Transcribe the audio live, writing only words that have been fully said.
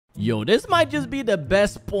Yo, this might just be the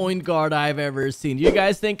best point guard I've ever seen. You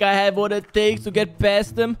guys think I have what it takes to get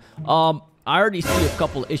past him? I already see a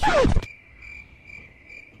couple issues.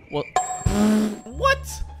 Well,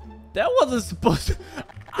 what? That wasn't supposed to...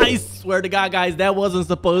 I swear to God, guys, that wasn't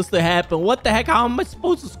supposed to happen. What the heck? How am I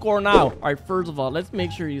supposed to score now? All right, first of all, let's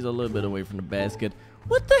make sure he's a little bit away from the basket.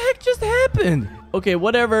 What the heck just happened? Okay,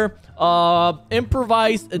 whatever.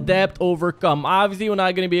 Improvise, adapt, overcome. Obviously, we're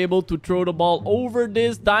not going to be able to throw the ball over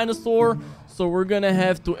this dinosaur, so we're going to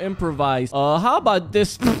have to improvise. How about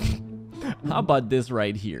this? How about this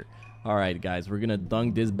right here? All right, guys, we're going to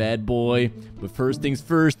dunk this bad boy. But first things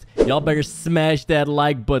first, y'all better smash that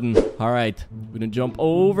like button. All right, we're going to jump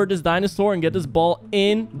over this dinosaur and get this ball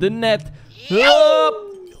in the net.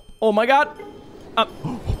 Oh, my God.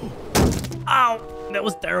 Ow. That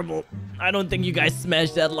was terrible. I don't think you guys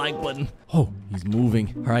smashed that like button. Oh, he's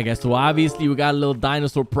moving. All right, guys. So obviously we got a little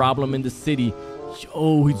dinosaur problem in the city.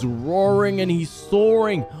 Yo, he's roaring and he's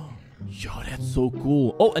soaring. Yo, that's so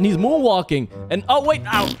cool. Oh, and he's moonwalking. And oh, wait.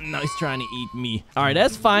 Ow. Now he's trying to eat me. All right,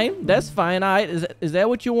 that's fine. That's fine. All right. Is that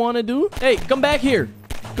what you want to do? Hey, come back here.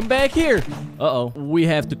 Come back here. Uh-oh. We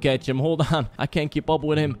have to catch him. Hold on. I can't keep up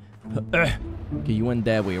with him. Okay, you went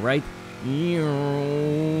that way, right?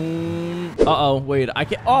 Uh-oh, wait, I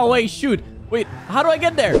can't... Oh, wait, shoot. Wait, how do I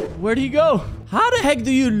get there? Where'd he go? How the heck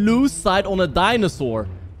do you lose sight on a dinosaur?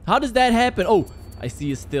 How does that happen? Oh, I see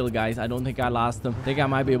you still, guys. I don't think I lost him. I think I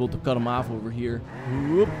might be able to cut him off over here.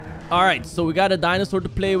 Whoop. All right, so we got a dinosaur to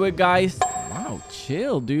play with, guys. Wow,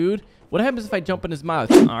 chill, dude. What happens if I jump in his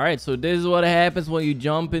mouth? All right, so this is what happens when you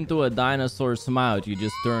jump into a dinosaur's mouth. You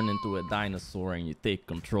just turn into a dinosaur and you take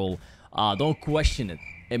control. Don't question it.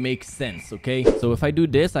 It makes sense, okay? So if I do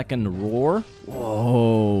this, I can roar.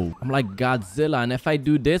 Whoa. I'm like Godzilla. And if I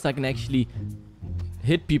do this, I can actually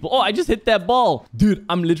hit people. Oh, I just hit that ball. Dude,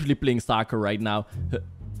 I'm literally playing soccer right now.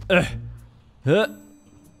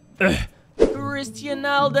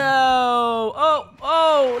 Cristiano.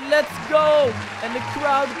 Oh, let's go. And the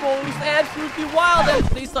crowd goes absolutely wild. And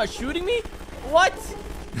they start shooting me? What?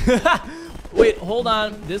 Wait, hold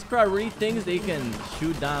on. This crowd really thinks they can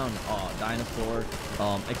shoot down a dinosaur.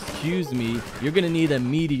 Excuse me. You're gonna need a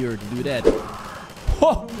meteor to do that.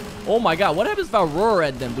 Oh my God. What happens if I roar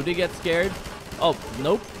at them? Do they get scared? Oh,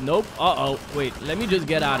 nope. Uh-oh. Wait, let me just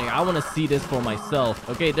get out of here. I want to see this for myself.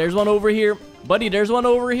 Okay, there's one over here. Buddy, there's one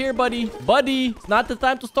over here, buddy. Buddy, it's not the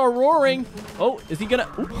time to start roaring. Oh, is he gonna...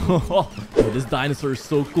 Oh, this dinosaur is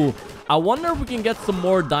so cool. I wonder if we can get some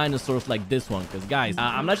more dinosaurs like this one. Because, guys,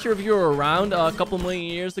 I'm not sure if you were around a couple million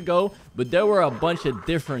years ago, but there were a bunch of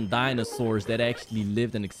different dinosaurs that actually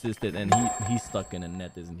lived and existed. And he's stuck in a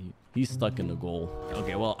net, isn't he? He's stuck in the goal.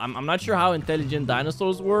 Okay, well, I'm not sure how intelligent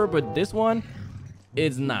dinosaurs were, but this one...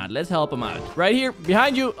 It's not. Let's help him out. Right here,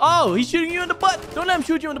 behind you. Oh, he's shooting you in the butt. Don't let him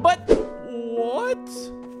shoot you in the butt. What?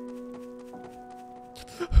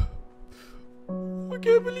 I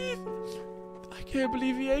can't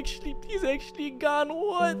believe he's actually gone.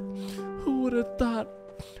 What? Who would have thought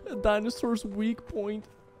a dinosaur's weak point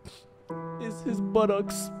is his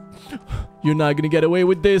buttocks? You're not gonna get away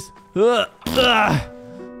with this. Oh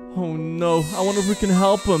no. I wonder if we can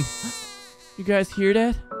help him. You guys hear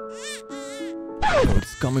that? Oh,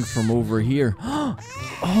 it's coming from over here. Oh,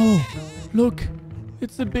 look.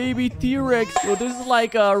 It's a baby T-Rex. So this is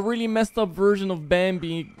like a really messed up version of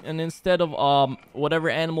Bambi. And instead of whatever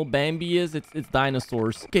animal Bambi is, it's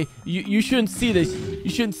dinosaurs. Okay, you shouldn't see this. You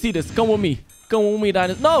shouldn't see this. Come with me. Come with me,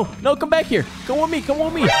 dinosaur. No, come back here. Come with me. Come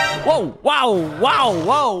with me. Whoa, wow.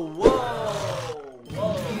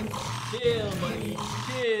 Chill, buddy.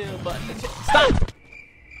 Chill, buddy. Stop.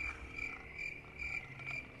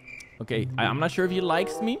 Okay, I'm not sure if he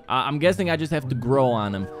likes me. I'm guessing I just have to grow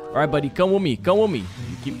on him. All right, buddy, come with me. Come with me.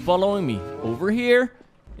 You keep following me. Over here.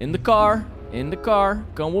 In the car.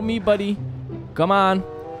 Come with me, buddy. Come on.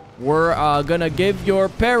 We're gonna give your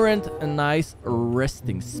parent a nice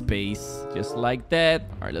resting space. Just like that.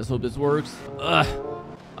 All right, let's hope this works. All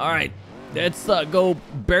right. Let's go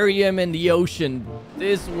bury him in the ocean.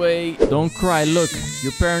 This way. Don't cry. Look,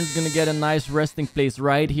 your parents gonna get a nice resting place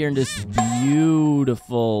right here in this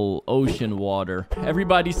beautiful ocean water.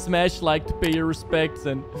 Everybody smash like to pay your respects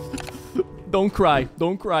and don't cry.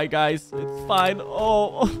 Don't cry, guys. It's fine.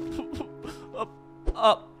 Oh,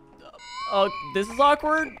 this is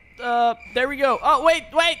awkward. There we go. Oh, wait,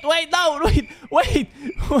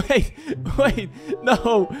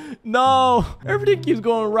 no. Everything keeps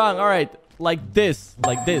going wrong. All right, like this.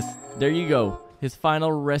 There you go. His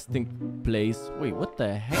final resting place. Wait, what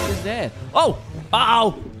the heck is that? Oh,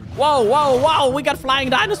 whoa. We got flying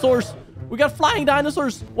dinosaurs.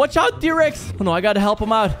 Watch out, T-Rex. Oh no, I gotta help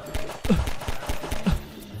him out.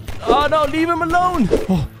 Oh, no. Leave him alone.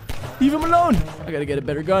 Oh, leave him alone. I gotta get a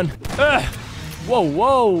better gun. Whoa,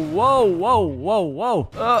 whoa, whoa, whoa, whoa, whoa.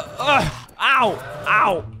 Ow,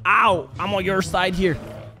 ow, ow. I'm on your side here.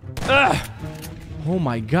 Oh,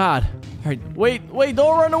 my God. All right. Wait.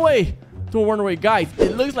 Don't run away. Don't run away, guys.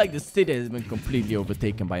 It looks like the city has been completely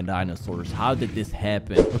overtaken by dinosaurs. How did this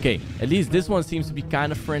happen? Okay, at least this one seems to be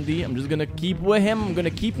kind of friendly. I'm just gonna keep with him. I'm gonna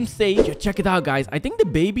keep him safe. Yo, check it out, guys. I think the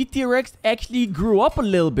baby T-Rex actually grew up a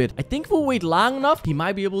little bit. I think if we wait long enough, he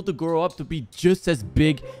might be able to grow up to be just as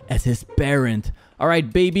big as his parent. All right,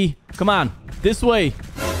 baby. Come on. This way.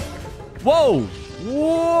 Whoa.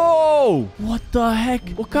 Whoa. What the heck?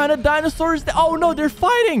 What kind of dinosaur is that? Oh, no, they're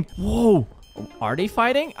fighting. Whoa. Are they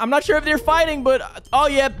fighting? I'm not sure if they're fighting, but... oh,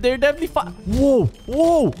 yeah, they're definitely fighting. Whoa.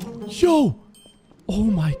 Whoa. Yo. Oh,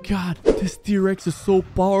 my God. This T-Rex is so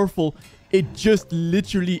powerful. It just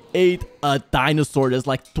literally ate a dinosaur that's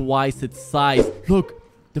like twice its size. Look.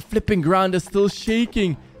 The flipping ground is still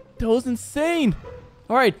shaking. That was insane.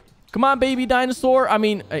 All right. Come on, baby dinosaur. I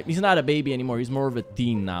mean, he's not a baby anymore. He's more of a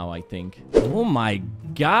teen now, I think. Oh, my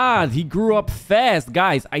God. He grew up fast.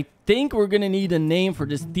 Guys, I think we're going to need a name for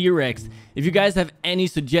this T-Rex. If you guys have any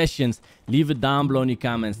suggestions, leave it down below in the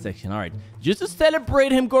comment section. All right. Just to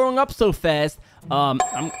celebrate him growing up so fast, I'm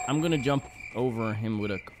going to jump over him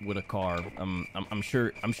with a car. I'm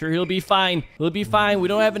sure he'll be fine. He'll be fine. We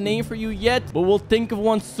don't have a name for you yet, but we'll think of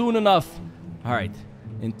one soon enough. All right.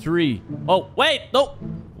 In 3. Oh, wait. No.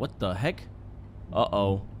 What the heck?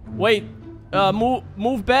 Uh-oh. Wait.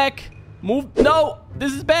 Move back. Move. No.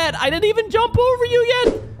 This is bad. I didn't even jump over you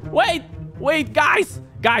yet. Wait, guys.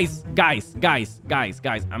 Guys.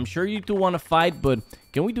 I'm sure you two want to fight, but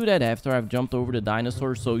can we do that after I've jumped over the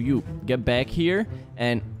dinosaur? So you get back here,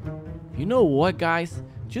 and you know what, guys?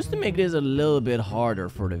 Just to make this a little bit harder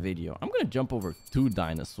for the video, I'm going to jump over 2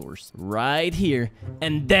 dinosaurs right here,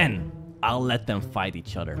 and then I'll let them fight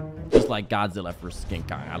each other. Just like Godzilla vs. King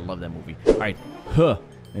Kong. I love that movie. All right.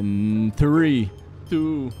 In 3,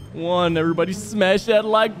 2, 1. Everybody smash that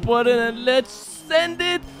like button and let's send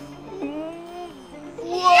it.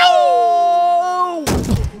 Whoa!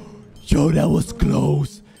 Yo, that was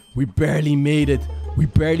close. We barely made it. All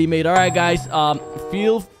right, guys.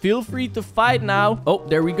 Feel free to fight now. Oh,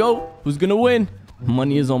 there we go. Who's gonna win?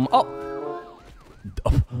 Money is on. Oh.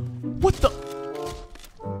 What the?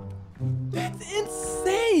 That's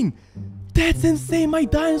insane. That's insane. My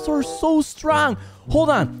dinosaur is so strong. Hold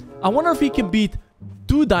on. I wonder if he can beat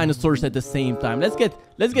 2 dinosaurs at the same time. Let's get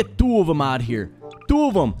 2 of them out here. 2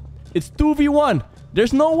 of them. It's 2v1.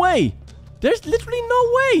 There's no way. There's literally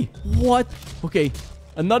no way. What? Okay.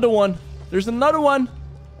 Another one. There's another one.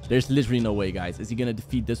 There's literally no way, guys. Is he gonna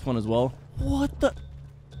defeat this one as well? What the?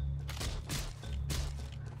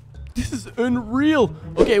 This is unreal.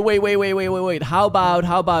 Okay, wait. How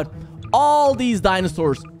about all these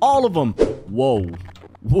dinosaurs? All of them. Whoa.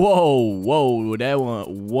 That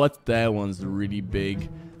one. What? That one's really big.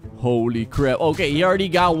 Holy crap. Okay, he already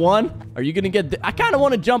got one. Are you gonna get... I kind of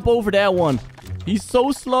want to jump over that one. He's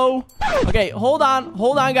so slow. Okay, hold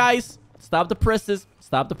on, guys. Stop the presses.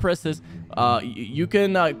 You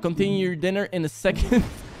can continue your dinner in a second.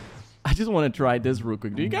 I just want to try this real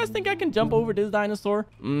quick. Do you guys think I can jump over this dinosaur?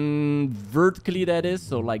 Vertically, that is.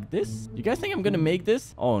 So like this. You guys think I'm going to make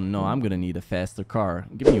this? Oh, no. I'm going to need a faster car.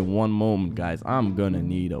 Give me one moment, guys. I'm going to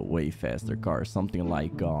need a way faster car. Something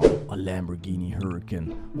like a Lamborghini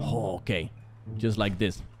Huracan. Oh, okay. Just like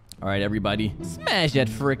this. All right, everybody. Smash that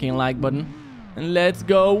freaking like button. And let's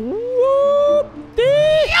go.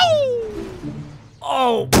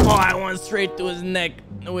 Oh, I went straight to his neck.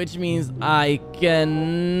 Which means I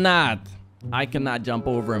cannot jump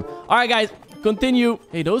over him. All right, guys, continue.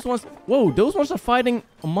 Hey, those ones. Whoa, those ones are fighting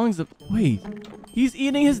amongst the. Wait, he's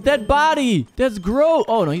eating his dead body. That's gross.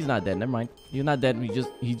 Oh no, he's not dead. Never mind. He's not dead.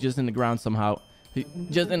 He's just in the ground somehow.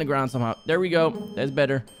 There we go. That's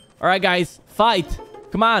better. All right, guys, fight.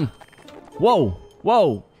 Come on. Whoa.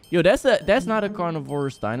 Yo, that's not a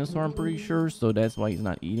carnivorous dinosaur, I'm pretty sure. So that's why he's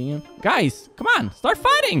not eating him. Guys, come on, start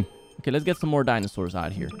fighting. Okay, let's get some more dinosaurs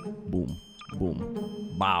out here. Boom.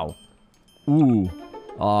 Bow. Ooh.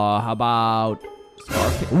 How about...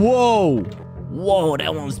 Whoa,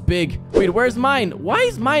 that one's big. Wait, where's mine? Why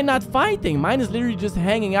is mine not fighting? Mine is literally just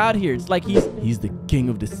hanging out here. It's like he's the king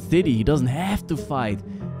of the city. He doesn't have to fight.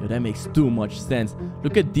 Yo, that makes too much sense.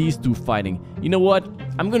 Look at these two fighting. You know what?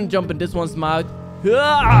 I'm gonna jump in this one's mouth. All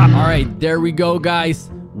right, there we go, guys.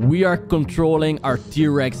 We are controlling our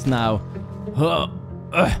T-Rex now.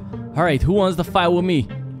 All right, who wants to fight with me?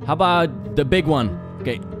 How about the big one?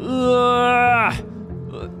 Okay.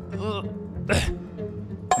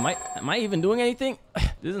 Am I even doing anything?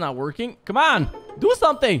 This is not working. Come on, do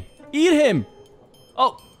something. Eat him.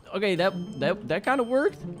 Oh, okay. That kind of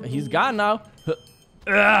worked. He's gone now.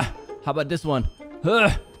 How about this one?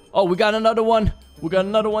 Oh, we got another one. We got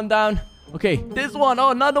another one down. Okay, this one.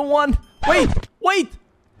 Oh, another one. Wait, wait.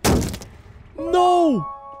 No.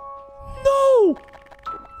 No.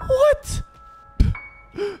 What?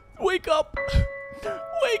 Wake up.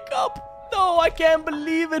 Wake up. No, I can't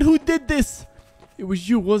believe it. Who did this? It was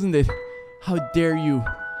you, wasn't it? How dare you?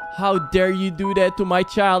 How dare you do that to my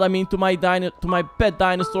child? I mean, to my pet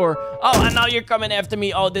dinosaur. Oh, and now you're coming after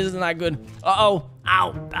me. Oh, this is not good. Uh-oh.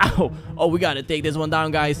 Ow. Ow. Oh, we got to take this one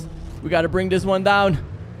down, guys. We got to bring this one down.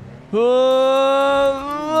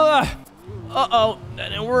 Uh-oh. That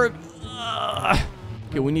didn't work.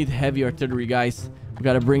 Okay, we need heavy artillery, guys. We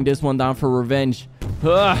got to bring this one down for revenge.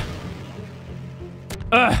 Okay,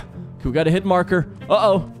 we got a hit marker.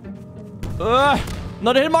 Uh-oh.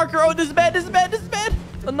 Another hit marker. Oh, this is bad. This is bad. This is bad.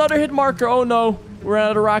 Another hit marker. Oh, no. We're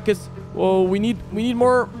out of rockets. Whoa, we need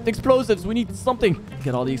more explosives. We need something.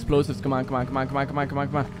 Get all the explosives. Come on, come on, come on, come on, come on, come on,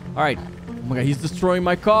 come on. All right. Oh, my God. He's destroying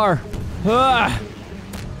my car.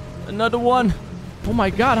 Another one. Oh, my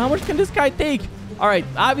God. How much can this guy take? All right.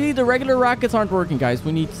 Obviously, the regular rockets aren't working, guys.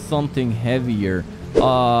 We need something heavier.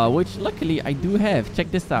 Which, luckily, I do have.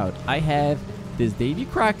 Check this out. I have this Davy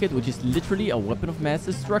Crockett, which is literally a weapon of mass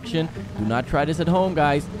destruction. Do not try this at home,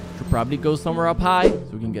 guys. Should probably go somewhere up high so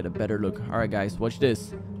we can get a better look. All right, guys, watch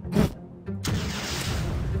this.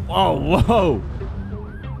 Oh, whoa.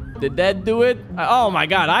 Did that do it? Oh, my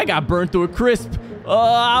God. I got burned to a crisp.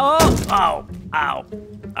 Ow. Ow.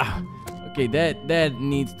 Okay, that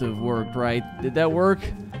needs to have worked, right? Did that work?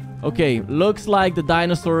 Okay, looks like the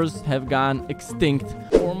dinosaurs have gone extinct.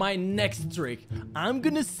 For my next trick, I'm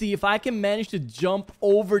gonna see if I can manage to jump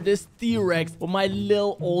over this T-Rex with my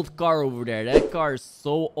little old car over there. That car is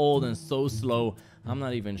so old and so slow. I'm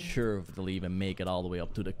not even sure if it'll even make it all the way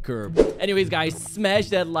up to the curb. Anyways, guys, smash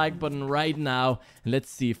that like button right now. And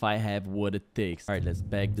let's see if I have what it takes. All right, let's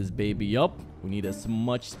back this baby up. We need as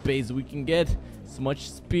much space as we can get. As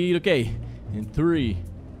much speed. Okay, in 3,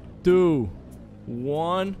 2,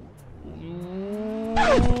 1.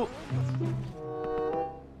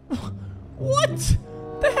 What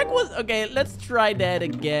the heck was... Okay, let's try that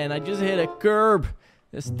again. I just hit a curb.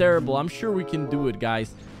 That's terrible. I'm sure we can do it,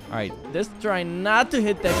 guys. All right, let's try not to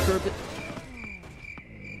hit that curb.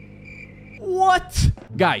 What?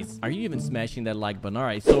 Guys, are you even smashing that like button? All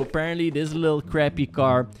right, so apparently this little crappy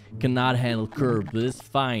car cannot handle curbs, but it's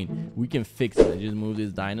fine. We can fix it. Just move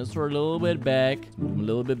this dinosaur a little bit back. Move him a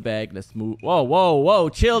little bit back. Let's move. Whoa, whoa, whoa.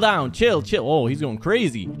 Chill down. Chill, chill. Oh, he's going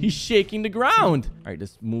crazy. He's shaking the ground. All right,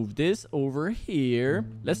 let's move this over here.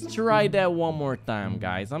 Let's try that one more time,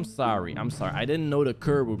 guys. I'm sorry. I'm sorry. I didn't know the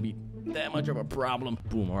curb would be that much of a problem.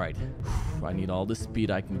 Boom. All right. I need all the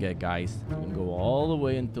speed I can get, guys. I can go all the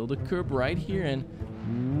way until the curb right here and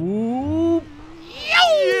whoop.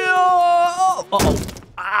 Uh-oh.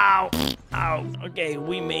 Ow. Ow. Okay,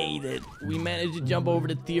 we made it. We managed to jump over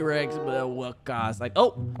the T-Rex, but at what cost? Like,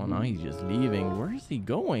 oh, now he's just leaving. Where is he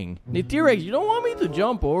going? Hey, T-Rex, you don't want me to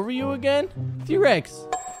jump over you again? T-Rex.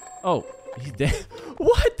 Oh, he's dead.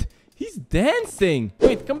 What? He's dancing.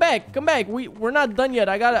 Wait, come back. Come back. We're not done yet.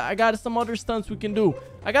 I got some other stunts we can do.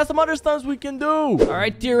 All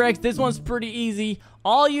right, T-Rex, this one's pretty easy.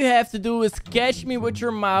 All you have to do is catch me with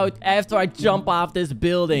your mouth after I jump off this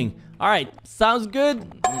building. All right, sounds good?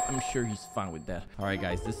 I'm sure he's fine with that. All right,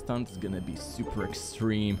 guys, this stunt is going to be super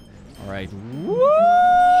extreme. All right. Woo!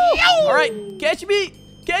 All right, catch me.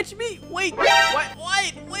 Catch me. Wait.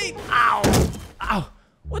 Wait. Ow. Ow.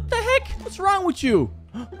 What the heck? What's wrong with you?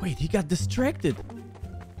 Wait, he got distracted.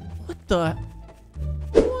 What's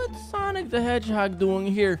Sonic the Hedgehog doing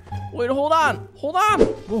here? Wait, hold on.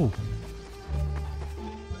 Whoa.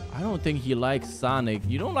 I don't think he likes Sonic.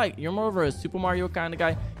 You don't like... You're more of a Super Mario kind of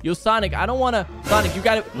guy. Yo, Sonic, I don't want to... Sonic, you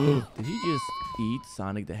got to... Did he just eat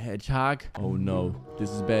Sonic the Hedgehog? Oh, no. This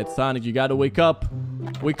is bad. Sonic, you got to wake up.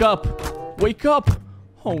 Wake up.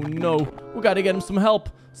 Oh, no. We got to get him some help.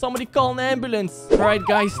 Somebody call an ambulance. All right,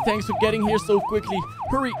 guys. Thanks for getting here so quickly.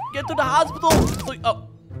 Hurry. Get to the hospital. Are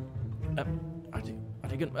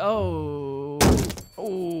they gonna...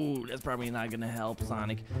 Oh, that's probably not gonna help,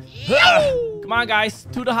 Sonic. Come on, guys.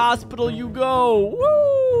 To the hospital you go.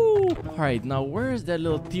 Woo! All right, now where is that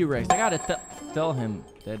little T-Rex? I gotta tell him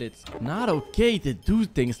that it's not okay to do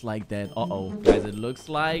things like that. Uh-oh. Guys, it looks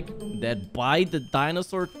like that bite the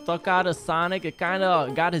dinosaur took out of Sonic, it kind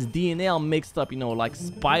of got his DNA all mixed up, you know, like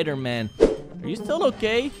Spider-Man. Are you still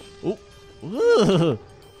okay? Oh. Ugh.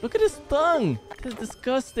 Look at his tongue. That's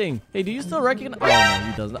disgusting. Hey, do you still recognize? Oh, no,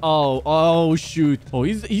 he doesn't. Oh, shoot. Oh,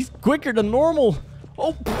 he's quicker than normal.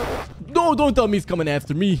 Oh, no, don't tell me he's coming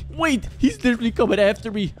after me. Wait, he's literally coming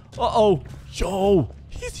after me. Uh-oh. Yo,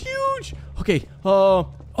 he's huge. Okay,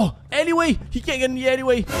 oh, anyway, he can't get in the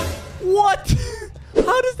anyway. What?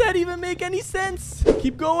 How does that even make any sense?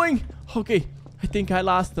 Keep going. Okay, I think I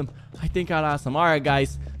lost him. All right,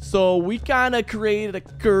 guys. So we kind of created a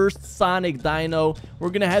cursed Sonic Dino. We're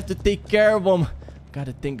going to have to take care of him.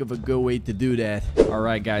 Gotta think of a good way to do that. All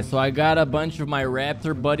right, guys. So I got a bunch of my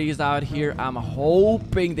raptor buddies out here. I'm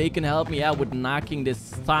hoping they can help me out with knocking this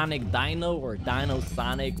Sonic Dino or Dino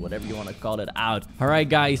Sonic, whatever you want to call it, out. All right,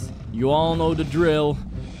 guys. You all know the drill.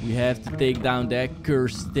 We have to take down that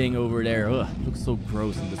cursed thing over there. Ugh, looks so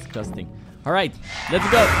gross and disgusting. All right, let's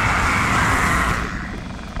go.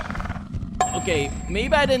 Okay,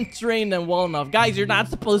 maybe I didn't train them well enough. Guys, you're not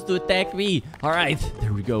supposed to attack me. All right,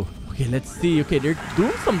 there we go. Okay, let's see. Okay, they're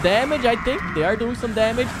doing some damage, I think. They are doing some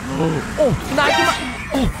damage. Oh, knock him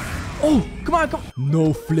out. Oh, come on.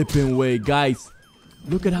 No flipping way, guys.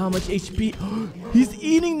 Look at how much HP. He's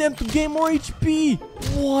eating them to gain more HP.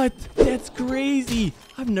 What? That's crazy.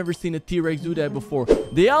 I've never seen a T-Rex do that before.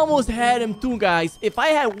 They almost had him too, guys. If I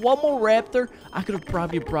had one more raptor, I could have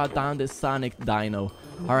probably brought down this Sonic Dino.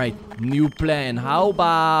 All right, new plan. How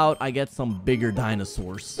about I get some bigger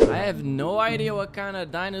dinosaurs? I have no idea what kind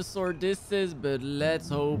of dinosaur this is, but let's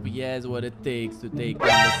hope he has what it takes to take down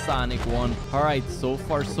the Sonic one. All right, so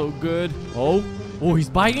far so good. Oh, he's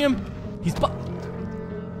biting him.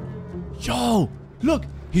 Yo, look,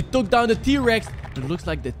 he took down the T-Rex. It looks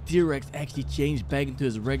like the T-Rex actually changed back into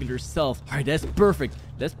his regular self. All right, that's perfect.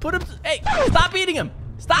 Let's put him. Hey, stop eating him.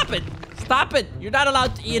 Stop it. Stop it. You're not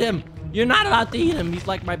allowed to eat him. You're not allowed to eat him. He's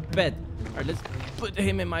like my pet. All right, let's put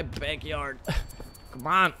him in my backyard. Come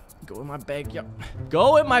on. Go in my backyard.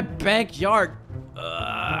 Go in my backyard.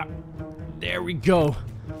 There we go.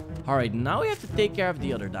 All right, now we have to take care of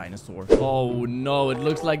the other dinosaur. Oh, no. It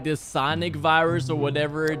looks like this Sonic virus or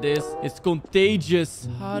whatever it is. It's contagious.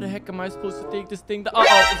 How the heck am I supposed to take this thing down?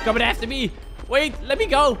 Uh-oh, it's coming after me. Wait, let me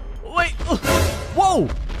go. Wait. Whoa.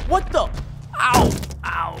 What the? Ow.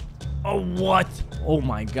 Ow. Oh, what? Oh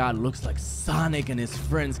my god, looks like Sonic and his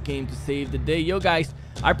friends came to save the day. Yo, guys,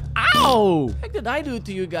 ow! What the heck did I do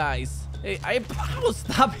to you guys? Hey,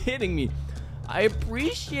 stop hitting me. I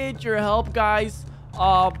appreciate your help, guys.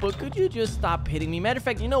 But could you just stop hitting me? Matter of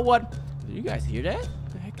fact, you know what? Did you guys hear that?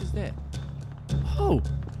 What the heck is that? Oh,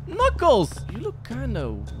 Knuckles! You look kind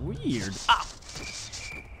of weird. Ow!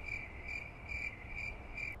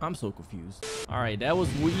 I'm so confused. All right, that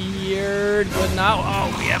was weird. But now,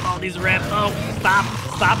 we have all these reps. Oh,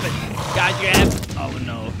 stop it. Guys, you have... Oh,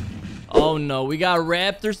 no. Oh, no. We got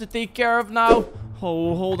raptors to take care of now.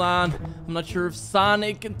 Oh, hold on. I'm not sure if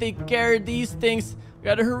Sonic can take care of these things. We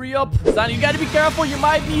gotta hurry up. Sonic, you gotta be careful. You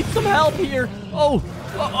might need some help here. Oh.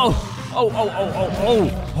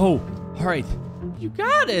 All right. You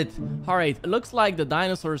got it. All right. It looks like the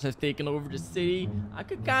dinosaurs have taken over the city. I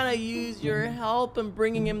could kind of use your help in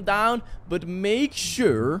bringing him down, but make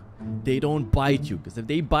sure they don't bite you, because if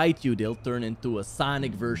they bite you, they'll turn into a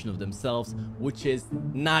Sonic version of themselves, which is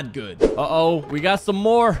not good. We got some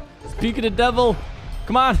more. Speak of the devil.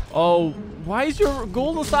 Come on. Oh, why is your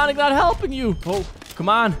golden Sonic not helping you? Oh, come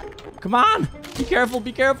on. Be careful.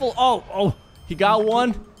 Oh, he got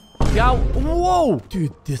one. Whoa!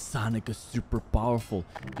 Dude, this Sonic is super powerful.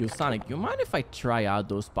 Yo, Sonic, you mind if I try out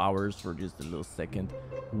those powers for just a little second?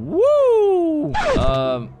 Woo!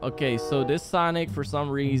 Okay, so this Sonic, for some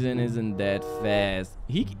reason, isn't that fast.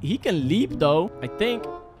 He can leap, though, I think.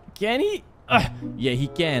 Can he? Yeah, he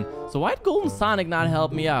can. So why'd Golden Sonic not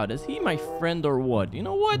help me out? Is he my friend or what? You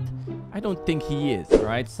know what? I don't think he is. All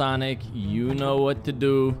right, Sonic, you know what to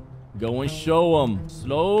do. Go and show him.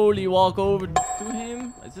 Slowly walk over to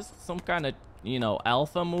him. Is this some kind of,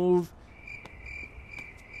 alpha move?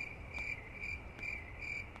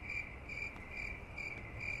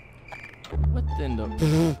 What in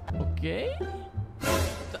the... Okay.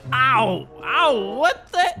 Ow! What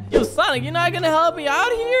the... Yo, Sonic, you're not gonna help me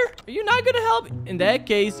out here? Are you not gonna help me? In that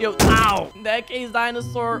case, ow! In that case,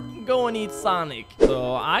 dinosaur, go and eat Sonic.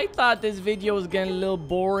 So, I thought this video was getting a little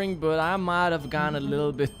boring, but I might have gone a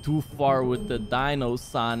little bit too far with the Dino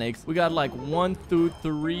Sonics. We got like 1, 2,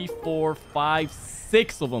 3, 4, 5,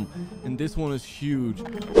 6 of them. And this one is huge.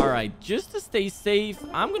 Alright, just to stay safe,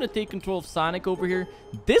 I'm gonna take control of Sonic over here.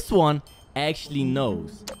 This one actually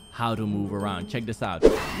knows how to move around. Check this out. Woo!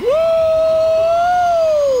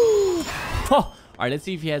 Oh, all right, let's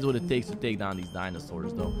see if he has what it takes to take down these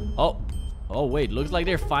dinosaurs, though. Oh, wait. Looks like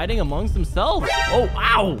they're fighting amongst themselves. Oh,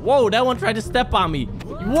 ow. Whoa, that one tried to step on me.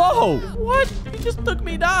 Whoa. What? He just took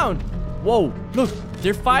me down. Whoa, look.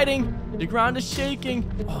 They're fighting. The ground is shaking.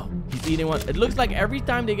 Oh, he's eating one. It looks like every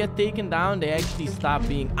time they get taken down, they actually stop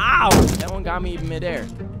being... Ow! That one got me in midair.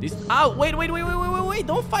 Ow! Wait.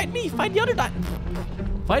 Don't fight me. Fight the other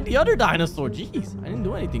Fight the other dinosaur. Jeez. I didn't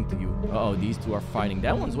do anything to you. Uh-oh, these two are fighting.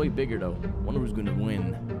 That one's way bigger, though. Wonder who's gonna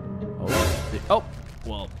win. Oh,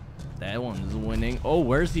 well, that one is winning. Oh,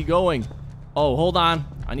 where's he going? Oh, hold on.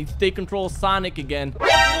 I need to take control of Sonic again.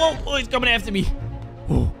 Oh, he's coming after me.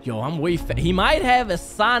 Oh, yo, I'm way fast. He might have a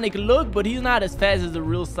Sonic look, but he's not as fast as the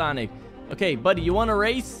real Sonic. Okay, buddy, you want to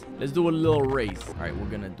race? Let's do a little race. All right, we're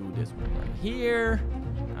going to do this one right here.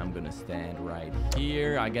 I'm going to stand right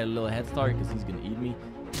here. I get a little head start because he's going to eat me.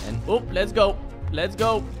 And, oh, let's go. Let's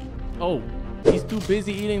go. Oh, he's too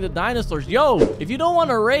busy eating the dinosaurs. Yo, if you don't want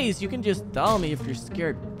to race, you can just tell me if you're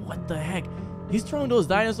scared. What the heck? He's throwing those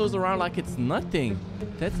dinosaurs around like it's nothing.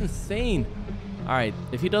 That's insane. All right,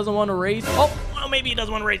 if he doesn't want to race... Oh, well, maybe he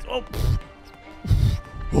doesn't want to race. Oh.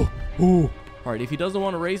 All right, if he doesn't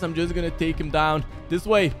want to race, I'm just going to take him down. This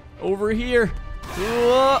way. Over here.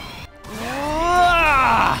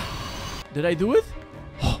 Did I do it?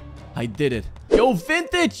 I did it. Yo,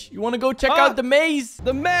 Vintage, you want to go check out the maze?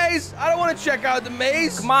 The maze? I don't want to check out the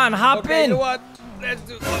maze. Come on, hop in. You know what? Let's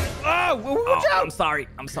do it. Watch out.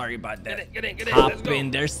 I'm sorry about that. Get in. Hop in.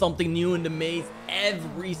 There's something new in the maze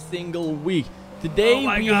every single week. Today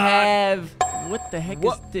we have... What the heck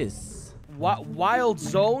is this? Wild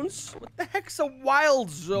zones? What the heck's a wild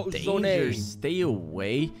zone? Danger, stay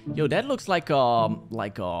away. Yo, that looks like a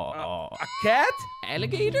cat?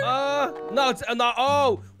 Alligator? No, it's not.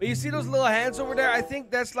 Oh, you see those little hands over there? I think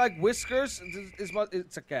that's like whiskers.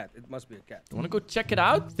 It's a cat. It must be a cat. You want to go check it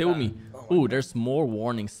out? Stay with me. Ooh, there's more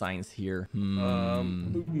warning signs here.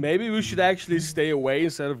 Maybe we should actually stay away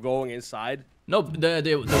instead of going inside. No,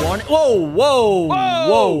 the warning. Whoa!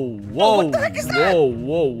 What the heck is that?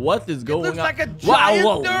 Whoa! What is going on? It looks like a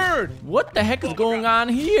giant nerd. What the heck is going on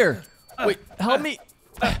here? Wait, help me.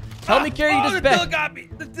 Help me carry this back.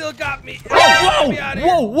 The deal got me.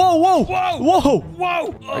 Whoa!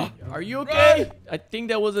 Are you okay? Run. I think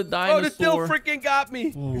that was a dinosaur. Oh, the deal freaking got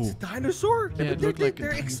me. Whoa. It's a dinosaur? Yeah,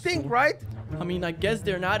 they're extinct, right? I mean, I guess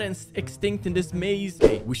they're not extinct in this maze.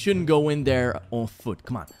 Hey, we shouldn't go in there on foot.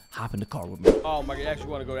 Come on, hop in the car with me. Oh my God, you actually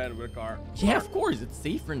want to go down with a car? Yeah, of course. It's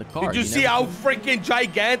safer in the car. Did you see how freaking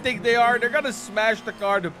gigantic they are? They're gonna smash the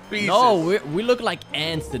car to pieces. No, we look like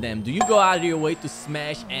ants to them. Do you go out of your way to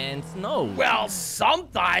smash ants? No. Well,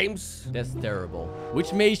 sometimes. That's terrible.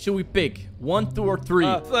 Which maze should we pick? 1, 2, or 3?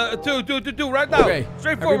 Two, right now. Okay,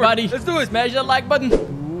 straightforward. Everybody, let's do it. Smash that like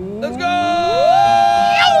button. Let's go!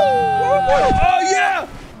 Oh yeah!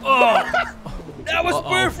 Oh, that was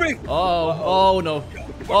perfect. Oh no!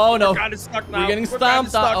 Oh no! We're kind of stuck now. We're getting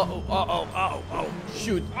stomped. Oh!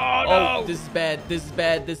 Shoot! Oh no! Oh, this is bad.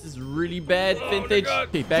 This is really bad. Vintage.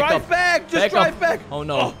 Okay, drive back. Just drive back. Oh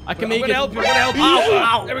no! I can make it. I'm gonna help you.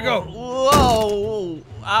 Ow! There we go. Whoa!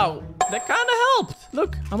 Ow! That kind of helped.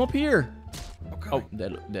 Look, I'm up here. Oh,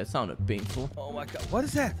 that sounded painful. Oh my God, what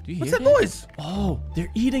is that? What's that noise? Oh,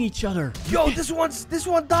 they're eating each other. Yo, this one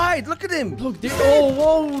died. Look at him. Look,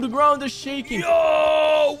 whoa, the ground is shaking.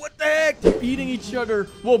 Yo, what the heck? They're eating each other.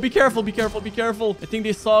 Whoa, be careful. I think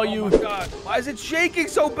they saw you. Oh my God, why is it shaking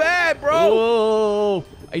so bad, bro? Whoa,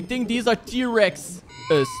 I think these are T-Rex.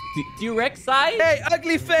 T-Rex size? Hey,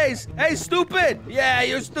 ugly face. Hey, stupid. Yeah,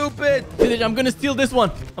 you're stupid. I'm gonna steal this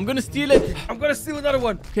one. I'm gonna steal it. I'm gonna steal another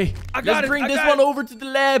one. Okay, let's bring this one over to the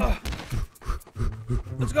lab.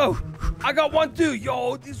 Let's go. I got one too.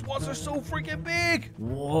 Yo, these ones are so freaking big.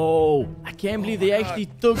 Whoa, I can't believe they actually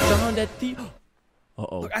took down that T.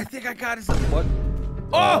 Uh-oh. Look, I think I got it. What?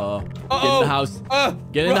 Get in the house.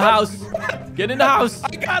 Get in the house. Get in the house.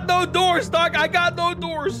 I got no doors, Doc. I got no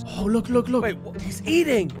doors. Oh, look. Wait, he's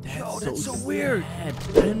eating. That's so weird. I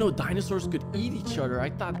didn't know dinosaurs could eat each other. I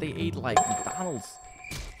thought they ate like McDonald's.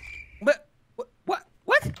 But what?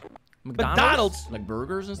 McDonald's? Like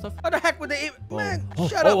burgers and stuff? How the heck would they eat? Man,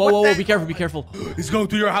 shut up. Whoa, be careful. He's going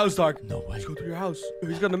to your house, Doc. No way. He's going to your house.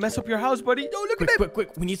 He's going to mess up your house, buddy. Yo, look at him.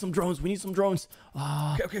 Quick. We need some drones.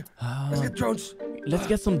 Okay. Let's get drones. Let's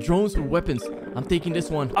get some drones with weapons. I'm taking this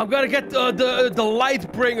one. I'm going to get the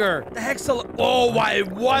light bringer. The heck's what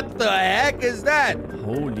the heck is that?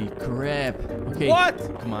 Holy crap. Okay. What?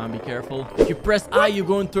 Come on, be careful. If you press I, you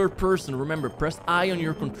go in third person. Remember, press I on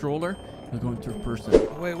your controller. You go in third person.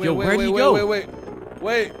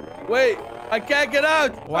 Wait. I can't get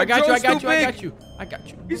out. Oh, I got you.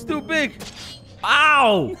 He's too big.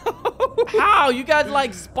 Ow! How? You got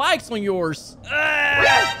like spikes on yours.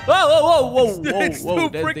 Whoa. It's too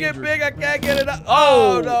freaking big. I can't get it out.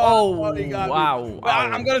 Oh, no. oh, He got me. wow.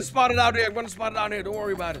 I'm going to spot it out here. I'm going to spot it out here. Don't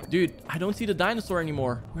worry about it. Dude, I don't see the dinosaur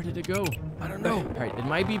anymore. Where did it go? I don't know. All right, it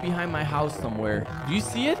might be behind my house somewhere. Do you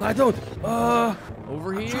see it? I don't.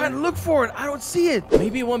 Over here? I'm trying to look for it. I don't see it.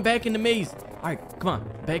 Maybe it went back in the maze. All right, come on.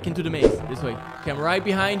 Back into the maze. This way. Okay, I'm right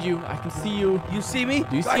behind you. I can see you. You see me?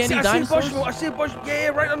 Do you see any dinosaurs? I see a bunch. Yeah,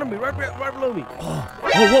 right under me. Right below me.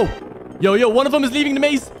 Whoa. Yo, one of them is leaving the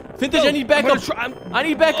maze. Vintage, I need backup. I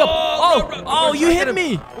need backup. Oh, you hit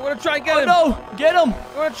me. I'm going to try and get him. No, get him.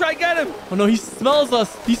 I'm going to try and get him. Oh, no, he smells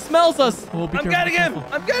us. He smells us. Oh, I'm getting him.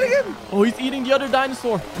 I'm getting him. Oh, he's eating the other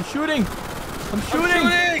dinosaur. I'm shooting.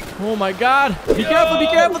 Oh my god. Be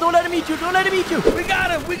careful. Don't let him eat you. We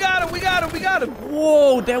got him.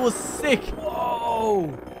 Whoa, that was sick.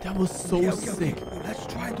 Whoa. That was so sick. Let's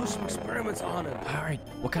try and do some experiments on him. All right.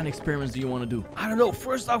 What kind of experiments do you want to do? I don't know.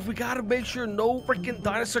 First off, we got to make sure no freaking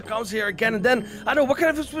dinosaur comes here again. And then, I don't know, what kind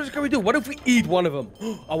of experiments can we do? What if we eat one of them?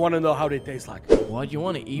 I want to know how they taste like. What, you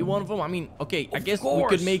want to eat one of them? I mean, okay, I guess we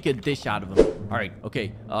could make a dish out of them. All right,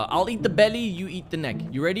 okay. I'll eat the belly, you eat the neck.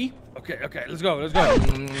 You ready? Okay, let's go.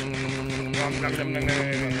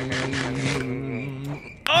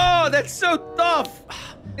 Oh, that's so tough.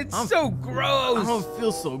 It's so gross. I don't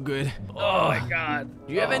feel so good. Oh my god.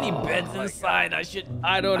 Do you have any beds inside?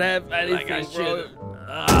 I don't have anything, bro.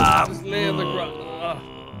 Just lay on the ground.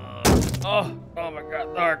 Oh my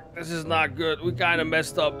god, Dark. This is not good. We kind of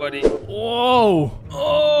messed up, buddy. Whoa.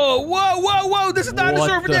 Whoa. There's a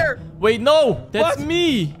dinosaur over there. Wait, no. That's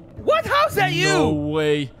me. What? How's that you? No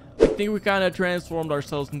way. I think we kind of transformed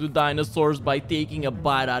ourselves into dinosaurs by taking a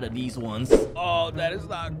bite out of these ones. Oh, that is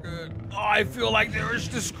not good. Oh, I feel like the urge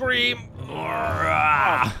to scream.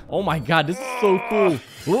 Oh my god, this is so cool.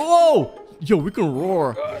 Whoa! Yo, we can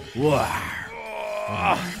roar. Yo,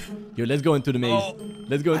 let's go into the maze.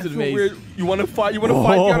 Let's go into the maze. Weird. You want to fight? You want to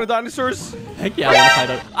fight the other dinosaurs? Heck yeah, I want to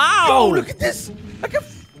fight out. Ow! Yo, look at this. Look at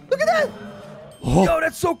that. Oh. Yo,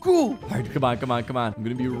 that's so cool. All right, come on. I'm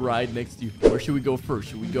gonna be right next to you. Where should we go first?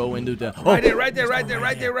 Should we go into the? Oh. Right there.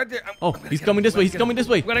 Oh, he's coming this way.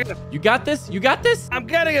 You got this. I'm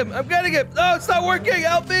getting him. No, it's not working.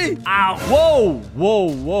 Help me. Ow!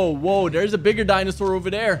 Whoa! There's a bigger dinosaur over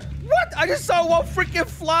there. What? I just saw one freaking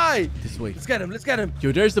fly. This way. Let's get him.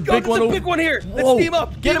 Yo, there's the big one. There's a big one here. Whoa. Let's team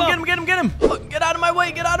up. Get him. Oh, get out of my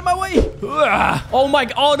way. Oh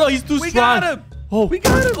my. Oh no, he's too strong. We got him. Oh, we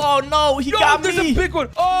got him. Oh no, he got me. There's a big one.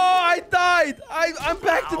 Oh, I died. I'm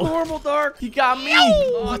back to normal, Dark. He got me.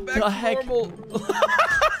 Oh, what I'm back the to heck? Normal.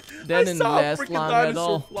 That didn't last long at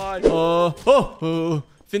all.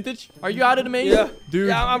 Vintage, are you out of the maze? Yeah. Dude.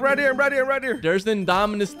 Yeah, I'm right here. There's the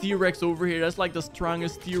Indominus T-Rex over here. That's like the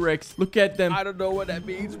strongest T-Rex. Look at them. I don't know what that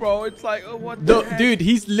means, bro. It's like, what the heck? Dude,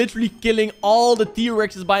 he's literally killing all the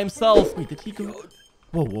T-Rexes by himself. Wait, did he go?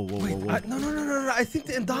 Whoa. No. I think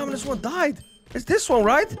the Indominus one died. It's this one,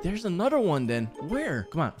 right? There's another one then. Where?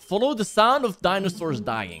 Come on. Follow the sound of dinosaurs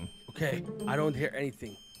dying. Okay. I don't hear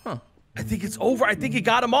anything. Huh. I think it's over. I think he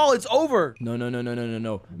got them all. It's over.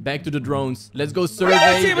 No. Back to the drones. Let's go survey.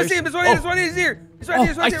 I see him. This one is here. He's right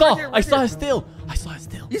here. I saw his tail.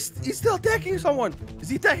 He's still attacking someone. Is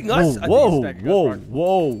he attacking us? Whoa.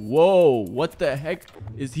 What the heck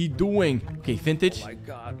is he doing? Okay, Vintage. Oh my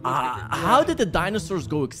god. How did the dinosaurs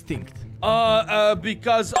go extinct?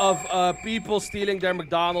 Because of people stealing their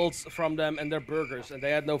McDonald's from them and their burgers, and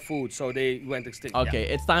they had no food, so they went extinct. Okay,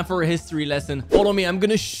 it's time for a history lesson. Follow me. I'm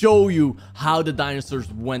gonna show you how the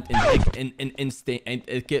dinosaurs went extinct.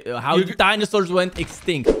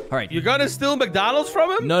 All right. You're gonna steal McDonald's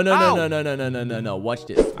from him? No. Watch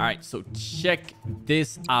this. All right, so check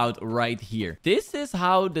this out right here. This is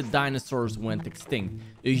how the dinosaurs went extinct.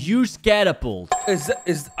 A huge catapult.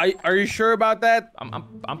 Are you sure about that?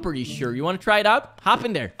 I'm pretty sure. You want to try it out? Hop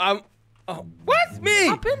in there. What? Me?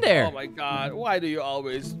 Hop in there. Oh my god. Why do you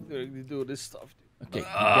always do this stuff? Okay,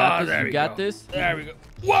 you got this. There we go.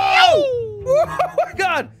 Whoa! Oh my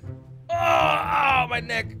god. Oh, my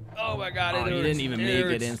neck. Oh my god. You didn't even make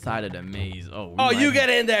it inside of the maze. Oh, you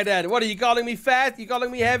get in there, Dad. What are you calling me fat? You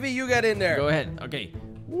calling me heavy? You get in there. Go ahead. Okay.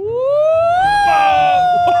 Whoa!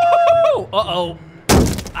 Uh-oh.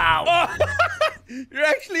 Ow. Oh, you're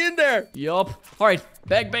actually in there. Yup. All right.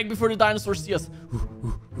 Back before the dinosaurs see us.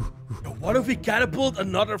 What if we catapult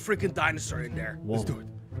another freaking dinosaur in there? Whoa. Let's do it.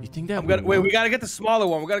 You think that? Wait, we gotta get the smaller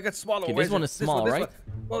one. This one is small, right?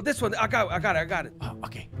 Well, this one. I got it. Oh,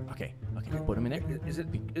 okay. Put him in there. Is it?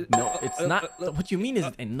 No, it's not. What you mean is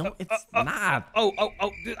it? No, it's not. Oh,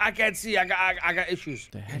 dude, I can't see. I got issues.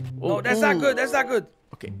 The heck? No, that's not good.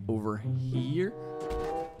 Okay, over here.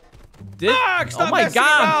 This, Stop oh my messing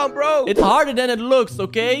god, around, bro. it's harder than it looks.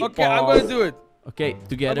 Okay. Okay, I'm gonna do it. Okay,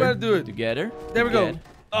 together. I'm gonna do it. Together. There we go.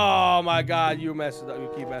 Oh my god, you messed it up. You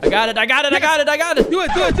keep messing. I got it. I got it. I got it. I got it. Do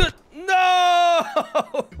it. Do it. Do it.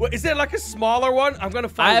 No! Wait, is there like a smaller one? I'm gonna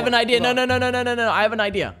find I have one. an idea. Hold No, on. no, no, no, no, no, no. I have an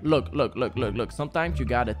idea. Look, look, look, look, look. Sometimes you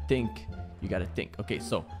gotta think. You gotta think. Okay,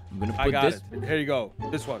 so I'm gonna I put got this. it. Here you go.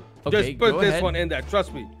 This one. Okay, Just put go this ahead. one in there.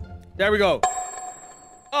 Trust me. There we go.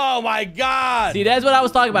 Oh my god! See, that's what I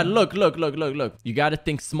was talking about. Look, look, look, look, look. You gotta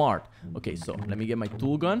think smart. Okay, so let me get my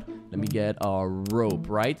tool gun. Let me get a rope,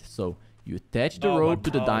 right? So you attach the rope to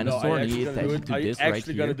the dinosaur, and you attach it to this right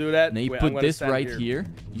here. Gonna do that? And then you Wait, I'm put gonna this stand right here.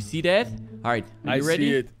 You see that? All right, are you ready?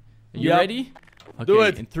 See it. Are you Yep. ready? Okay, Do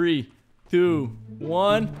it. in 3, 2,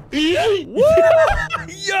 1.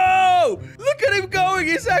 Yo! Look at him going.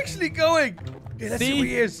 He's actually going. Okay, let's see where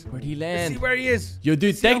he is. Where'd he Let's land? see where he is. Yo,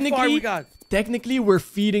 dude, See how far we got. technically, we're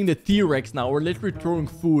feeding the T-Rex now. We're literally throwing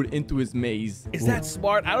food into his maze. Is that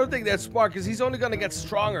smart? I don't think that's smart because he's only gonna get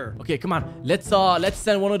stronger. Okay, come on. Let's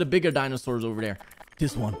send one of the bigger dinosaurs over there.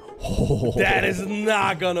 This one. Oh, That is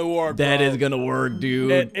not gonna work. That bro. is gonna work,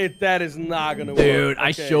 dude. That is not gonna work. Dude, I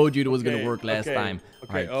Okay, showed you it was gonna okay, work last okay, time. Okay.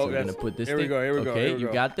 All right, so we're gonna put this here thing. we go. Here we go. Okay, here we you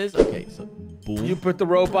go. got this. Okay, so boom. You put the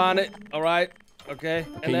rope on it. All right. Okay.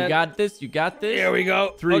 Okay, you got this. You got this. Here we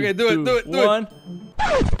go. 3, okay, do 2, it. Do it. Do 1.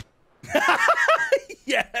 it.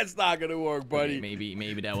 Yeah, that's not gonna work, buddy. Okay,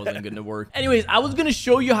 maybe that wasn't gonna work. Anyways, I was gonna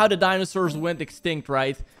show you how the dinosaurs went extinct,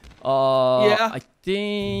 right? Yeah. I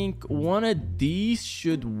think one of these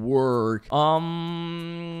should work. This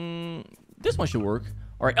one should work.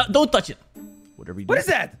 All right, don't touch it. Whatever you do. What is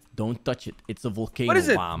that? Don't touch it. It's a volcano What is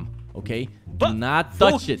it? bomb. Okay. Do But- not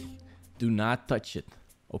touch it. Do not touch it.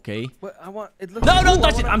 Okay. But I want. It looks. No, cool. don't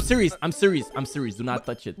touch I it. wanna- I'm serious. I'm serious. I'm serious. Do not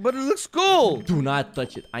touch it. But it looks cool. Do not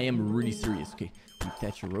touch it. I am really serious. Okay. We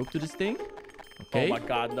attach a rope to this thing. Okay. Oh my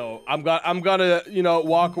god, no. I'm gonna,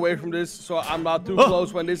 walk away from this so I'm not too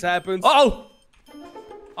close when this happens. Oh!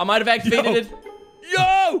 I might have activated it.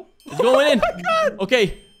 Yo! It's going in.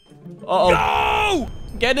 Okay. Uh-oh. No!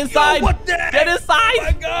 Get inside. Yo, what the heck? Get inside. Oh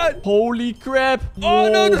my god! Holy crap. Oh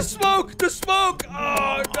no, Whoa. the smoke! The smoke!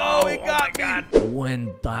 Oh no, it got me!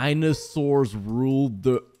 When dinosaurs ruled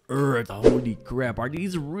the earth. Holy crap. Are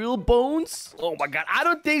these real bones? Oh my god, I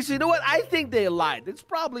don't think so. You know what? I think they lied. It's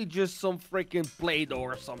probably just some freaking Play-Doh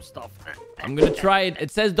or some stuff. I'm gonna try it.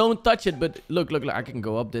 It says don't touch it, but look. I can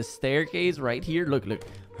go up this staircase right here. Look. All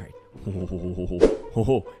right.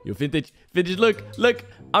 Oh, yo, vintage, look.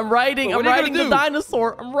 I'm riding the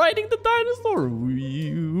dinosaur. I'm riding the dinosaur.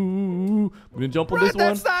 I'm gonna jump on this one.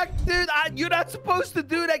 That's not, dude. You're not supposed to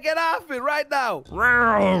do that. Get off it right now.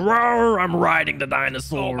 I'm riding the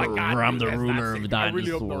dinosaur. Oh my god, I'm dude, the that's ruler not of sick. I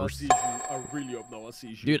really hope no one dinosaurs. sees you. I really hope no one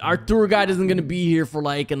sees you. Dude, our tour guide isn't gonna be here for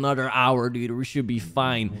like another hour, dude. We should be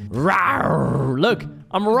fine. Rawr. Look,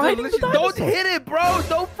 I'm riding the dinosaur. Don't hit it, bro.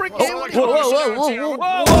 Don't freaking hit it.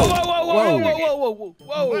 Whoa.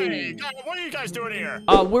 Hey, what are you guys doing here?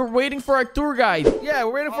 We're waiting for our tour guide. Yeah,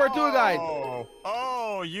 we're waiting for a tour guide.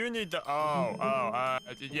 Oh, you need the.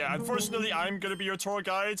 Yeah. Unfortunately, I'm gonna be your tour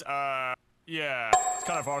guide. Yeah, it's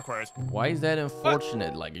kind of awkward. Why is that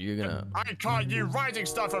unfortunate? Like, you're gonna. I caught you riding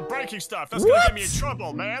stuff and breaking stuff. That's gonna get me in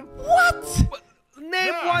trouble, man. What?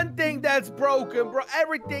 Name one thing that's broken, bro.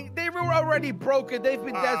 Everything. They were already broken. They've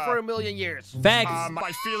been dead for 1,000,000 years. Facts.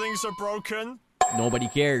 My feelings are broken. Nobody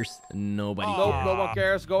cares. Nobody No, cares. no one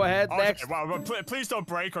cares. Go ahead. Okay, Next. well, please don't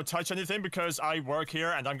break or touch anything because I work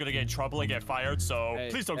here and I'm gonna get in trouble and get fired. So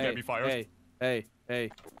please don't get me fired. Hey.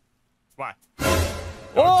 What?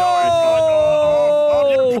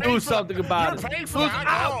 Oh! Do something about it. You're paying for that.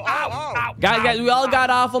 Ow. Guys, we all got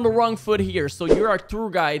off on the wrong foot here. So you're our tour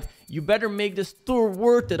guide. You better make this tour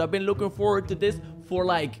worth it. I've been looking forward to this for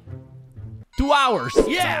like 2 hours.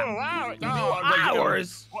 Yeah. Oh, wow. 2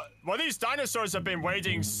 hours. Well, these dinosaurs have been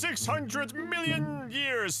waiting 600 million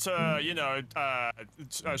years to,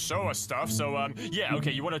 show us stuff. So, yeah,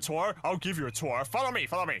 okay, you want a tour? I'll give you a tour. Follow me.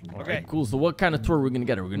 Okay. Cool. So what kind of tour are we gonna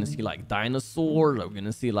get? Are we gonna see like dinosaurs? Are we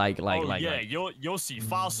gonna see like you'll see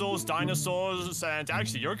fossils, dinosaurs, and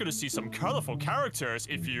actually you're gonna see some colorful characters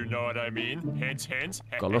if you know what I mean. Hint.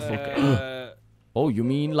 colorful? Oh, you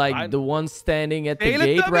mean like the one standing at the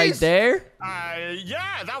Alien gate right dummies? there?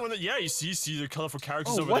 Yeah, that one. Yeah, you see the colorful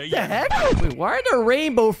characters over what there. the heck? Wait, why are there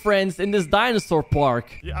rainbow friends in this dinosaur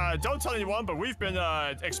park? Yeah, don't tell anyone, but we've been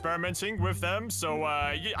experimenting with them, so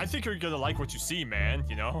yeah, I think you're gonna like what you see, man.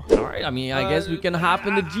 You know. All right, I mean, I guess we can hop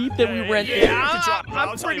in the Jeep that we rented.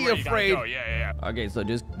 I'm pretty afraid. Yeah. Okay, so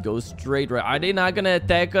just go straight right. Are they not gonna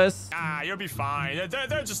attack us? You'll be fine.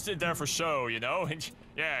 They're just there for show, you know.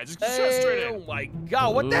 Yeah, just straight in. Oh my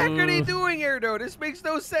God! What the heck are they doing here, though? This makes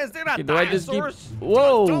no sense. They're not Okay, do I just dinosaurs. keep...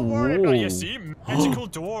 Whoa! Don't worry about it. whoa. You see, magical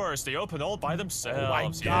doors. They open all by themselves. Oh my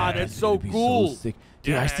Yeah. God, that's so That'd be cool. sick.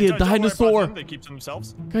 Dude, Yeah, I see a don't worry about dinosaur. them. They keep to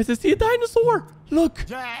themselves. Guys, I see a dinosaur. Look.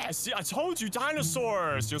 Yeah, see, I told you,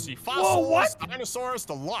 dinosaurs. You'll see fossils, what? dinosaurs,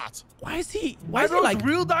 the lot. Why is he Are those like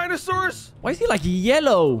real dinosaurs? why is he like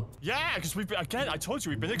yellow? Yeah, because I told you,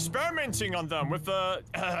 we've been experimenting on them with the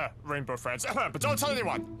rainbow friends. But don't tell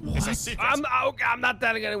anyone. It's a secret. I'm not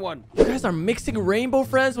telling anyone. You guys are mixing rainbow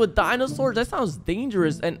friends with dinosaurs? That sounds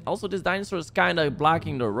dangerous. And also this dinosaur is kind of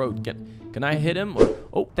blocking the road. Can I hit him?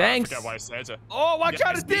 Oh, thanks. I forget what I said. Oh, watch Yeah,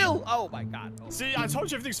 out, it's Dill. Oh my God. Oh. See, I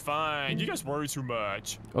told you everything's fine. You guys worry too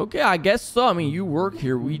much. Okay, I guess so. I mean, you work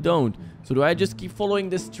here, we don't. So do I just keep following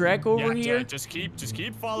this track over here? Yeah, just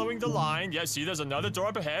keep following the line. Yeah, see, there's another door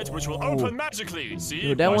up ahead, which will open magically. See,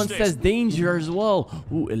 Dude, that watch one this. says danger as well.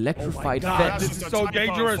 Ooh, electrified God, fence. this is just so a typo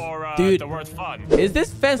dangerous. for, Dude. the word fun. Is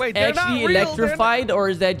this fence Wait, they're not actually real, they're electrified, or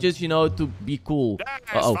is that just, you know, to be cool?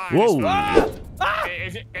 That's Uh-oh. fine, Whoa. it's fine. Ah!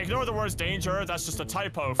 Ignore the words danger. That's just a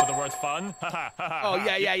typo for the word fun. Oh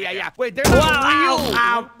yeah. Wait, they're not real.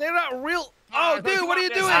 Ow. They're not real. Oh, dude, what are you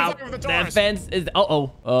doing? That fence is...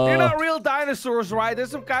 They're not real dinosaurs, right?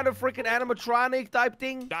 There's some kind of freaking animatronic type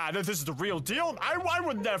thing. Nah, this is the real deal. I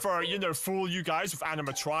would never, fool you guys with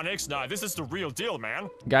animatronics. Nah, this is the real deal, man.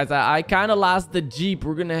 Guys, I kind of lost the Jeep.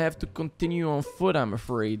 We're gonna have to continue on foot, I'm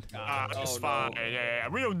afraid. It's fine. Yeah,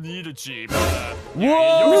 we don't need a Jeep. Whoa!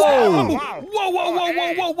 Wow.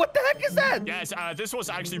 Whoa! What the heck is that? Yes, this was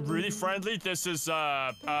actually really friendly. This is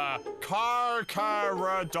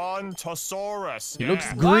Carcharodontosaurus. It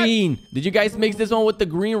looks green. Did you guys mix this one with the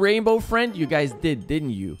green rainbow friend? You guys did, didn't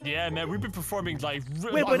you? Yeah, man, we've been performing like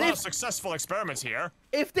a Wait, but lot of successful experiments here.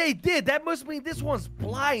 If they did, that must mean this one's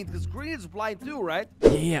blind, because green is blind too, right?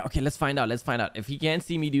 Yeah, okay, let's find out. Let's find out. If he can't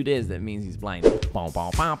see me do this, that means he's blind. Ooh,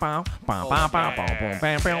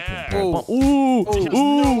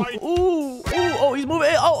 oh, he's moving.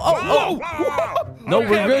 Oh. No,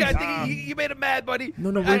 we're good. I think you made him mad, buddy. No,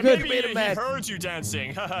 we're good. Maybe he heard you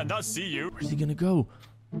dancing. Not see you. Where's he gonna go?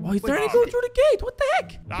 Oh, he's trying to go through the gate. What the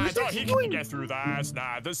heck? I thought he can get through that.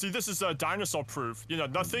 Nah, see, this is dinosaur proof.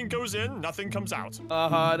 Nothing goes in, nothing comes out.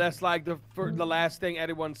 That's like the last thing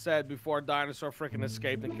anyone said before a dinosaur freaking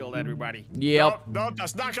escaped and killed everybody. Yep. No,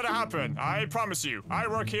 that's not gonna happen. I promise you. I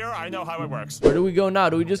work here. I know how it works. Where do we go now?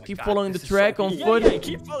 Do we just keep following the track on foot? Yeah,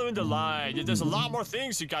 keep following the line. There's a lot more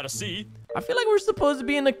things you gotta see. I feel like we're supposed to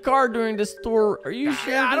be in the car during this tour. Are you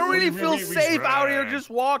sure? Yeah, I don't really feel really safe out here right. just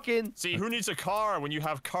walking. See, who needs a car when you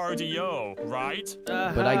have cardio, right?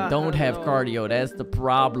 But I don't have cardio. That's the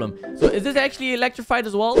problem. So is this actually electrified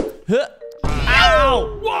as well? Huh.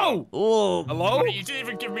 Ow! Whoa! Oh. Hello? You didn't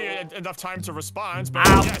even give me enough time to respond, but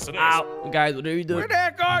Ow! yes, it is. Ow! Guys, what are you doing? Where the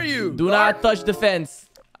heck are you? Do not touch the fence.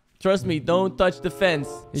 Trust me, don't touch the fence.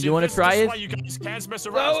 Did you want to try this it? is why you guys can't mess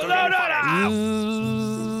around.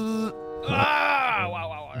 No.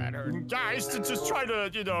 Wow, that hurt. Guys, just try to,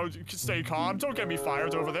 stay calm. Don't get me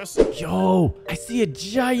fired over this. Yo, I see a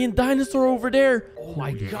giant dinosaur over there. Oh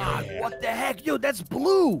my God, what the heck? Yo, that's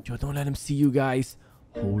blue. Yo, don't let him see you guys.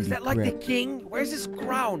 Holy Is that crap. like the king? Where's his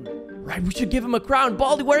crown? Right, we should give him a crown.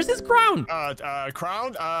 Baldi, where's his crown?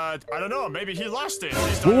 Crown? I don't know. Maybe he lost it.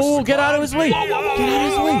 Oh, get out of his way. Get out of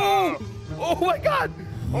his way. Oh my God.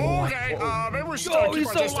 Okay, maybe we should keep our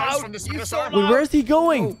distance from this dinosaur. Wait, where's he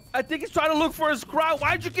going? I think he's trying to look for his crown.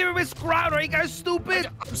 Why'd you give him his crown? Are you guys stupid?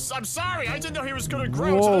 I'm sorry. I didn't know he was going to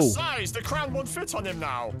grow to the size. The crown won't fit on him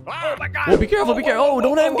now. Oh my God. Oh, be careful, be careful. Oh,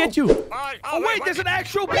 don't let him get you. Oh, wait, there's an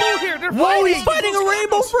actual blue here. They're Whoa, fighting. he's fighting a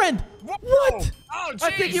rainbow friend. What? Oh,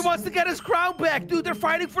 I think he wants to get his crown back. Dude, they're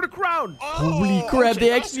fighting for the crown. Holy crap,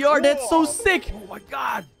 they actually are. That's so sick. Oh my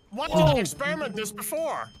God. Why didn't you experiment this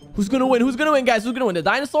before? Who's gonna win? Who's gonna win, guys? Who's gonna win? The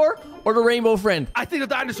dinosaur or the rainbow friend? I think the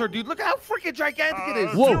dinosaur, dude. Look how freaking gigantic it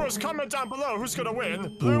is. Whoa. Viewers, comment down below who's gonna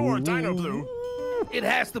win, blue or Dino Blue. It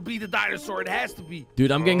has to be the dinosaur. It has to be.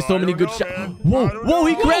 Dude, I'm getting so many good shots. man. Whoa,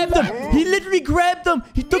 he grabbed him. He literally grabbed him.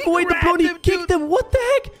 He took away the blow and he grabbed him, kicked dude. him. What the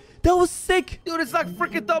heck? That was sick. Dude, it's like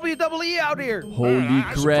freaking WWE out here. Holy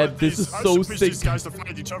crap, this is so sick. These guys to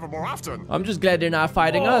fight each other more often. I'm just glad they're not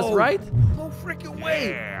fighting us, right? Oh freaking way.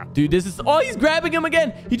 Yeah. Dude, this is... Oh, he's grabbing him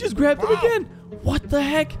again. He just grabbed him again. What the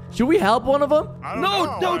heck? Should we help one of them? I don't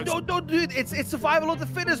know. No, dude. It's survival of the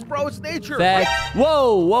fittest, bro. It's nature. Facts.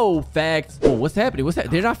 Whoa, facts. Oh, what's happening?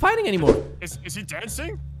 They're not fighting anymore. Is he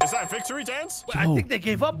dancing? Is that a victory dance? I think they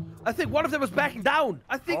gave up. I think one of them was backing down.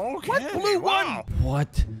 I think. Okay. What? Blue won.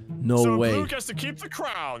 What? No so way. Blue gets to keep the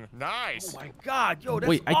crown. Nice. Oh my God, yo, that's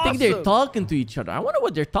Wait, I think awesome. they're talking to each other. I wonder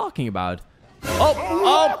what they're talking about.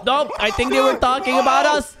 Oh, no. I think they were talking about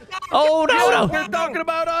us. Oh, no. They're talking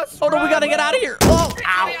about us. Oh, no, we gotta get out of here. Oh,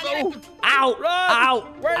 ow. Ow. Run.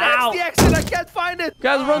 Ow. Where's Ow. the exit? I can't find it.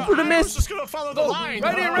 Guys, run through the I was mist. just gonna follow the line.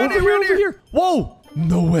 right here, Over here. Whoa.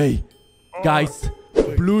 No way. Guys,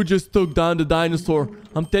 Blue just took down the dinosaur.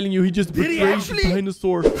 I'm telling you, he just Did he betrayed actually? the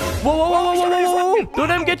dinosaur. Whoa. Don't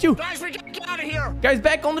let him get you. Guys, we gotta get out of here. Guys,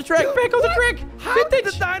 back on the track. How did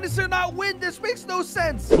the dinosaur not win? This makes no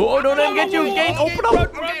sense. Oh, don't let him get you. Gate, open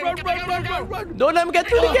up. Run. Don't let him get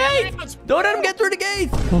through the gate. Don't let him get through the gate.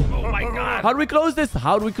 Oh my God. How do we close this?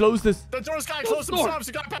 The door's gotta close themselves.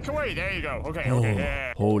 You gotta back away. There you go. Okay.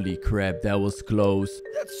 Yeah. Holy crap, that was close.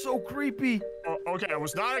 That's so creepy. Okay, I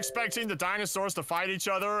was not expecting the dinosaurs to fight each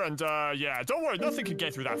other, and yeah, don't worry, nothing can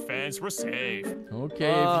get through that fence. We're safe.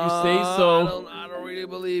 Okay, if you say so. I don't really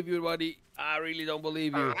believe you, buddy. I really don't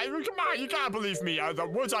believe you. Come on, you gotta believe me.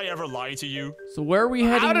 Would I ever lie to you? So where are we I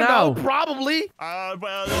heading don't now? know. Probably. Well,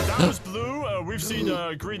 that was Blue. We've seen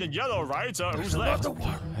green and yellow, right? Who's left?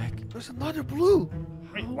 There's another blue.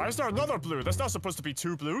 Wait, why is there another blue? That's not supposed to be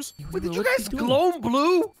two blues. Wait, did you guys clone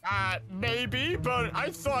blue? Maybe, but I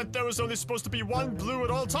thought there was only supposed to be one blue at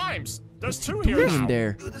all times. There's two here Doing now.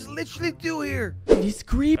 there. Dude, there's literally two here. He's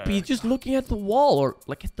creepy. He's just looking at the wall or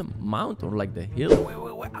like at the mountain or like the hill. Wait.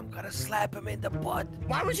 I'm gonna slap him in the butt.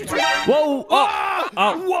 Why would you do that? Whoa!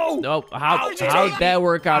 Whoa! No, how'd that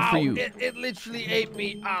work out for you? It literally ate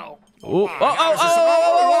me. Ow. Whoa!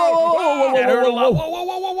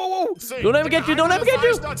 See, Don't let me get you, don't let me get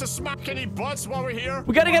you. Not to smack any butts while we're here.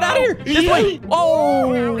 We gotta get out of here. This way.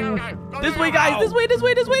 Oh! This way, guys. This way.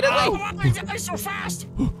 Why so fast?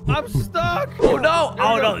 I'm stuck. Oh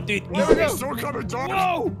no, dude. He's still coming down.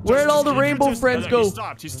 Whoa! Where'd all the rainbow friends go?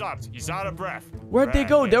 He stopped. He's out of breath. Where'd they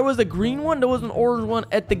go? There was a green one. There was an orange one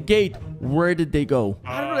at the gate. Where did they go?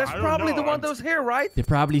 I don't know. That's probably the one that was here, right? They're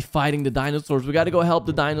probably fighting the dinosaurs. We gotta go help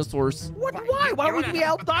the dinosaurs. What? Why? Why would we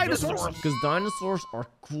help dinosaurs? Because dinosaurs are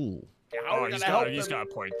cool. Oh, he's got a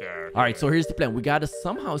point there. All right, so here's the plan. We gotta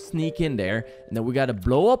somehow sneak in there, and then we gotta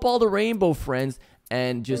blow up all the rainbow friends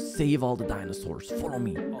and just save all the dinosaurs. Follow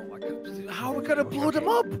me. Oh my God! How are we gonna blow them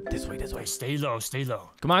up? This way. Stay low.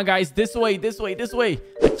 Come on, guys. This way. I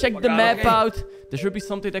checked the map out. There should be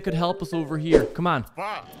something that could help us over here. Come on.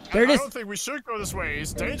 Wow. There it is. I don't think we should go this way.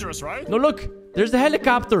 It's dangerous, right? No, look. There's the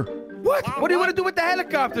helicopter. What? What do you want to do with the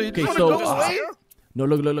helicopter? You Okay, just so, wanna go away? No,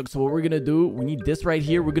 look. So what we're gonna do? We need this right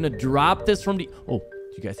here. We're gonna drop this from the. Oh,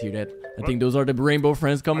 did you guys hear that? I think those are the rainbow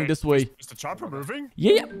friends coming this way. Is the chopper moving?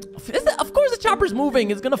 Yeah. Of course the chopper's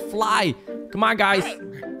moving. It's gonna fly. Come on, guys.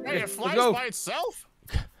 Hey, it flies go. by itself?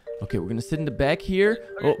 Okay, we're gonna sit in the back here.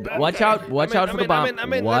 Oh, watch out for the bomb.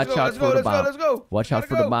 Watch out for the bomb. Let's go. Watch out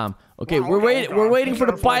for the bomb. Okay, we're waiting for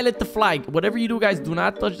the pilot to fly. Whatever you do, guys, do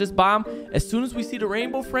not touch this bomb. As soon as we see the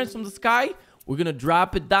rainbow friends from the sky, we're gonna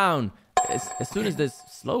drop it down. As soon as this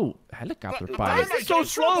slow helicopter Why pilot. is it so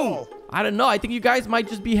slow? I don't know. I think you guys might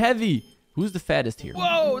just be heavy. Who's the fattest here?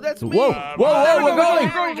 Whoa, that's me. Whoa, we're going.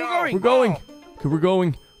 Go. Okay, we're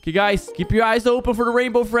going. Okay, guys, keep your eyes open for the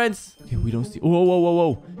rainbow friends. Okay, we don't see.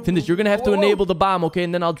 Whoa. Finish. You're gonna have to enable the bomb, okay?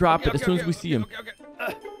 And then I'll drop it as soon as we see him.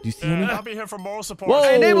 Do you see any? I'll be here for moral support. Whoa,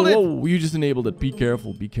 I enabled it. whoa, you just enabled it. Be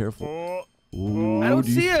careful. Ooh, I don't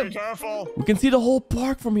do you see him. Be careful. We can see the whole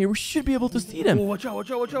park from here. We should be able to see them. Oh, watch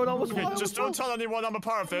out. Almost fell. Just don't tell anyone I'm a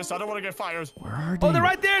part of this. I don't want to get fired. Where are they? Oh, they're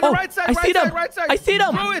right there. The right side. I see them. Right side. I see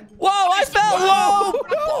them. Throw it. Whoa, I fell. Whoa.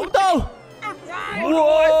 No. Whoa. I fell in the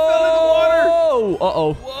water.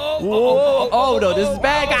 Uh-oh. Whoa. Oh, no, this is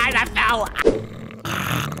bad, guys. I fell.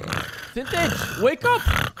 Vintage, wake up.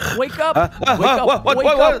 Wake up.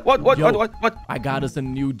 What? I got us a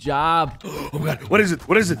new job. Oh my God. What is it?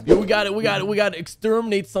 Yo, we got to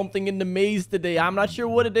exterminate something in the maze today. I'm not sure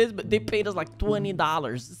what it is, but they paid us like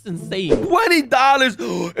 $20. It's insane.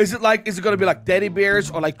 $20? Is it gonna be like teddy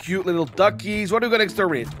bears or like cute little duckies? What are we gonna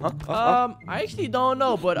exterminate? I actually don't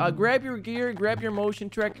know, but grab your gear, grab your motion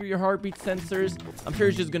tracker, your heartbeat sensors. I'm sure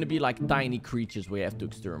it's just gonna be like tiny creatures we have to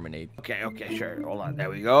exterminate. Okay, sure. Hold on. There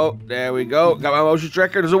we go. Got my motion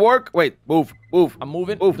tracker. Does it work? Wait, move. I'm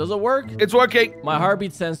moving. Move. Does it work? It's working. My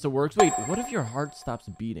heartbeat sensor works. Wait, what if your heart stops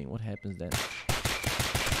beating? What happens then?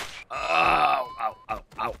 Ow.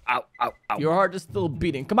 Your heart is still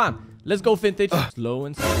beating. Come on. Let's go, Vintage. Slow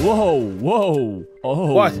and slow. Whoa, whoa.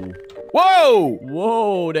 Oh. What? Whoa!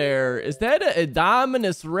 Whoa there. Is that a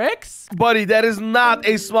Indominus Rex? Buddy, that is not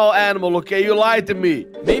a small animal, okay? You lied to me.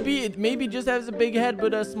 Maybe it just has a big head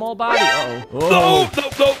but a small body. Uh-oh. No!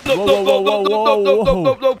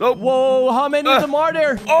 Whoa, how many of them are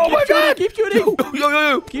there? Oh my God! Keep shooting.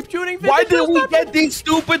 Yo. Keep shooting, Vintage. Why did we get these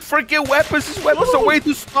stupid freaking weapons? These weapons are way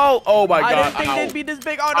too small. Oh my God. I didn't think they'd be this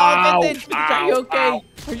big. Oh no, Vintage. Are you okay?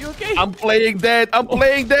 Are you okay? I'm playing dead. Oh,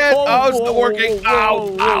 it's not working.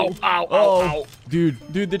 Ow. Dude,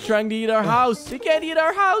 they're trying to eat our house. They can't eat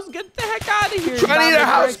our house. Get the heck out of here. Trying to eat our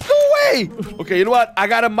house? Go away. Okay, you know what? I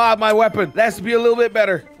gotta mod my weapon. That has to be a little bit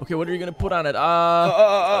better. Okay, what are you gonna put on it?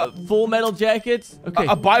 Full metal jackets. Okay.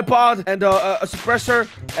 A bipod and a suppressor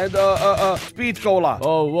and speed cola.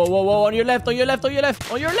 Oh, whoa. On your left.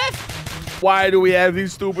 Why do we have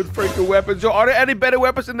these stupid freaking weapons? Yo, are there any better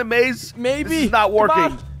weapons in the maze? Maybe. This is not working.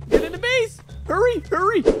 Come on. Get in the maze. Hurry.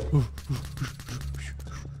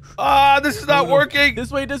 This is not working.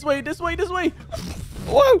 This way.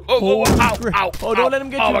 Whoa. Ow. Oh, don't let him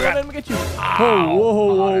get you. Don't let him get you.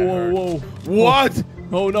 Whoa. What?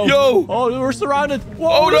 Oh, no. Yo. Oh, we're surrounded.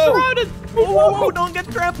 Whoa, we're surrounded. Whoa. Don't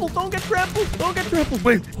get trampled.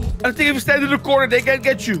 Wait. I think if you stand in the corner, they can't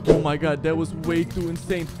get you. Oh, my God. That was way too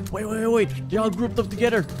insane. Wait. They're all grouped up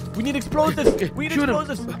together. We need explosives. Shoot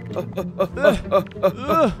explosives.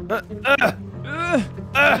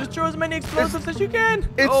 Just throw as many explosives as you can.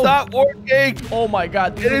 It's not working. Oh my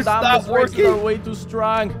God, these Indominus Rexes are way too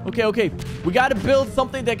strong. Okay. We gotta build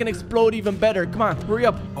something that can explode even better. Come on, hurry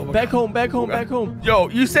up. Back home. Yo,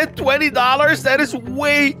 you said $20? That is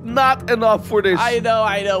way not enough for this. I know.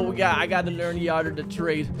 I gotta learn the art of the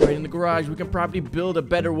trade. Right in the garage, we can probably build a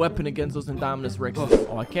better weapon against those Indominus Rexes.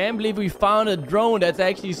 Oh, I can't believe we found a drone that's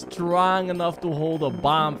actually strong enough to hold a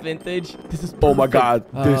bomb, Vintage. This is perfect. Oh my God,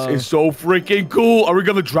 this is so freaking cool. Are we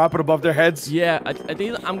gonna drop it above their heads? Yeah, I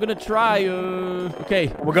think I'm gonna try.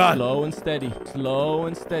 Okay. Oh my God. Slow and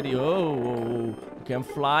steady. Oh. Okay, I'm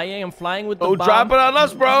flying with the bomb. Don't drop it on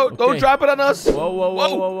us, bro. Okay. Don't drop it on us. Whoa.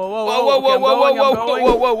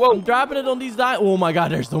 I'm dropping it on these dinosaurs. Oh my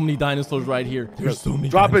God, there's so many dinosaurs right here. There's so many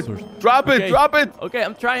dinosaurs. Drop it. Okay,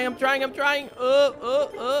 I'm trying. Wait.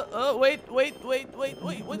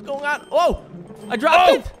 What's going on? Oh, I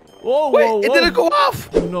dropped it. Whoa. It didn't go off.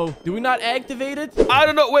 Oh no, did we not activate it? I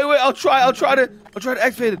don't know. Wait. I'll try to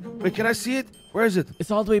activate it. Wait, can I see it? Where is it?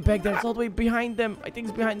 It's all the way back there. It's all the way behind them. I think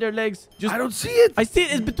it's behind their legs. I don't see it. I see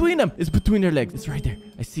it. It's between them. It's between their legs. It's right there.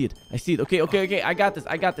 I see it. Okay. I got this.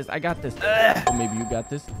 Oh, maybe you got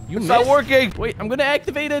this. It's not working. Wait, I'm gonna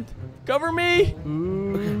activate it. Cover me.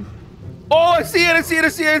 Okay. Oh, I see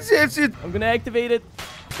it. I'm gonna activate it.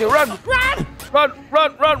 Okay, run. Run. Whoa,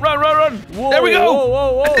 There we go.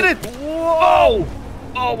 Whoa. I did it. Whoa.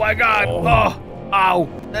 Oh my God. Oh. Ow.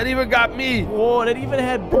 That even got me. Whoa, that even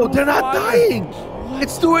had... Oh, they're not dying. What?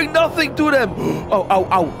 It's doing nothing to them.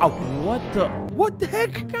 Ow. What the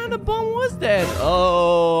heck? What kind of bomb was that?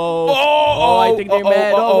 Oh, I think they're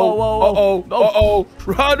mad. Uh-oh.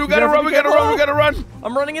 Run, we gotta run.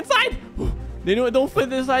 I'm running inside. They don't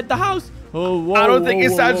fit inside the house. Whoa, I don't think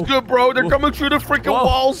inside's good, bro. They're coming through the freaking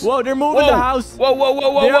walls. Whoa, they're moving the house. Whoa.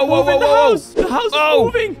 The house is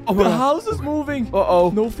moving. The house is moving.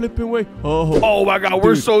 Uh-oh. No flipping way. Oh my God,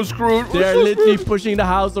 we're so screwed. They're literally pushing the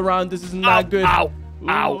house around. This is not good. Ow.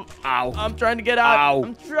 I'm trying to get out.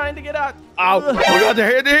 Ow. Oh my God, they're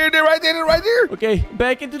here. They're right there. Okay,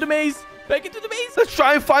 back into the maze. Let's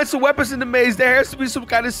try and find some weapons in the maze. There has to be some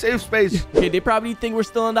kind of safe space. Okay, they probably think we're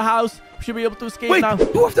still in the house. We should be able to escape now.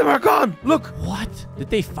 Wait, 2 of them are gone. Look. What?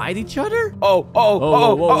 Did they fight each other? Whoa.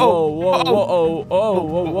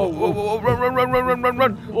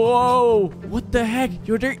 Run. Whoa. What the heck?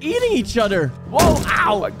 They're eating each other. Whoa.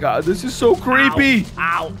 Ow. Oh my God, this is so creepy.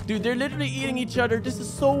 Ow. Dude, they're literally eating each other. This is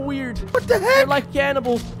so weird. What the heck? They're like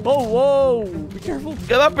cannibals. Whoa. Be careful.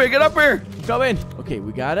 Get up here. Go in. Okay,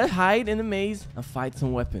 we gotta hide in the maze and fight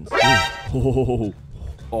some weapons.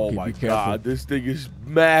 Oh my God, this thing is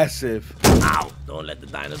massive. Ow! Don't let the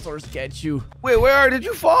dinosaurs catch you. Wait, did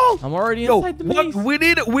you fall? I'm already inside the maze. We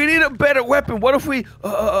need a better weapon. What if we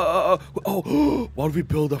what if we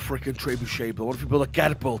build a freaking trebuchet? What if we build a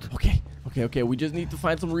catapult? Okay. We just need to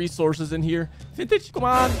find some resources in here. Vintage, come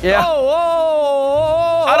on. Yeah.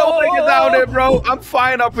 Oh. I don't want to get down there, bro. I'm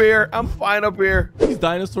fine up here. These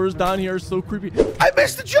dinosaurs down here are so creepy. I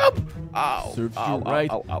missed the jump. Ow. Serves you right.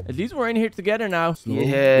 At least we're in here together now. Slow,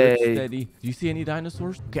 Yay. steady. Do you see any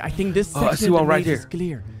dinosaurs? Okay, I think this section I see one right here. Is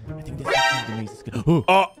clear. I think this section of the maze is clear.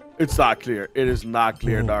 Oh, it's not clear. It is not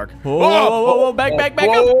clear, Dark. Whoa. Back up.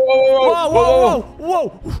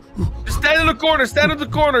 Whoa. Stand in the corner. Stand in the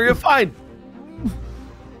corner. You're fine.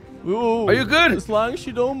 Ooh, are you good? As long as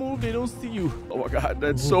you don't move, they don't see you. Oh my god,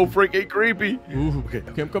 that's so freaking creepy. Okay,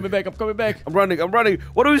 I'm coming back. I'm running.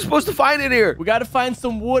 What are we supposed to find in here? We gotta find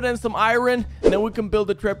some wood and some iron, and then we can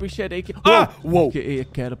build a trapping shed. Whoa. Okay, a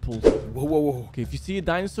catapult. Whoa. Okay, if you see a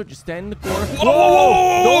dinosaur, just stand in the corner.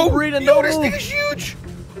 Whoa. Don't breathe and don't this move. thing is huge.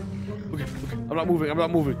 Okay. I'm not moving.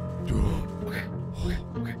 Okay.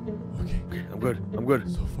 I'm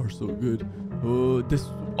good. So far, so good. Oh, this.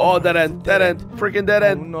 Oh, dead end. Freaking dead Oh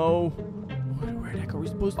end. no. Where the heck are we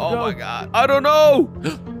supposed to go? Oh my god. I don't know.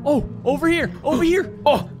 Oh, over here. Oh, We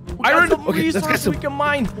got iron. some Okay, let's get resources some. we can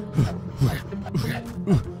mine.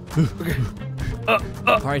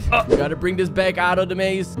 All right, we gotta bring this back out of the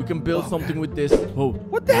maze. We can build something with this. Oh,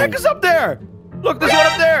 What the heck is up there? Look, there's one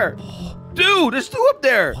up there. Dude, there's two up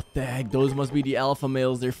there. what the heck? Those must be the alpha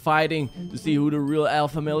males. They're fighting to see who the real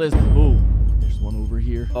alpha male is. Oh, there's one over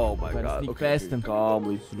here. Oh my Gotta god. sneak Okay, past him.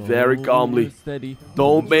 calmly. Slowly Very calmly. and steady.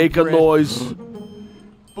 Don't make a Breath. noise.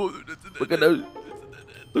 Look at those.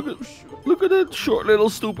 Look at the short little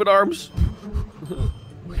stupid arms.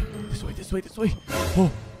 This way.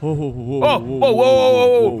 Oh,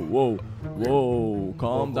 whoa.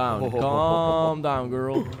 Calm down,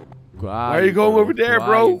 girl. Why are you going over there,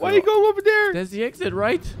 bro? Why are you going over there? That's the exit,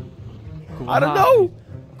 right? I don't know.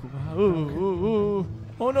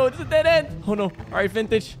 Oh no, it's a dead end. Oh no. All right,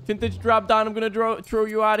 Vintage, drop down. I'm gonna throw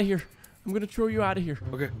you out of here.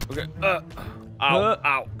 Okay.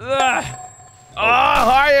 Ow.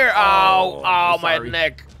 Higher. Ow, my sorry.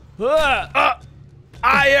 neck.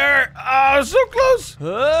 Higher. So close.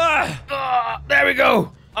 There we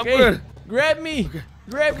go. I'm Okay, good. grab me.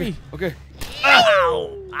 Okay.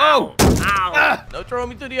 Ow. Oh. Don't throw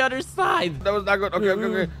me to the other side. That was not good. Okay.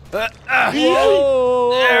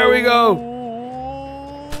 Whoa. There we go.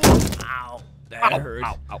 Ow. That hurt.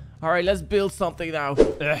 Ow. All right, let's build something now.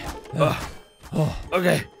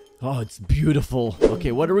 Okay. Oh, it's beautiful.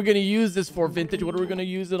 Okay, what are we gonna use this for, Vintage? What are we gonna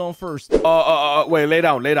use it on first? Wait, lay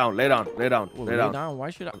down. Well, lay down.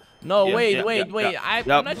 Why should I? No, Yeah, wait. yeah. I'm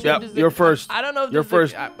Yep, not sure. yep, This is you're first. I don't know. If You're this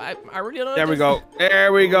is- first. I really don't know. There if we this go. is-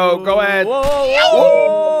 There we go. Go ahead.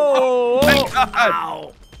 Whoa.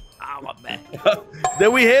 God. Ow, my back. Did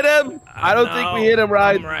we hit him? I don't think we hit him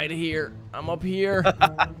right. I'm right here. I'm up here.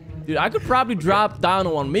 Dude, I could probably drop down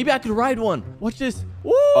on one. Maybe I could ride one. Watch this.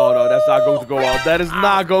 Woo! Oh no, that's not going to go well. That is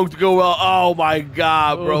not going to go well. Oh my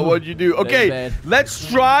god, bro, what'd you do? Okay, bad. let's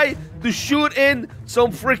try to shoot in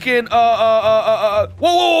some freaking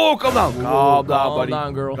whoa, calm down, buddy. Calm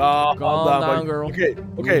down, girl. Calm down, down, girl.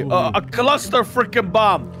 Okay, a cluster freaking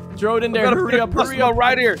bomb. Throw it in there. Hurry up.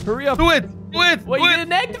 Right here. Hurry up. Do it. Wait, you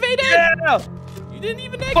didn't activate it? Yeah. You didn't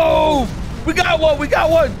even activate Boom. We got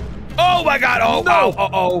one. Oh my god. Oh no.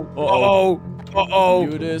 Uh-oh.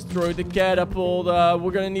 You destroyed the catapult.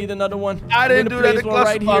 We're gonna need another one. I didn't do that. The one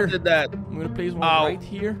right cluster here. did that. I'm gonna place one right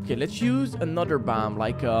here. Okay, let's use another bomb,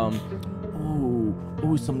 like ooh,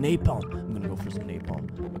 some napalm. I'm gonna go for some napalm.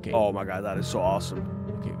 Okay. Oh my god, that is so awesome.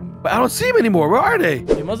 Okay. But I don't see them anymore. Where are they?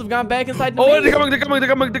 They must have gone back inside the Oh, maze. they're coming.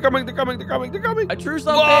 I threw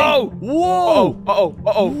something. Whoa!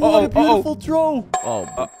 What a beautiful throw.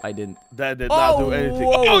 Oh, I didn't. That did not do anything.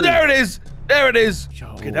 Whoa. Oh, there it is. Yo.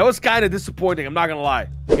 Okay, that was kind of disappointing. I'm not gonna lie.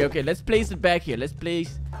 Okay, let's place it back here. Let's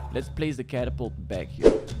place the catapult back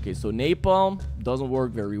here. Okay, so napalm doesn't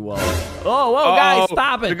work very well. Oh, whoa, guys,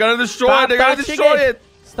 stop it. They're gonna destroy it. They're gonna destroy it.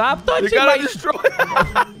 Stop touching They're gonna destroy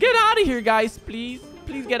it. Get out of here, guys, please.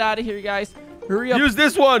 Please get out of here, guys. Hurry up. Use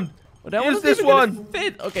this one. Well, that Use wasn't this even gonna one.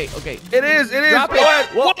 Fit. Okay. It is. Drop Go it. ahead.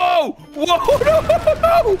 Whoa.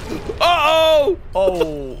 No. Uh-oh.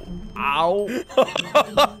 Oh. Ow.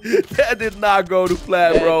 That did not go to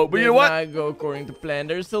plan, bro. But you know what? Did not go according to plan.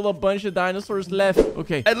 There's still a bunch of dinosaurs left.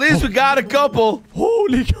 Okay. At least we got a couple.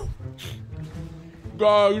 Holy cow.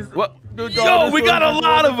 Guys. What? Yo, we got a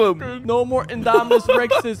lot of them. No more Indominus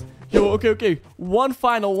Rexes. Yo, okay. One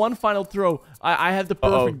final throw. I have the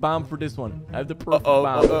perfect bomb for this one. I have the perfect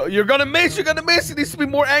bomb. You're gonna miss. It needs to be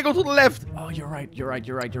more angle to the left. Oh, you're right.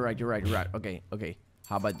 Okay.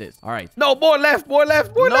 How about this? All right. No, more left.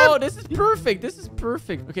 No, this is perfect.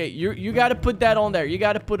 Okay, you gotta put that on there. You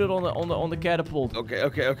gotta put it on the catapult. Okay.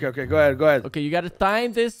 Go ahead. Okay, you gotta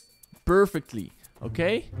time this perfectly.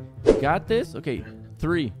 Okay, you got this. Okay,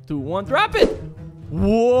 3, 2, 1, drop it.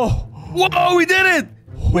 Whoa! We did it.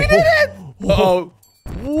 Uh-oh.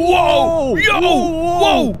 Whoa!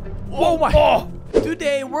 Yo! Oh my!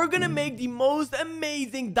 Today we're gonna make the most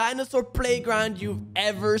amazing dinosaur playground you've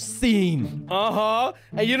ever seen. And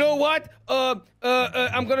you know what? I'm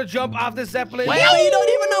gonna jump off the zeppelin. Wait, you don't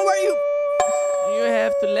even know where you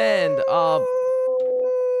have to land.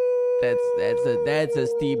 That's a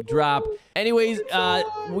steep drop. Anyways,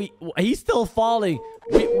 he's still falling.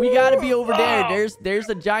 We gotta be over there. There's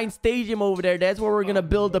a giant stadium over there. That's where we're gonna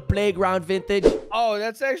build the playground, Vintage. Oh,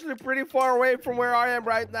 that's actually pretty far away from where I am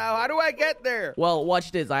right now. How do I get there? Well,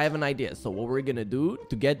 watch this. I have an idea. So what we're gonna do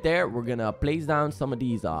to get there, we're gonna place down some of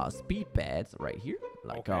these speed pads right here.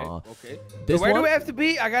 Like okay. This so where one. do we have to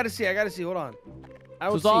be? I gotta see. Hold on.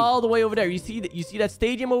 So it's all the way over there. You see that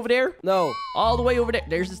stadium over there? No. All the way over there.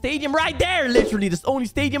 There's a stadium right there. Literally, the only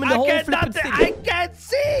stadium in the whole flipping stadium. I can't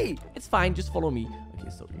see. It's fine. Just follow me. Okay,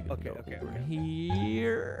 so Okay.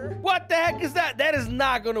 Here. What the heck is that? That is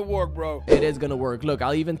not gonna work, bro. It is gonna work. Look,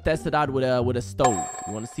 I'll even test it out with a stove.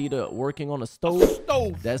 You want to see the working on a stove? A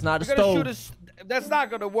stove. That's not a stove. That's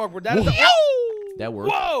not gonna work. Bro. That is that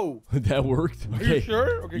worked. Whoa! That worked. Okay. Are you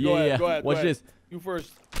sure? Okay, go ahead. Watch this. You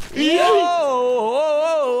first. Whoa!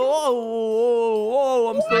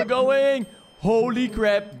 I'm still going. Holy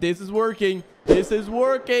crap! This is working. I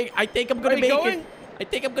think I'm gonna make it. I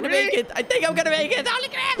think I'm gonna make it. Holy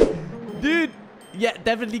crap! Dude. Yeah,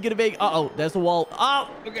 definitely gonna make. There's a wall.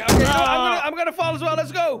 Okay. I'm gonna fall as well.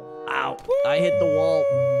 Let's go. Ow! I hit the wall.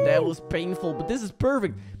 That was painful, but this is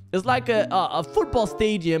perfect. It's like a football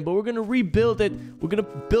stadium, but we're gonna rebuild it. We're gonna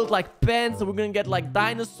build like pens, and we're gonna get like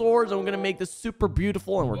dinosaurs, and we're gonna make this super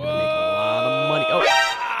beautiful, and we're gonna make a lot of money.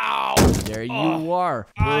 Oh, there you are.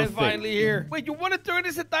 Perfect. I'm finally here. Wait, you want to turn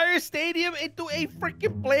this entire stadium into a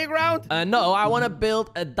freaking playground? No, I want to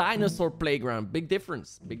build a dinosaur playground. Big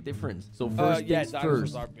difference. So first things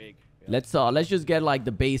first. Are big. Let's just get like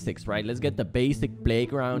the basics, right? Let's get the basic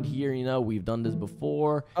playground here. You know, we've done this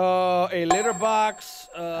before. A litter box.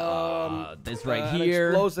 This right here.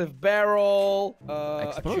 An explosive barrel.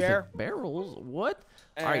 Explosive a chair. barrels? What?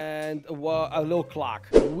 And a little clock.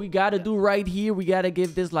 We gotta do right here. We gotta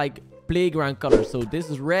give this like playground color. So this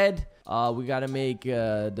is red. We gotta make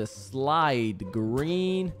the slide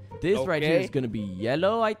green. This right here is gonna be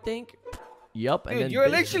yellow, I think. Yup. Dude, you're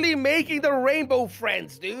literally making the rainbow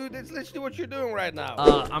friends, dude. That's literally what you're doing right now.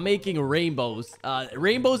 I'm making rainbows.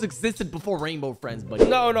 Rainbows existed before Rainbow Friends, buddy.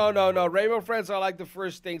 No. Rainbow friends are like the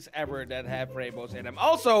first things ever that have rainbows in them.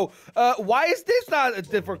 Also, why is this not a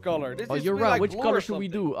different color? This you're right. like Which color should we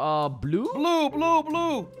do? Blue?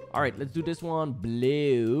 Blue. All right, let's do this one.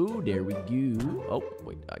 Blue. There we go. Oh,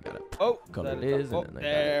 wait, I got it. Oh, color it is.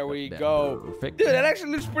 There we go. Perfect. Dude, that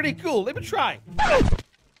actually looks pretty cool. Let me try.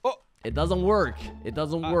 It doesn't work.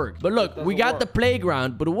 But look, we got the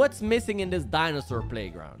playground, but what's missing in this dinosaur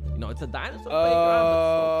playground? You know, it's a dinosaur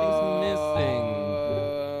playground, but something's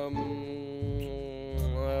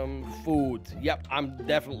missing. Food. Yep, I'm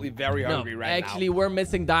definitely very hungry right now. Actually, we're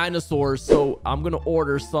missing dinosaurs, so I'm gonna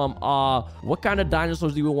order some. What kind of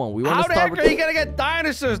dinosaurs do we want? We want How to the start heck with. are you gonna get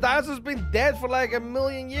dinosaurs? Dinosaurs been dead for like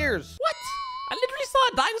 1,000,000 years. What? I literally saw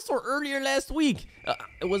a dinosaur earlier last week.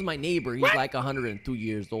 It was my neighbor. He's like 102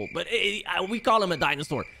 years old. But we call him a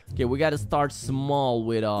dinosaur. Okay, we got to start small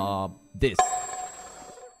with this.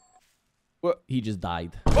 What? He just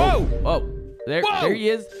died. Whoa! Oh, there he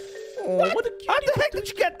is. Oh, what a cutie. How the heck did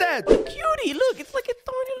you get that? What a cutie. Look, it's like a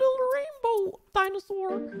tiny little rainbow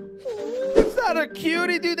dinosaur. It's not a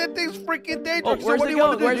cutie, dude. That thing's freaking dangerous. Oh, where's it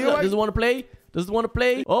going? Does it want to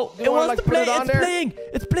play? Oh, it wants to play.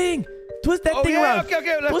 It's playing. Twist that thing around.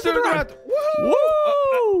 Okay. Let's turn it around.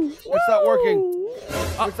 Woo! It's not working.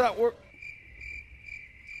 It's not work.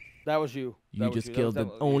 That was you. You just killed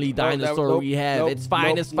the only dinosaur we have. It's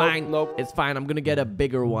fine. It's fine. It's fine. I'm gonna get a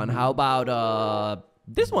bigger one. How about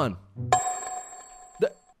this one?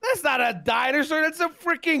 That's not a dinosaur. That's a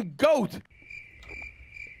freaking goat.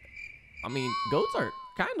 I mean, goats are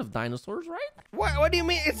kind of dinosaurs, right? What do you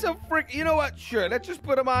mean? It's a frick. You know what? Sure. Let's just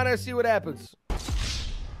put them on and see what happens.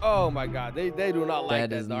 Oh my God, they do not like that.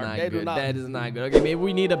 That is not good. That is not good. Okay, maybe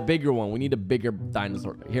we need a bigger one. We need a bigger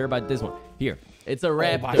dinosaur. Hear about this one? Here, it's a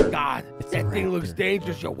raptor. Oh my God, that thing looks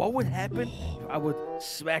dangerous, yo. What would happen if I would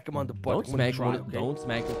smack him on the butt? Don't smack him. Don't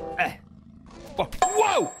smack him.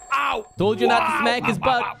 Whoa! Ow! Told you not to smack his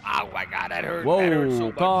butt. Ow! My God, that hurt. Whoa! That hurt so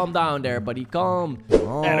much. Calm down there, buddy. Calm.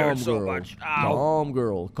 That hurt so much. Ow.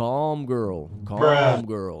 Calm,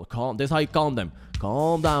 girl. This is how you calm them.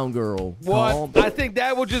 Calm down, girl. What? I think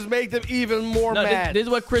that will just make them even more mad. This is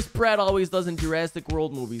what Chris Pratt always does in Jurassic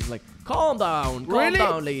World movies. Like, calm down, lady.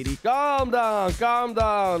 Calm down.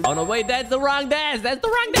 Oh no, wait, that's the wrong dance.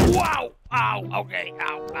 Wow! Ow! Okay.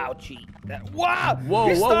 Ow! Ouchie! Wow! Whoa!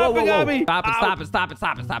 He's stomping on me. Stop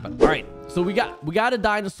it! All right, so we got a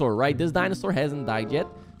dinosaur, right? This dinosaur hasn't died yet,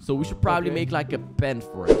 so we should probably make like a pen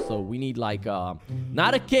for it. So we need like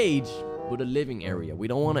not a cage, put a living area. We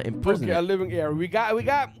don't want to imprison Okay, a it. living area. We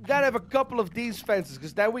gotta have a couple of these fences,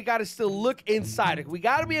 because then we gotta still look inside. We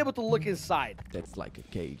gotta be able to look inside. That's like a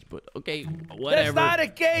cage, but okay, whatever. That's not a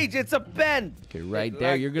cage. It's a pen. Okay, right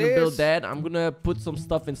there. You're gonna build that. I'm gonna put some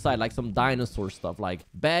stuff inside, like some dinosaur stuff. Like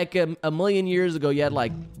back a million years ago, you had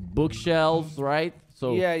like bookshelves, right?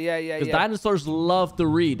 So Yeah. Because dinosaurs love to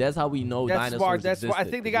read. That's how we know That's dinosaurs smart. That's smart. I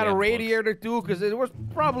existed, think they 'cause got a have books. radiator too, because it was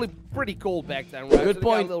probably pretty cold back then, right? Good So they got a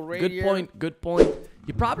point. little Good radiator. point. Good point.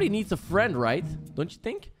 He probably needs a friend, right? Don't you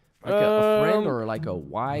think? Like a friend or like a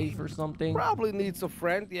wife or something. Probably needs a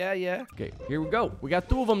friend. Yeah. Okay, here we go. We got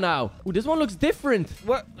 2 of them now. Ooh, this one looks different.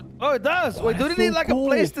 What? Oh, it does. Wait, do that's they need so like cool. a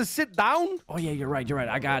place to sit down? Oh yeah, you're right. You're right.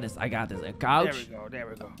 I got this. A couch. There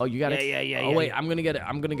we go. Oh, you got it. Yeah. Oh wait, I'm gonna get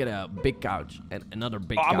a big couch and another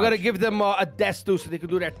big. Oh, couch. I'm gonna give them a desk too, so they can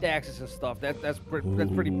do their taxes and stuff. That's pretty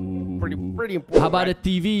important. How about a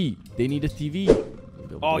TV? They need a TV.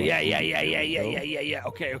 Oh yeah.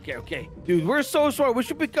 Okay. Dude, we're so smart. We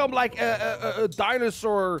should become like a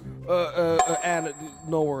dinosaur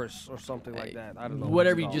knowers or something like that. I don't know.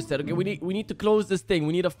 Whatever you just said. Okay, we need to close this thing.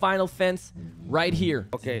 We need a final fence right here.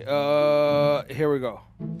 Okay. Here we go.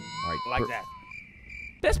 All right, Like that.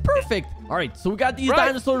 That's perfect. All right, so we got these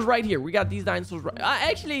dinosaurs right here.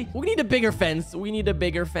 Actually, we need a bigger fence. We need a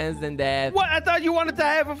bigger fence than that. What? I thought you wanted to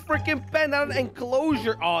have a freaking pen and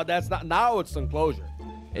enclosure. Oh, that's not. Now it's enclosure.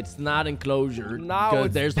 It's not enclosure. Now because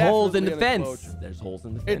it's there's holes in the definitely an fence. enclosure. There's holes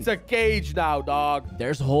in the fence. It's a cage now, dog.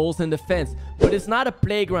 There's holes in the fence. But it's not a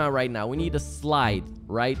playground right now. We need a slide,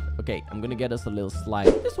 right? Okay, I'm gonna get us a little slide.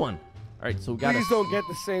 This one. All right, so we got. Please don't get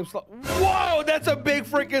the same slide. Whoa, that's a big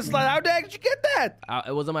freaking slide. How the heck did you get that?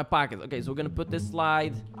 It was in my pocket. Okay, so we're gonna put this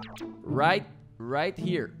slide right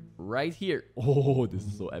here. Right here. Oh, this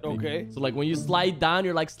is so epic. Okay. So like when you slide down,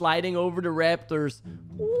 you're like sliding over the raptors.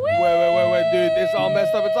 Wait, dude. It's all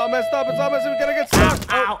messed up. We gotta get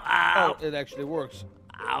stuck. Ow. Oh, it actually works.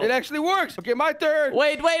 It actually works. Okay, my turn.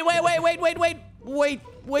 Wait.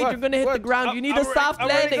 You're gonna hit the ground. You need a soft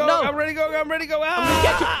landing. No. I'm ready to go.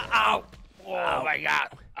 Ow. Oh my God.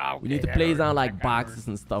 Okay, We need to place down like boxes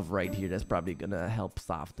and stuff right here. That's probably gonna help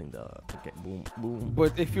soften the. Okay, boom.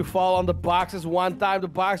 But if you fall on the boxes one time, the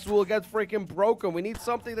box will get freaking broken. We need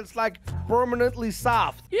something that's like permanently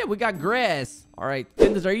soft. Yeah, we got grass. All right,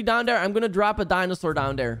 Tinders, are you down there? I'm gonna drop a dinosaur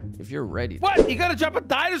down there if you're ready. What? You gotta drop a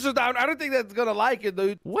dinosaur down? I don't think that's gonna like it,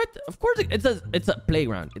 dude. What? Of course, it's a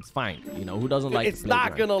playground. It's fine. You know who doesn't like? It's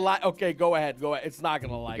not gonna like. Okay, go ahead. It's not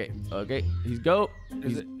gonna like it. Okay. He's go.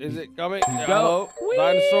 Is it coming? Go. Hello?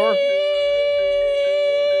 Dinosaur.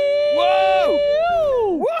 Whoa!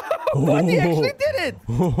 Whoa! What? He actually did it!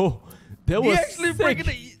 That He was actually sick.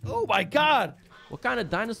 freaking. Oh my God! What kind of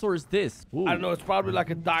dinosaur is this? Ooh. I don't know. It's probably like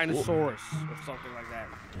a dinosaurus or something like that.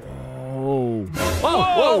 Oh.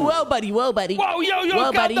 Whoa, buddy. Whoa, yo,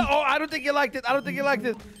 Whoa, buddy. Oh, I don't think you liked it.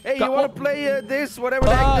 Hey, you want to play this? Whatever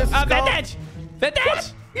the heck this is called?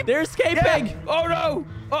 Vintage! They're escaping! Yeah. Oh no!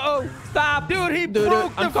 Uh-oh! Stop! Dude, he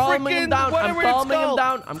broke the I'm calming him freaking down. I'm whatever it's calming him called.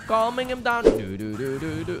 down. I'm calming him down.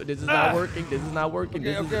 This is not working. This is not working.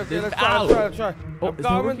 Okay, let's Ow. try. Oh, I'm is it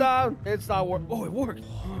calming working? down. It's not working. Oh, it worked.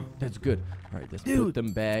 That's good. All right, let's put Dude,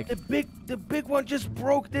 them back. the big one just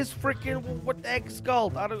broke this freaking what the heck's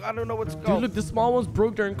called? I don't know what's Dude, called. look, the small ones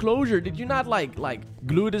broke their enclosure. Did you not like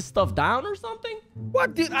glue this stuff down or something?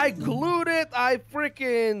 What did I glued it? I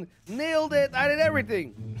freaking nailed it. I did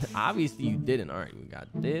everything. Obviously you didn't. All right, we got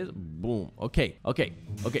this. Boom. Okay.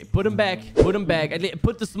 Put him back.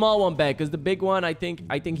 Put the small one back, cause the big one, I think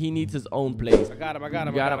he needs his own place. I got him.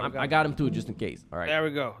 I got him too, just in case. All right. There we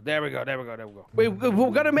go. Wait,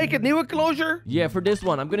 we're gonna make a new enclosure? Yeah, for this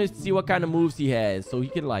one, I'm gonna see what kind of moves he has. So he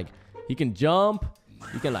can jump,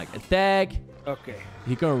 he can attack, Okay.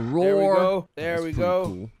 he can roar. There we That's go.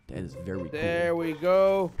 pretty cool. That is very cool. There we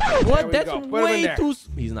go. What? That's Put him in way there. too.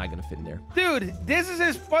 He's not gonna fit in there. Dude, this is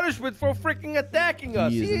his punishment for freaking attacking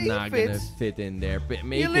us. He is not gonna fits. fit in there. But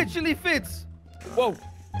He literally fits. Whoa.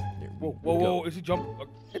 Whoa. Is he jumping?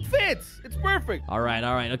 It fits. It's perfect. All right.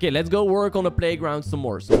 Okay, let's go work on the playground some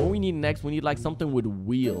more. So what we need next, we need like something with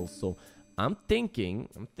wheels. So I'm thinking,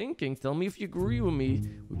 tell me if you agree with me.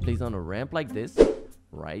 We place on a ramp like this.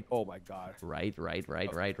 Right. Oh my God. Right.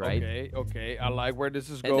 Okay. I like where this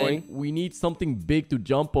is And going. then we need something big to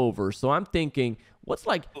jump over. So I'm thinking, what's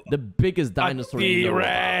like the biggest dinosaur? you know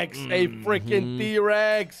about? T-Rex. A freaking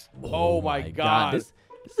T-Rex. Oh my God. This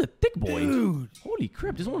is a thick boy. Dude. Holy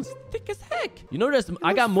crap, this one's thick as heck. You know,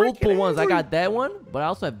 I got freaking multiple ones. I angry. got that one, but I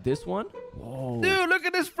also have this one. Whoa. Dude, look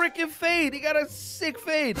at this freaking fade. He got a sick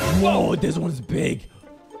fade. Whoa, this one's big.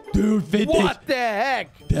 Dude, Vintage. What the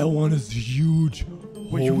heck? That one is huge.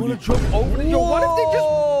 Wait, you want to jump over? Yo, what if they just...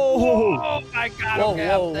 Oh, my God. Whoa, okay,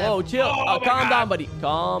 whoa, chill. Oh, Calm down, buddy.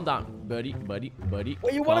 Calm down. Buddy. Wait,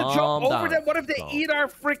 you want to jump over them? What if they eat our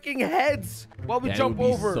freaking heads while we jump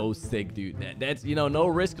over? That would be so sick, dude. That's, you know, no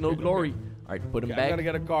risk, no glory. All right, put them back. I'm gonna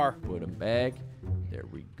get a car. Put them back. There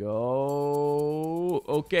we go.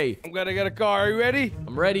 Okay. I'm gonna get a car. Are you ready?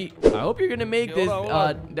 I'm ready. I hope you're gonna make this. Hold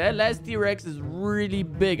on. That last T-Rex is really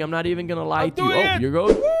big. I'm not even gonna lie to you. doing Oh, it. you're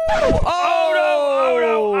going. Oh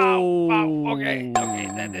no! Ow. Okay,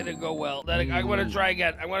 that didn't go well. I'm gonna try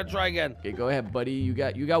again. Okay, go ahead, buddy. You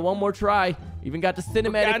got one more try. Even got the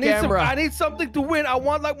cinematic camera. I need something to win. I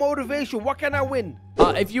want like motivation. What can I win?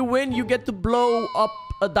 If you win, you get to blow up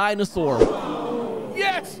a dinosaur.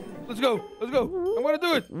 Yes! Let's go. I'm gonna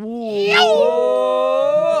do it. Whoa!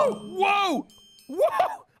 Whoa!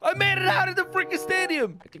 I made it out of the freaking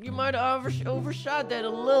stadium. I think you might have overshot that a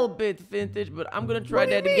little bit, Vintage, but I'm gonna try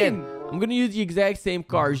that again. I'm gonna use the exact same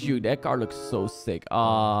car as you. That car looks so sick. Oh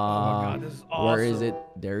my God, this is awesome. Where is it?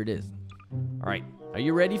 There it is. All right. Are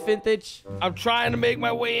you ready, Vintage? I'm trying to make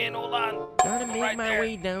my way in. Hold on. Trying to make my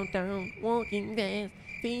way downtown, walking fast.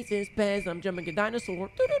 Faces past, I'm jumping a dinosaur.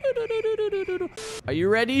 Are you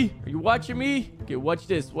ready? Are you watching me? Okay, watch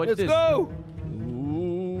this. Watch this. Let's go.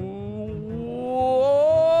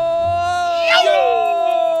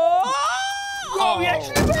 Whoa, we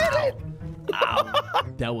actually made it.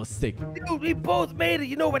 That was sick. Dude, we both made it.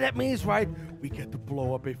 You know what that means, right? We get to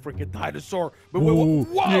blow up a freaking dinosaur. But Whoa.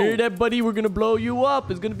 whoa. You hear that, buddy? We're gonna blow you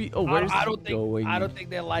up. It's gonna be. Oh, where's it going? I don't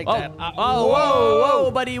think they like Oh, that.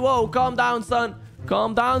 whoa, buddy. Whoa, calm down, son.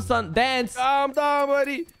 Calm down, son. Dance. Calm down,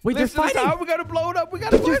 buddy. Wait, they're fighting. We gotta blow it up. We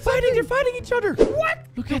gotta They're fighting. They're fighting each other. What?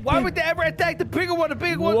 Look at Why them. would they ever attack the bigger one? The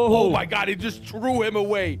big one? Whoa. Oh my God! He just threw him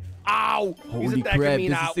away. Ow! He's Holy attacking crap! me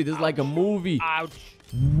now. This is like a movie. Ouch!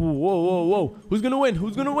 Whoa! Who's gonna win?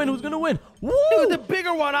 Who's gonna win? Woo! Dude, the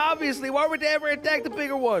bigger one, obviously. Why would they ever attack the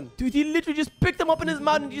bigger one? Dude, he literally just picked him up in his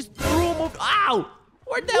mouth and just threw him over. Ow!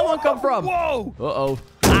 Where'd that one come from? Whoa! Uh-oh.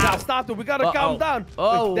 We gotta stop him. We gotta calm down.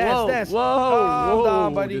 Oh, Dance. Whoa. Calm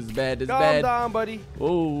down, buddy. This is bad. Calm down, buddy.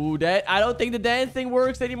 Oh, I don't think the dance thing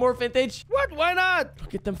works anymore, Vintage. What? Why not?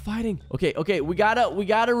 Look at them fighting. Okay. We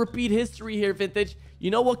gotta repeat history here, Vintage. You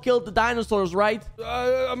know what killed the dinosaurs, right?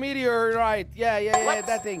 A meteor, right? Yeah,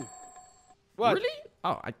 that thing. What? Really?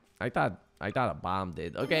 Oh, I thought a bomb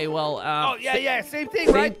did. Okay, well. Oh, yeah. Same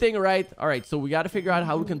thing, right? Same thing, right? All right, so we gotta figure out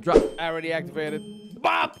how we can drop. I already activated.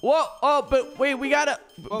 Bop! Whoa! Oh, but wait, we gotta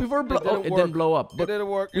before it blow. Oh, it didn't blow up. It didn't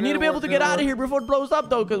work. We need to be able to get out of here before it blows up,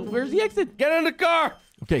 though. Cause where's the exit? Get in the car.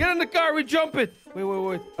 Okay. Get in the car. We jump it.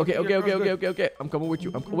 Wait. Okay. I'm coming with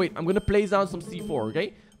you. Wait, I'm gonna place down some C4.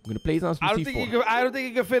 Okay. I'm gonna place down some C4. I don't think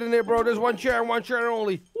you can fit in there, bro. There's one chair and one chair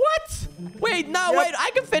only. What? Wait, no, Yep. wait. I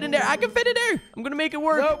can fit in there. I'm gonna make it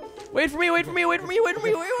work. Nope. Wait for me. Okay,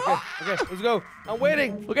 let's go. I'm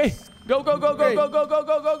waiting. Okay. Go.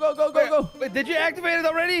 Wait, did you activate it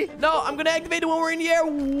already? No, I'm gonna activate it when we're in the air.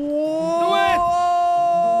 Whoa. Do it.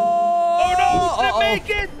 Oh no, we didn't make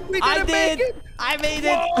it. We didn't make it. I made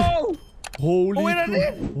it. Whoa. Holy wait, I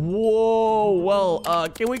did? Whoa. Well,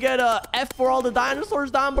 can we get a F for all the dinosaurs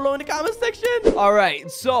down below in the comment section? All right,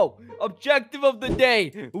 so objective of the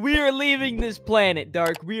day. We are leaving this planet,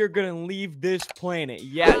 Dark. We are going to leave this planet.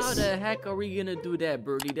 Yes. How the heck are we going to do that,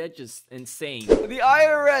 Birdie? That's just insane. The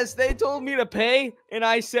IRS, they told me to pay, and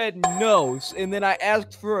I said no. And then I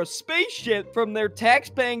asked for a spaceship from their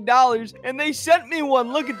tax-paying dollars, and they sent me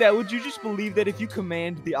one. Look at that. Would you just believe that if you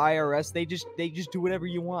command the IRS, they just do whatever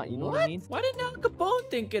you want? You know what I mean? Why did Al Capone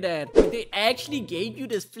think of that? They actually gave you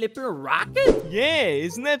this flipping rocket? Yeah,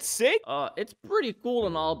 isn't that sick? It's pretty cool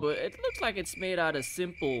and all, but it looks like it's made out of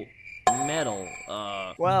simple metal.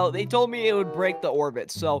 Well, they told me it would break the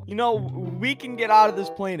orbit, so you know we can get out of this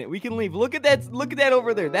planet. We can leave. Look at that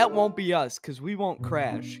over there. That won't be us, cause we won't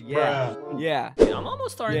crash. Yeah. I'm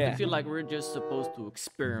almost starting to feel like we're just supposed to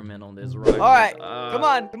experiment on this rocket. All right,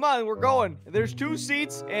 come on, we're going. There's 2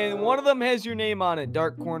 seats, and one of them has your name on it.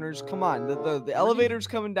 Dark Corners. Come on, the elevator's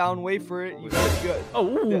coming down. Wait for it. You guys good?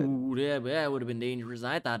 Oh, yeah, that would have been dangerous.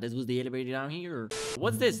 I thought this was the elevator down here.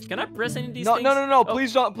 What's this? Can I press any of these things? No.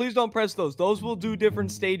 Please don't press those. Those will do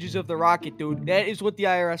different stages of the rocket, dude. That is what the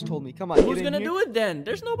IRS told me. Come on. Who's gonna do it then?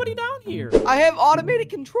 There's nobody down here. I have automated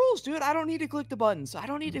controls, dude. I don't need to click the buttons.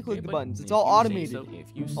 It's all automated.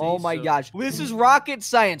 Oh my gosh. This is rocket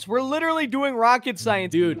science. We're literally doing rocket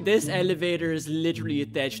science. Dude, this elevator is literally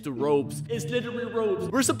attached to ropes. It's literally ropes.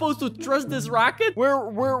 We're supposed to trust this rocket?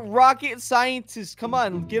 We're rocket scientists. Come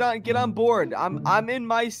on, get on board. I'm in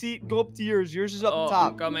my seat. Go up to yours. Yours is up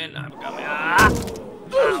top. I'm coming.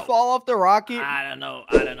 just fall off the rocket? I don't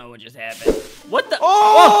know what just happened. What the?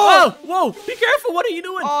 Oh! Whoa! Be careful! What are you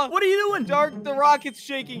doing? What are you doing? Dark, the rocket's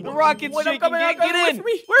shaking. The rocket's shaking. Get in.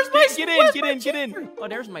 Where's my Get in. Oh,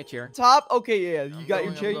 there's my chair. Top. Okay, yeah. You got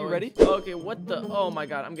your chair. You ready? Okay. What the? Oh my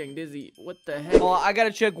God! I'm getting dizzy. What the heck? Oh, I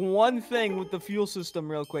gotta check one thing with the fuel system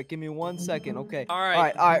real quick. Give me 1 second. Okay. All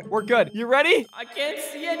right. All right. We're good. You ready? I can't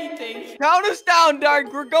see anything. Count us down,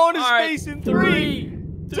 Dark. We're going to space in 3,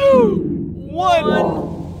 2,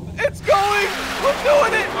 1. It's going. We're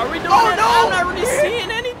doing it. Are we doing it? No. I'm not really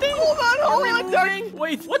seeing anything. Hold on, Dark.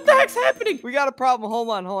 Wait, what the heck's happening? We got a problem. Hold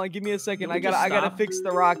on. Give me a second. I gotta fix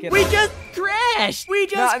the rocket. We just crashed.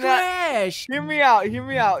 Crashed. Hear me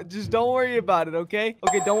out. Just don't worry about it, okay?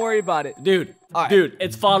 Okay, don't worry about it. Dude,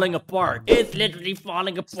 it's falling apart. It's literally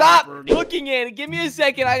falling apart. Stop Birdie. looking at it. Give me a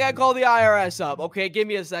second. I gotta call the IRS up. Okay, give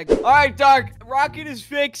me a second. All right, Dark. Rocket is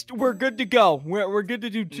fixed. We're good to go. We're good to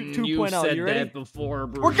do 2.0. You said you ready? that before,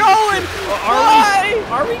 Birdie. We're going.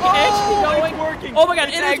 Are we actually going? It's working. Oh my God,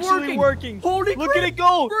 it's it is actually working. Holy Look crap. at it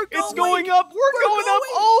go. We're It's going. going up. We're going up.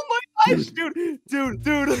 Oh my gosh, dude.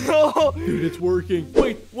 Dude, it's working.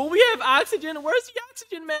 Wait, will we have oxygen? Where's the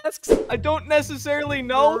oxygen masks? I don't necessarily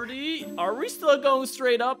know. Birdie, are we still going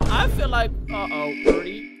straight up? I feel like,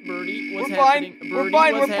 Birdie, what's happening? Birdie, We're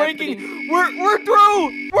fine. what's We're happening? breaking. We're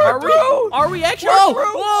through. We're through. Are we actually?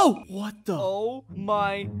 We're through. Whoa! What the? Oh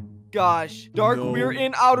my gosh. Dark, No we're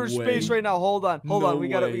in outer way. space right now. Hold on. We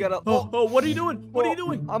gotta. Oh, what are you doing? What are you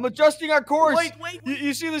doing? I'm adjusting our course. Wait.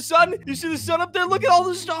 You see the sun? You see the sun up there? Look at all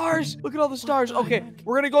the stars. Look at all the stars. Okay,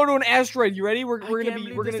 we're gonna go to an asteroid. You ready? We're gonna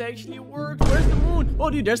This actually works. Where's the moon? Oh,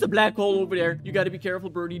 dude, there's a black hole over there. You gotta be careful,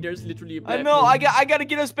 Birdie. There's literally a black I know. hole. I gotta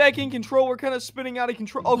get us back in control. We're kind of spinning out of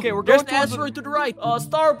control. Okay, we're going There's an towards asteroid to the right.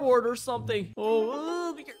 Starboard or something.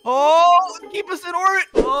 Be careful. Oh, keep us in orbit.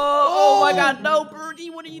 Oh my God, no, Birdie,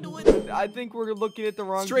 what are you doing? I think we're looking at the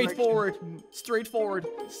wrong Straightforward.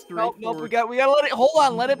 Nope, we gotta let it. Hold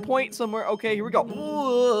on, let it point somewhere. Okay, here we go.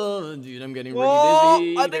 Whoa, dude, I'm getting really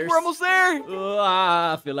dizzy. I think we're almost there.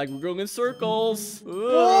 I feel like we're going in circles.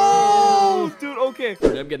 Whoa, dude. Okay.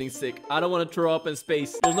 Birdie, I'm getting sick. I don't want to throw up in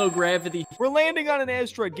space. There's no gravity. We're landing on an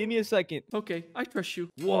asteroid. Give me a second. Okay, I trust you.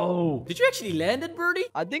 Whoa. Did you actually land it, Birdie?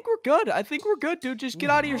 I think we're good. Dude. Just get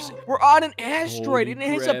out of your... We're on an asteroid, Holy and it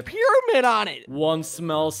has crap. a pyramid on it. One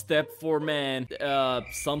small step for man.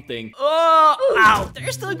 Something. Oh, ow.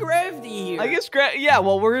 There's still gravity here. I guess... Yeah,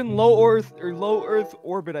 well, we're in low Earth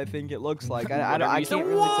orbit, I think it looks like. I can't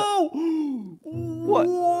really tell. What?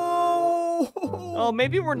 Whoa. Oh,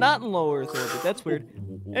 maybe we're not in low Earth orbit. That's weird.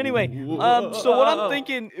 Anyway, so what I'm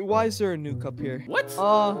thinking... Why is there a nuke up here? What?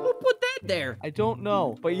 Who put that there? I don't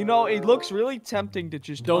know. But, you know, it looks really tempting to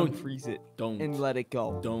just unfreeze it. Don't. And let it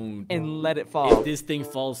go. Don't. And let it fall. If this thing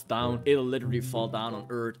falls down, it'll literally fall down on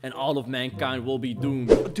Earth, and all of mankind will be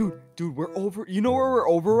doomed. Dude, we're over. You know where we're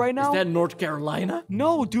over right now? Is that North Carolina?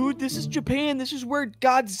 No, dude, this is Japan. This is where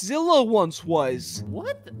Godzilla once was.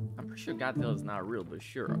 What? I'm pretty sure Godzilla's not real, but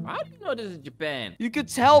sure. How do you know this is Japan? You could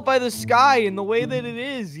tell by the sky and the way that it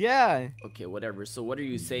is, yeah. Okay, whatever. So what are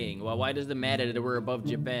you saying? Well, why does it matter that we're above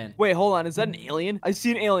Japan? Wait, hold on. Is that an alien? I see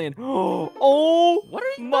an alien. Oh, what are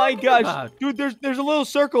you my talking gosh. about? Dude, there's a little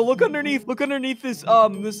circle. Look underneath. Look underneath this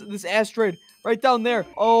this asteroid. Right down there.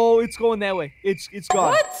 Oh, it's going that way. It's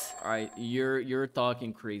gone. What? All right, you're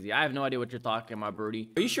talking crazy. I have no idea what you're talking about,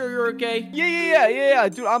 Birdie. Are you sure you're okay? Yeah.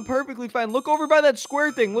 Dude, I'm perfectly fine. Look over by that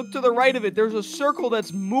square thing. Look to the right of it. There's a circle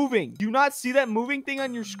that's moving. Do you not see that moving thing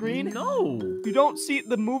on your screen? No. You don't see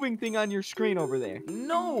the moving thing on your screen over there.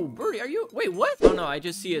 No, Birdie, are you? Wait, what? Oh no, I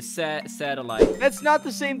just see a satellite. That's not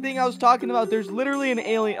the same thing I was talking about. There's literally an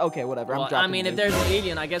alien. Okay, whatever. Well, I'm dropping I mean, it. if there's an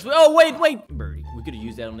alien, I guess. Oh, wait, Birdie, we could have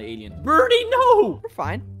used that on the alien. Birdie, no. We're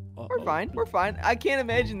fine. We're fine. I can't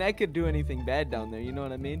imagine that could do anything bad down there. You know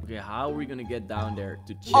what I mean? Okay, how are we gonna get down there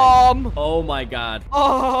to check? Oh my God.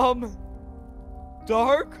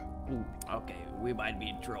 Dark. Ooh, okay, we might be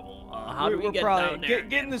in trouble. How do we get down there?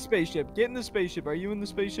 Get in the spaceship. Get in the spaceship. Are you in the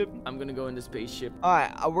spaceship? I'm gonna go in the spaceship. All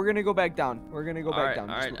right, we're gonna go back down. We're gonna go back down.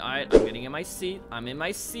 All right. I'm getting in my seat. I'm in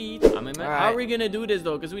my seat. How are we gonna do this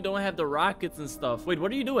though? Because we don't have the rockets and stuff. Wait,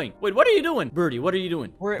 what are you doing? Birdie, what are you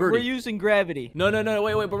doing? We're using gravity. No.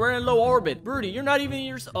 Wait. But we're in low orbit. Birdie, you're not even in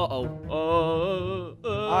your. All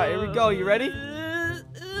right, here we go. You ready?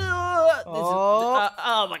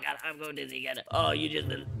 Oh my God, I'm going dizzy again. Oh, you just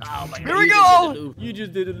did. Oh my God. Here we go. You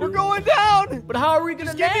just did it. We're going down. But how are we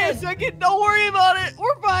gonna Just give me a second. Don't worry about it.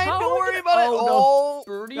 We're fine. Don't worry about it. No.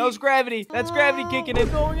 Birdie, That was gravity. That's gravity kicking in.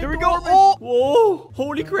 Here we into go. orbit. Oh, Whoa!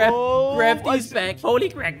 Holy crap! Oh, Gravity's I back. Holy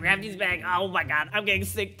crap! Gravity's back. Oh my god! I'm getting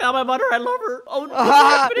sick. Tell my mother I love her. Oh, what's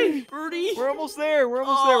Ah. happening, Birdie? we're almost there. We're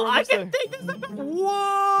almost there. We're I almost can there. take this. Whoa!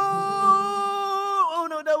 Oh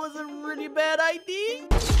no, that was a really bad idea.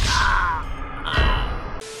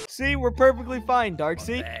 See, we're perfectly fine, Dark.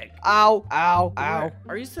 See? Back. Ow, ow, ow.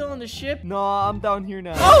 Are you still on the ship? No, I'm down here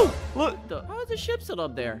now. Oh! Look. How is the ship still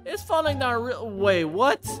up there? It's falling down real. Wait,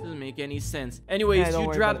 what? Doesn't make any sense. Anyways, Yeah, don't you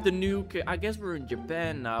worry dropped about the nuke. I guess we're in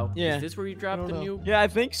Japan now. Yeah. Is this where you I dropped don't the know. nuke? Yeah, I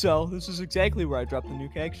think so. This is exactly where I dropped the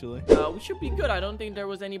nuke, actually. We should be good. I don't think there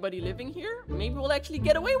was anybody living here. Maybe we'll actually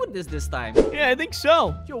get away with this time. Yeah, I think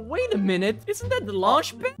so. Yo, wait a minute. Isn't that the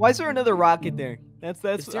launch pad? Why is there another rocket there? Is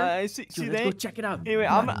That's there? I see. Yo, See let's go that? check it out. Anyway,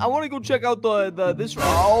 Come on. I want to go check out this.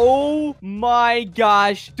 Oh my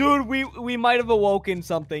gosh, dude, we might have awoken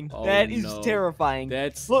something. Oh, that is no. terrifying.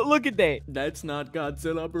 That's Look at that. That's not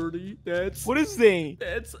Godzilla, Birdie. That's What is that?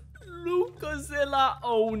 That's Lucazilla.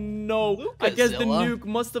 Oh no. I guess the Lucazilla? nuke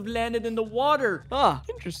must have landed in the water. Ah,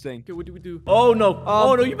 interesting. Okay, what do we do? Oh no.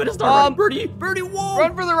 Oh no, you better start running, Birdie. Birdie, whoa.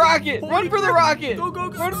 Run for the rocket! Holy Run for the crap. rocket! Go, go,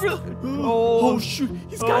 go. Run for the. Oh shoot.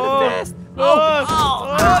 He's kind Oh. of fast.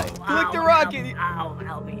 Oh. Click the rocket! Ow,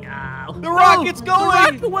 help me, ow. The rocket's The going!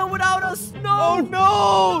 rocket went without us. No. Oh no!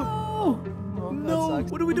 Oh. Oh, that No.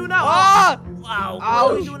 sucks. What do we do now? Ah! Wow. What do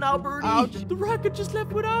Ouch. we do now, Birdie? Ouch. The rocket just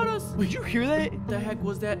left without us. Did you hear that? What the heck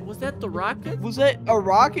was that? Was that the rocket? Was that a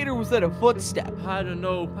rocket or was that a footstep? I don't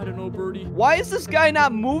know. Birdie. Why is this guy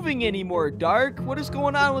not moving anymore, Dark? What is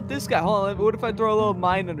going on with this guy? Hold on, what if I throw a little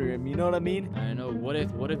mine under him? You know what I mean? I know. What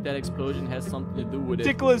if that explosion has something to do with it?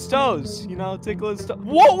 Tickle his toes, you know, tickle his toes.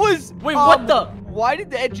 What was? Wait, what the? Why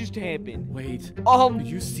did that just happen? Wait. Did Um,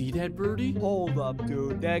 you see that, Birdie? hold up,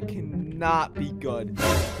 dude. That cannot be good.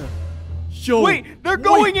 Yo. Wait, they're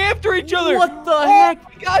going after each other. What the Oh heck?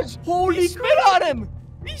 my gosh! Holy He spit on him.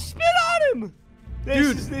 He spit on him.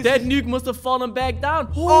 Dude, This that is- nuke must have fallen back down.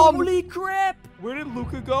 Holy crap! Where did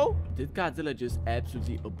Luca go? Did Godzilla just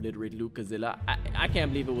absolutely obliterate Lucazilla? I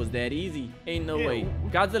can't believe it was that easy. Ain't no Yeah, way.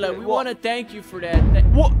 Godzilla, we well- want to thank you for that.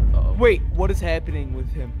 What? Uh-oh. Wait, what is happening with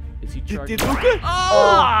him? Is he Did charging? Luca?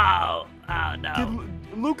 Oh, oh no.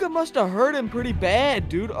 Luca must have hurt him pretty bad,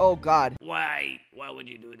 dude. Oh God. Why would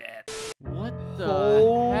you do that? What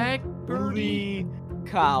the heck, Birdie? Holy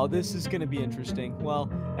cow, this is gonna be interesting.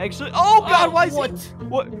 Well, actually, oh God, why is what? he?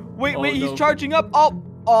 What? Wait, Oh, he's no. charging up.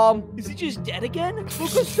 Oh, is he just dead again?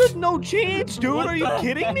 Luca stood no chance, dude. What Are you the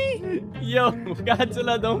kidding me? Yo,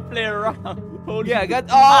 Godzilla, don't play around. Holy Yeah, I got.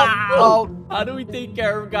 Ow. Oh, How do we take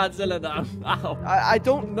care of Godzilla now? Ow. I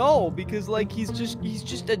don't know because like he's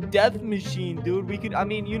just a death machine, dude. We could. I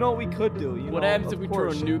mean, you know what we could do. You What know, happens if of we throw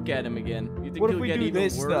a course. nuke at him again? You think What if he'll we get do even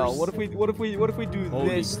this worse? though? What if we do Holy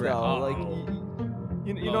this crap. though? Like, Uh-oh.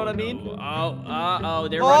 you know what I mean? No. Oh,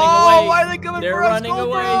 they're Oh, running away. why are they coming They're for us? running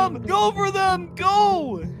Go away. for them! Go for them!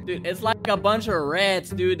 Go! Dude, it's like a bunch of rats,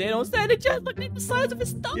 dude. They don't stand a chance. Look at the size of his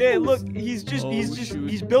stomach. Yeah, look, he's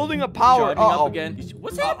shoot. building a power. Charging up again.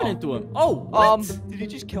 What's happening to him? Oh, what? Did he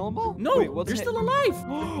just kill him all? no, Wait, what's they're hap- still alive.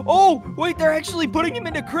 Oh, wait, they're actually putting him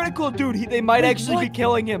into critical, dude. They might Wait, actually be what?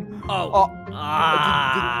 killing him. Oh.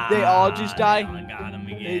 Did they all just die? I got him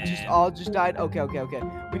again. They just all just died. Okay.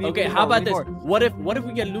 We need Okay, more, how we about need this? more. What if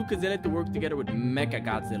we get Lucazilla to work together with Mecha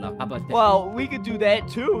Godzilla? How about that? Well, we could do that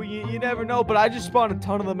too. You never know. But I just spawned a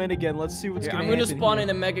ton of them in again. Let's see what's Here, gonna I'm gonna happen spawn here. in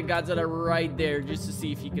a Mega Godzilla right there just to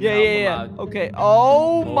see if you can Yeah, help yeah, him yeah. out. Okay.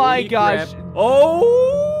 Oh my Holy gosh. crap.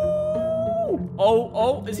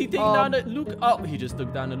 Oh, is he taking down the Luke? Oh, he just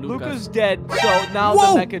took down the Lucas. Luca's dead, so now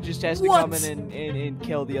Whoa! the mecha just has to What? come in and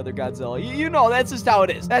kill the other Godzilla. You know, that's just how it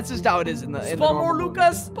is. That's just how it is in the Spawn more normal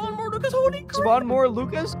Lucas! Spawn more Lucas! Holy crap! Spawn more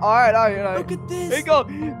Lucas? Alright. Look at this! Here you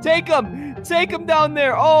go. Take him down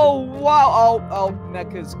there. Oh, wow. Oh,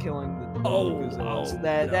 Mecha's killing the Lucas.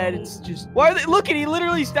 It's just... Why are they... Look at, he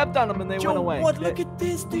literally stepped on them and they Yo, went away. what? Look at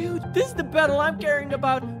this, dude! This is the battle I'm caring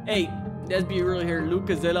about! Hey, let's be real here.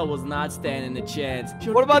 Lucazilla was not standing a chance.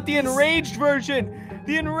 Yo, What look about at the this. enraged version?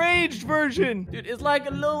 The enraged version. Dude, it's like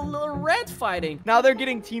a little rat fighting. Now they're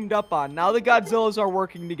getting teamed up on. Now the Godzillas are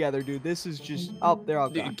working together, dude. This is just... Oh, they're all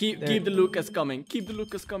gone. Dude, keep There. the Lucas coming. Keep the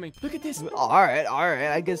Lucas coming. Look at this. Alright.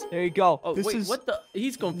 I guess there you go. Oh, this wait, is... what the?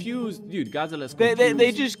 He's confused. Dude, Godzilla's confused.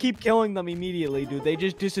 They just keep killing them immediately, dude. They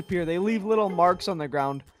just disappear. They leave little marks on the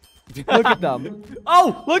ground. Look at them.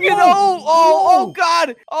 Oh, Look at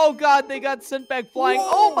oh god, they got sent back flying. Whoa.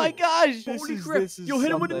 Oh my gosh. Holy crap. Yo, hit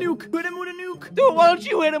him with a something. nuke. Hit him with a nuke. Dude, why don't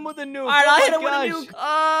you hit him with a nuke? Alright, I'll hit him Oh my with a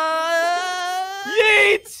gosh. nuke.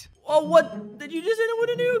 Yeet! Oh, what? Did you just hit him with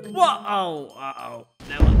a nuke? Whoa! Oh, uh-oh.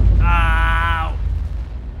 That was... Ow!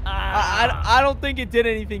 I I don't think it did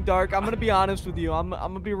anything, Dark. I'm gonna be honest with you. I'm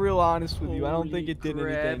gonna be real honest with you. I don't think it did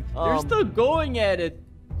anything. They're still going at it.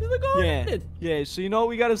 They're still going at it. Yeah. So you know what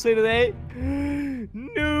we gotta say today?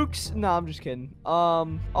 Nukes. No, I'm just kidding.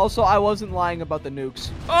 Also, I wasn't lying about the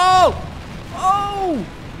nukes. Oh!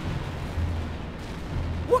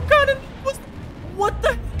 What the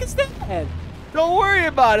heck is that? Don't worry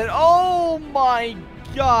about it. Oh my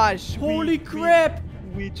gosh. Holy crap.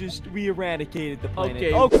 We eradicated the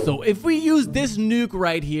planet. Okay, so if we use this nuke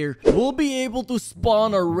right here, we'll be able to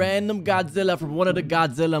spawn a random Godzilla from one of the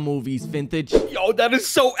Godzilla movies, Vintage. Yo, that is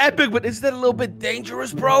so epic, but isn't that a little bit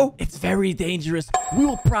dangerous, bro? It's very dangerous. We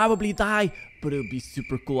will probably die, but it'll be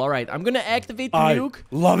super cool. All right, I'm gonna activate the nuke.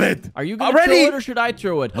 Love it. Are you gonna throw it or should I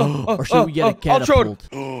throw it? Or should we get a catapult? I'll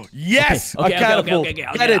throw it. Yes, okay, a catapult. Okay,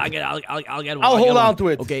 Get it. I'll get one. I'll hold on to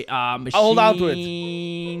it. Okay, machines I'll hold on to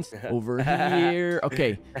it. over here.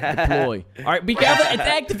 Okay, deploy. All right, be careful. It's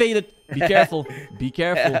activated. Be careful. Be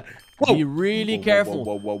careful. Be really careful.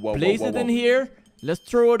 Place it in here. Let's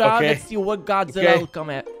throw it out. Okay. Let's see what Godzilla will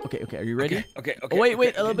come at. Okay, are you ready? Okay. Oh, wait,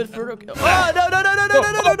 a little bit further. Okay. Oh,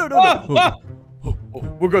 no.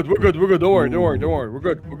 We're good. Don't worry. We're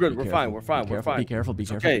good. We're fine. We're fine. Be careful. Be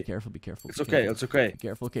careful. It's okay. Be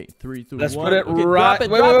careful. Okay, 3, 2, 1. Let's put it okay, right. Drop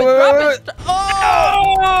it. Wait.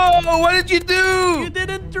 Oh! What did you do? You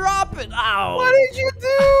didn't drop it. Ow! What did you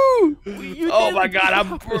do? Oh my God,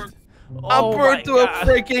 I'm burnt. I'm burnt to a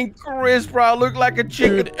freaking crisp, bro. I look like a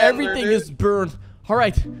chicken. Dude, everything is burnt. All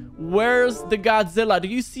right, where's the Godzilla? Do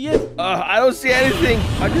you see it? I don't see anything.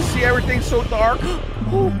 I just see everything so dark.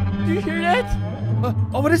 Oh, do you hear that?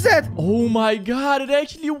 What is that? Oh my God, it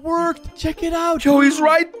actually worked. Check it out. Yo, he's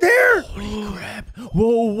right there. Holy crap.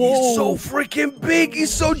 Whoa. He's so freaking big.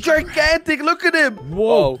 He's so gigantic. Look at him.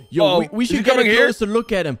 Whoa. Yo, we should get a here? closer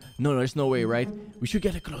look at him. No, there's no way, right? We should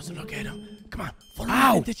get a closer look at him. Come on. Follow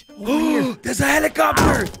me, Vintage. Over here. There's a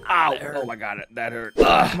helicopter. Ow. Oh my God, that hurt.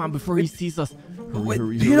 Come on, before he sees us.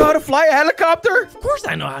 Hurry. Do you know how to fly a helicopter? Of course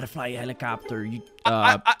I know how to fly a helicopter.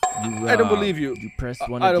 I don't believe you. You press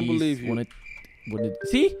one I of don't these. believe you.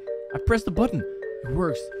 See? I pressed the button. It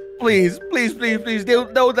works. Please.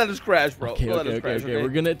 Don't let us crash, bro. Okay. Don't let us crash, We're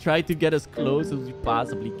gonna try to get as close as we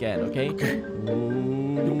possibly can, okay?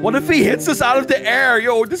 What if he hits us out of the air?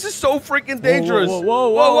 Yo, this is so freaking dangerous.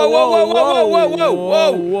 Whoa.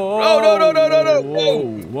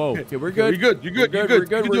 No. Okay, we're good. You're good.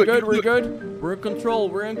 We're good. We're in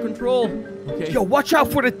control. Okay. Yo, watch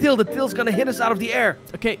out for the tail. The tail's gonna hit us out of the air.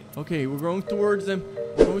 Okay, we're going towards him.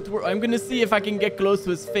 I'm gonna see if I can get close to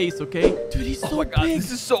his face, okay? Dude, he's so big. Oh my God,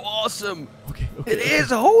 this is so awesome. Okay. It is.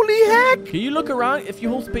 Holy heck. Can you look around? If you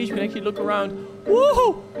hold space, you can actually look around.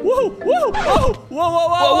 Whoa!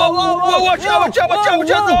 Watch out.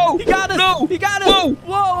 No. He got us. No. He got us.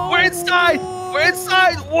 Whoa. We're inside.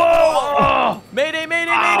 Whoa. Mayday.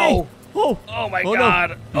 Ow. Oh my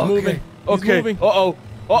God. No. He's moving. He's moving.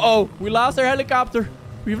 Uh-oh. We lost our helicopter.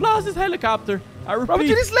 We've lost his helicopter. I repeat. Rub it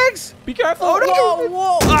to his legs. Be careful. Oh, no.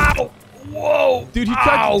 Whoa. Ow. Whoa. Dude, he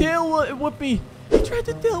tried to tail whip me. He tried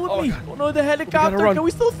to tail whip me. God. Oh no, the helicopter. run. Can we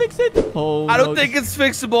still fix it? Oh, I don't think it's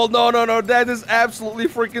fixable. No. That is absolutely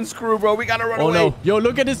freaking screw, bro. We gotta run away. Oh no. Yo,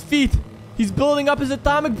 look at his feet. He's building up his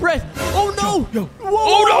atomic breath. Oh no. Yo. Whoa.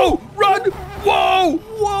 Oh no. Run.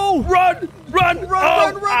 Whoa. Run.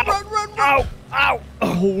 Ow.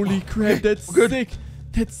 Holy crap, that's sick.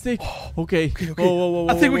 That's sick. Okay. Whoa.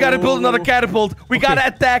 I think we gotta build another catapult. We gotta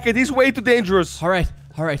attack it. He's way too dangerous. All right.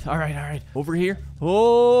 Over here.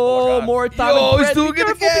 Oh, God. more atomic Yo, breath. he's doing it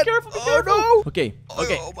again. Be careful. Oh, no. Okay.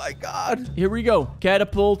 Oh my God. Here we go.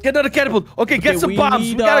 Catapult. Get another catapult. Okay, get some bombs.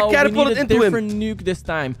 We gotta catapult it into him. different nuke this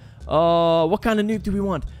time. What kind of nuke do we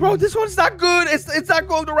want? Bro, this one's not good. It's not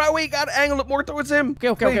going the right way. You gotta angle it more towards him.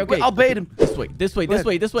 Okay. Wait, I'll bait him. This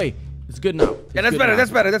way. It's good now. Yeah, that's better.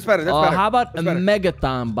 How about a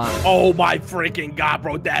megaton bomb? Oh my freaking God,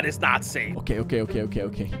 bro. That is not safe. Okay.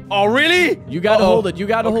 Oh, really? You gotta hold it.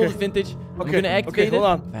 Hold it, Vintage. I'm Okay. gonna activate Okay, it. hold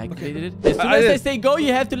on. I activated it. As soon as I say go,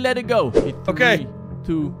 you have to let it go. Okay. 3,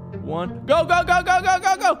 2, 1. Go.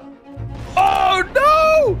 Oh,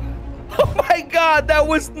 no. Oh my God, that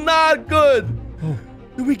was not good.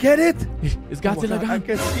 Did we get it? It's Godzilla I gone.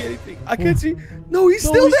 can't see anything. I can't see. No, he's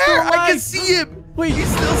still he's there. still I can alive. see him. Wait.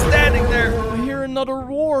 He's still standing there. I hear another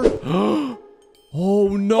roar. Oh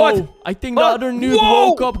no. What? I think the other nuke Whoa.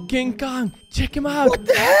 woke up King Kong. Check him out. What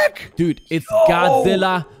the heck? Dude, it's Yo.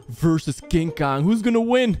 Godzilla versus King Kong. Who's gonna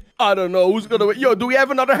win? I don't know who's gonna win. Yo, do we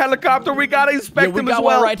have another helicopter? We gotta inspect We him got as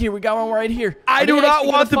well. one right here. We got one right here. I Are do they not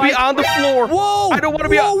actually want to gonna be fight? on the floor. Whoa! I don't want to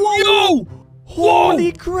be on. Whoa! Yo!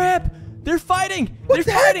 Holy crap! They're fighting. What They're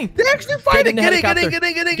the heck? fighting. They're actually fighting. Get in, Get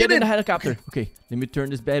in in. the helicopter. Okay, let me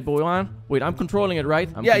turn this bad boy on. Wait, I'm controlling it, right?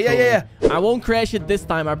 I'm Yeah. controlling it. I won't crash it this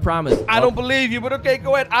time, I promise. I don't believe you, but okay,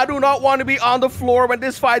 go ahead. I do not want to be on the floor when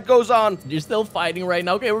this fight goes on. You're still fighting right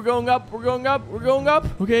now. Okay, we're going up. We're going up. We're going up.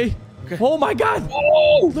 Okay. Oh my God.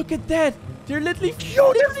 Oh, Look at that. They're literally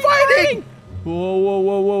they're fighting. Whoa, whoa,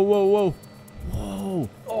 whoa, whoa, whoa, whoa. Whoa.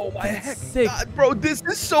 Oh my heck, Sick. God, bro, this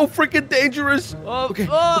is so freaking dangerous. Okay.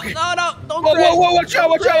 Oh, okay. no, don't Whoa, crash. whoa, watch out,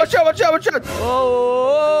 watch out, watch out, watch out, watch out.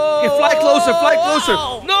 Oh. Okay, fly closer, fly closer.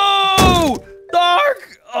 Oh. No,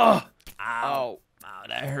 Dark. Oh. Ow. Ow,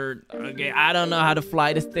 that hurt. Okay, I don't know how to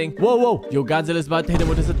fly this thing. Whoa, whoa. Yo, Godzilla's about to hit him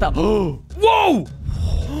with his attack. Oh. Whoa.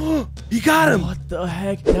 He got him. What the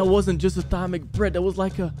heck? That wasn't just atomic bread. That was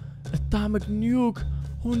like a atomic nuke.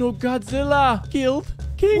 Oh no, Godzilla killed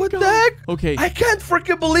King What Kong. the heck? Okay. I can't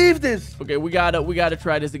freaking believe this. Okay, we gotta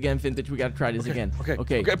try this again, Vintage. We gotta try this again.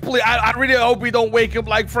 Okay. Please, I really hope we don't wake up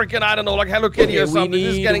like freaking, I don't know, like Hello Kitty or something.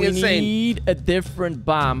 This is getting insane. We need a different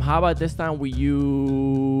bomb. How about this time we use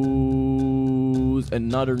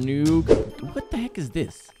another nuke? What the heck is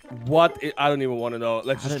this? What? I don't even want to know.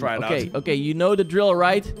 Let's just try it out. Okay, you know the drill,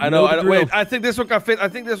 right? I know. Wait, I think this one can fit.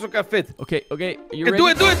 Okay, you Okay, ready? do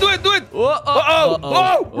it.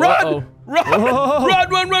 Whoa, Run! Oh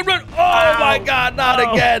my God, not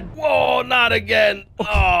again. Whoa, not again. Oh,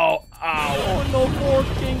 ow. Oh no, poor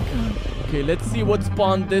King Kong. Okay, let's see what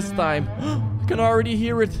spawned this time. I can already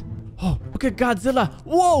hear it. Oh, okay, Godzilla.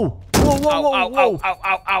 Whoa.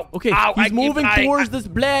 Ow. Okay, he's moving towards this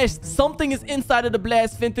blast. Something is inside of the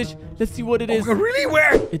blast, Vintage. Let's see what it is. Really?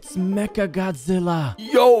 Where? It's Mecha Godzilla.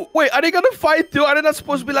 Yo, wait, are they gonna fight too? Are they not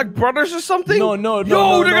supposed to be like brothers or something? No,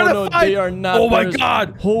 Yo, they're gonna fight. They are not. Oh my brothers.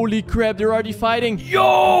 God. Holy crap, they're already fighting. Yo.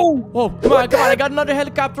 Oh, come on. I got another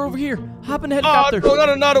helicopter over here. Hop in the Oh, helicopter. no, not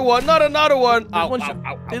another one.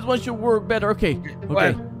 This one should work better. Okay. Go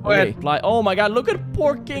ahead. Fly. Oh my God, look at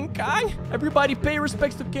poor King Kong. Everybody pay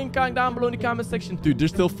respects to King Kong down below in the comment section. Dude, they're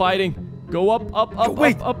still fighting. Go up.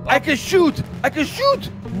 Wait, up. I can shoot.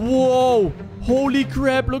 Whoa. Holy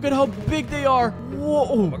crap, look at how big they are. Whoa.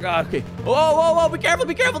 Oh my God. Okay. Whoa. Be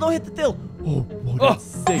careful. Don't hit the tail. Oh, that's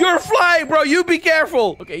sick. You're flying, bro. You be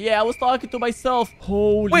careful. Okay, yeah, I was talking to myself.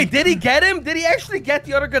 Holy. Wait, did he get him? Did he actually get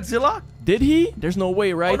the other Godzilla? Did he? There's no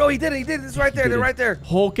way, right? Oh, no, he did. It's right there. They're right there.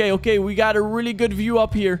 Okay. We got a really good view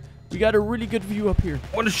up here. I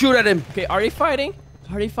want to shoot at him. Okay, are they fighting?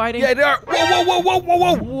 Yeah, they are.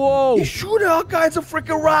 Whoa. Whoa. He's shooting all kinds of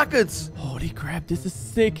freaking rockets. Holy crap, this is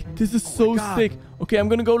sick. This is so sick. Okay, I'm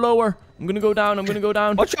gonna go lower. I'm gonna go down.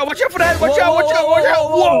 Watch out for that. Watch out.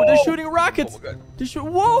 Whoa. They're shooting rockets. Oh my God.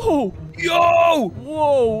 Whoa. Yo.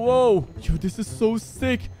 Whoa. Yo, this is so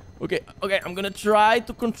sick. Okay, I'm gonna try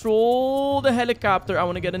to control the helicopter. I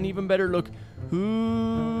want to get an even better look.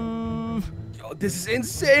 Yo, this is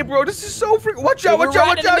insane, bro. This is so freaking. Watch out. We're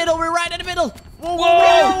right in the middle.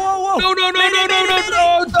 Whoa. No.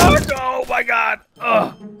 Dark. Oh my God.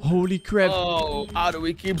 Holy crap. Oh, how do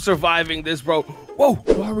we keep surviving this, bro? Whoa.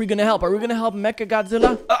 Who are we gonna help? Are we gonna help Mecha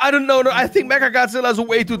Godzilla? I don't know. No, I think Mecha Godzilla is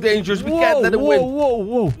way too dangerous. We can't let him win.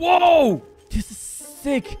 Whoa. This is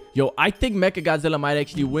sick. Yo, I think Mecha Godzilla might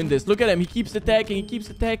actually win this. Look at him. He keeps attacking.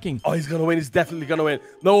 Oh, he's gonna win. He's definitely gonna win.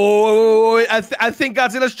 No, I think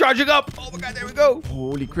Godzilla's charging up. Oh my God, there we go.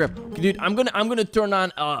 Holy crap. Dude, I'm gonna turn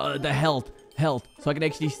on the health so I can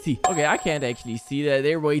actually see. Okay, I can't actually see that.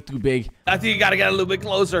 They're way too big. I think you gotta get a little bit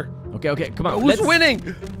closer. Okay, come on. Who's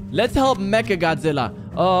winning? Let's help Mecha Godzilla.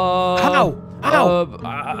 How?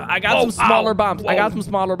 I got some smaller bombs.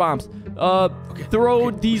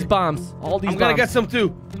 Throw these bombs. All these bombs. I'm gonna get some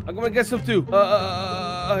too. Here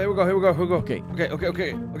we go. Okay.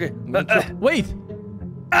 Wait.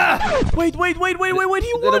 Wait. He won.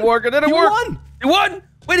 Didn't work. He won.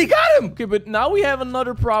 Wait, he got him. Okay, but now we have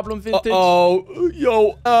another problem, Vintage. Yo. We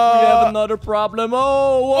have another problem.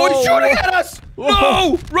 Oh, he's shooting at us.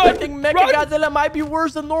 No, run. I think Mecha Godzilla might be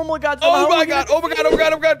worse than normal Godzilla. Oh my God.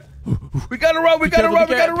 We gotta run. We gotta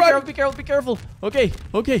run. Be careful. Okay.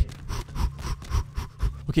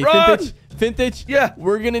 Run. Vintage. Yeah.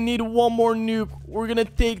 We're gonna need one more nuke. We're gonna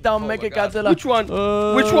take down Mecha Godzilla. Which one?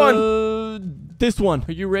 Which one? This one.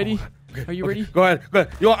 Are you ready? Are you ready? Go ahead.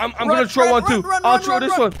 Yo, I'm gonna throw one too. I'll throw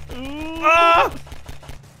this one.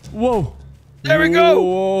 Whoa. There we go.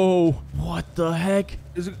 Whoa. What the heck?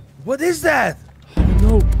 What is that? I don't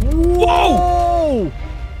know. Whoa.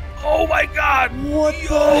 Oh my God. What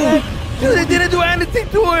the heck? Dude, they didn't do anything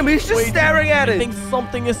to him. He's just staring at it. I think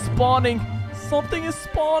something is spawning.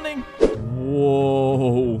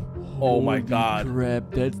 Whoa. Oh my Holy God. crap,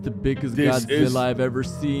 that's the biggest This Godzilla is- I've ever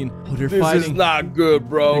seen. Oh, they're This fighting. is not good,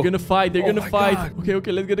 bro. They're gonna fight. They're Oh gonna my fight. God.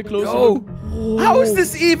 Okay, let's get a closer Yo, look. how is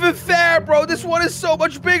this even fair, bro? This one is so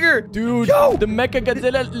much bigger. Dude, Yo. the Mecha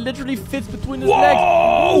Godzilla literally fits between his Whoa. legs.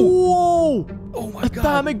 Whoa! Oh my God.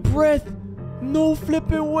 Atomic breath. No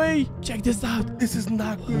flipping way. Check this out. This is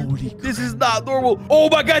not good. Holy crap. This is not normal. Oh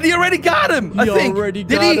my God, he already got him. I He think. already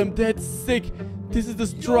Did got he? him. That's sick. This is the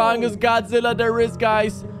strongest Godzilla there is,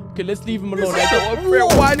 guys. Okay, let's leave him alone. This is so unfair.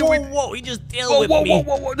 Whoa, Why do we? Whoa, he just deal Whoa, with whoa, me. whoa,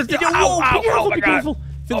 whoa, whoa! He did- Ow, whoa, ow, be careful, oh my be God. careful. Oh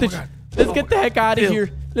my Vintage. God. Let's Oh get my the heck out of Ew. here.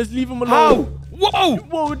 Let's leave him How? alone. Whoa!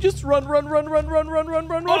 Whoa, just run.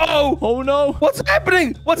 Oh! Oh no. What's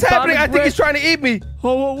happening? What's happening? I think he's trying to eat me.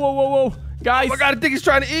 Whoa. Guys. Oh my God, I think he's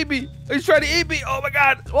trying to eat me. He's trying to eat me. Oh my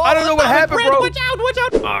God. I don't know what happened, bro. Watch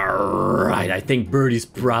out. Alright, I think Birdie's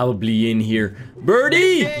probably in here.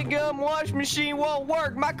 Birdie! That gum wash machine won't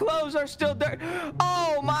work. My clothes are still dirty.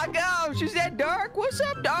 Oh my gosh, is that Dark? What's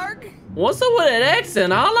up, Dark? What's up with that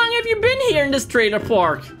accent? How long have you been here in this trailer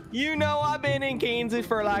park? You know, I've been in Kansas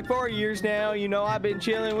for like 4 years now. You know, I've been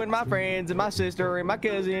chilling with my friends and my sister and my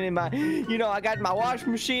cousin and my, you know, I got my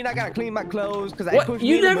washing machine. I gotta clean my clothes because I What? pushed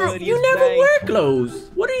You me in the never mud you never yesterday. wear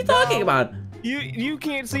clothes. What are you talking about? You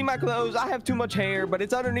can't see my clothes. I have too much hair, but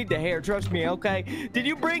it's underneath the hair. Trust me, okay? Did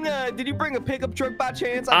you bring a pickup truck by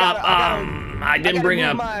chance? I didn't gotta bring move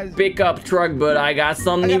a my- pickup truck, but I got I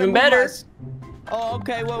something gotta even move my better. s- Oh,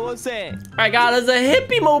 okay. Well, what's that? I got us a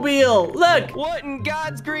hippie mobile. Look. What in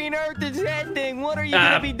God's green earth is that thing? What are you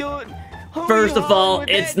gonna be doing? Who First you of all, hauling with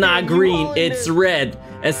it's that not thing? You green, hauling it's the- red.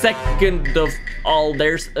 And second of all,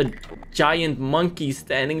 there's a giant monkey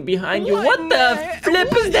standing behind you. What in the heck-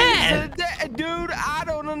 flip what is that? Dude, I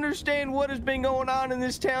don't understand what has been going on in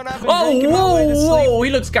this town. I've been Oh, drinking my way to sleep. whoa,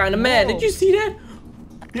 he looks kind of mad. Whoa. Did you see that?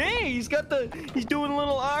 Yeah, he's doing a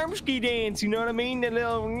little arm ski dance, you know what I mean? The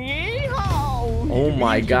little yeehaw. Oh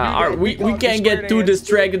my God. All right, we call it the can't square get too dance.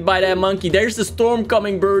 distracted by that monkey. There's a storm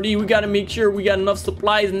coming, Birdie. We gotta make sure we got enough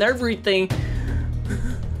supplies and everything.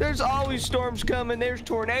 There's always storms coming. There's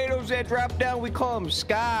tornadoes that drop down. We call them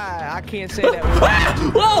sky. I can't say that.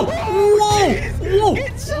 Whoa!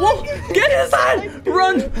 Whoa! Get inside!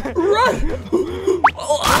 Run!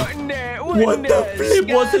 What in the, What the flip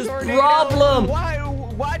sky was his tornado? problem?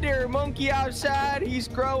 Why there a monkey outside? He's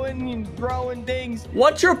growing and growing things.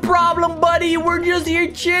 What's your problem, buddy? We're just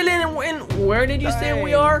here chilling. And where did you say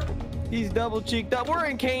we Hey. are? He's double cheeked up. We're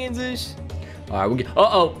in Kansas. All right, we get.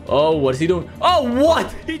 Oh, what is he doing? Oh,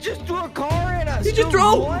 what? He just threw a car at us. He just dude.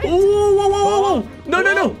 threw. What? Whoa!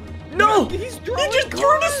 No! He's He throwing just threw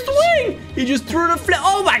the cars. swing. He just threw the flip.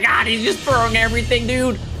 Oh my God! He's just throwing everything,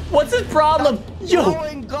 dude. What's his problem? Yo,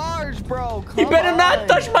 Throwing cars, bro. you Come better on. not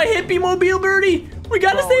touch my hippie mobile, Birdie. We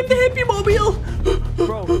gotta Bro. save the hippie mobile.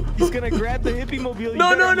 Bro, he's gonna grab the hippie mobile. You No,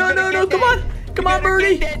 better- no, you better no, get come that- on. you Come on, better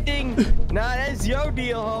Birdie. Get that thing. Nah, that's your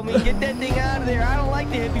deal, homie. Get that thing out of there. I don't like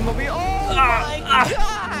the hippie mobile. Oh my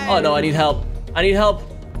God. Oh no, I need help. I need help.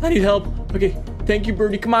 Okay, thank you,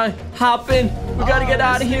 Birdie. Come on, hop in. We gotta get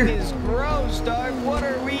out of here. This thing is gross, dog. What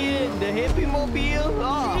are we in? The hippie mobile?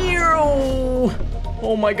 Oh. Hero.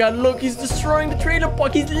 Oh my God, look, he's destroying the trailer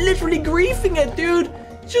park. He's literally griefing it, dude.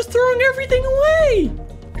 Just throwing everything away.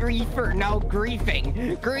 Griefer, no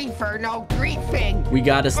griefing. Griefer, no griefing. We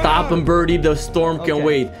gotta stop him, Birdie. The storm can Okay.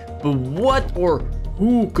 wait. But what or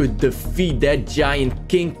who could defeat that giant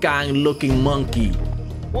King Kong looking monkey?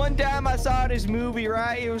 One time I saw this movie,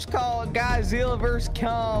 right? It was called Godzilla vs.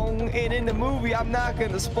 Kong. And in the movie, I'm not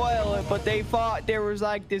going to spoil it, but they fought. There was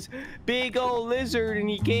like this big old lizard, and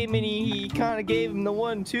he came and he kind of gave him the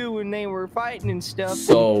 1-2 and they were fighting and stuff.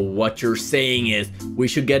 So what you're saying is we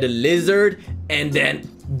should get a lizard and then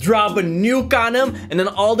drop a nuke on him, and then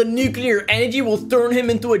all the nuclear energy will turn him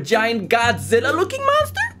into a giant Godzilla looking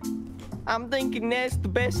monster? I'm thinking that's the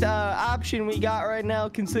best option we got right now,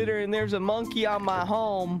 considering there's a monkey on my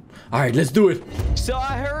home. All right, let's do it. So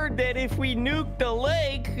I heard that if we nuke the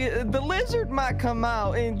lake, the lizard might come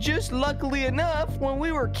out. And just luckily enough, when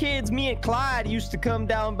we were kids, me and Clyde used to come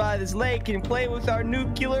down by this lake and play with our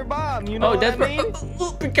nuclear bomb. You know Oh, what that's I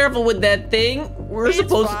mean? be careful with that thing. We're It's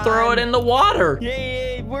supposed to throw fine. it in the water.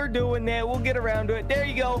 Yeah, we're doing that. We'll get around to it. There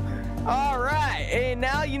you go. All right. And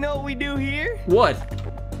now you know what we do here? What?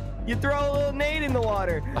 You throw a little nade in the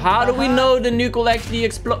water. How do we know the nuke will actually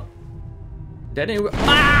explode? That ain't.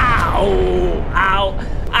 Ow.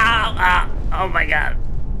 Oh my God.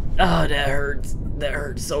 Oh, that hurts. That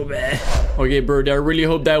hurts so bad. Okay, Bird, I really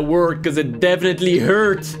hope that worked, because it definitely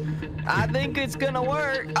hurt. I think it's gonna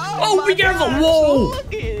work. Oh, my be careful. gosh, Whoa.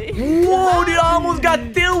 Look at it. Whoa, dude, I almost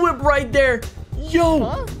got tail whipped right there. Yo.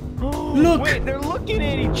 Huh? Look. Wait, they're looking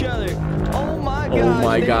at each other. Oh my God. Oh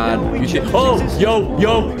my They God. know each other's Oh, existence.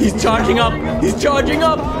 yo, he's charging up. He's charging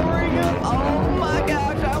up. Powering up. Oh my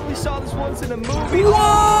gosh, I only saw this once in a movie.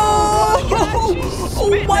 Whoa!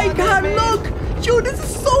 Oh my God, look! Yo, this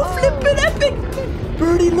is so flippin' epic!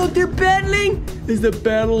 Birdie, look, they're battling! This is the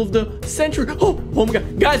battle of the century. Oh my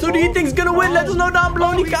God. Guys, who do you think's gonna win? Let us know down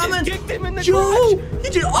below in the comments. Kicked him in the Yo! crotch. He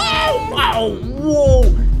just... Ow! Whoa!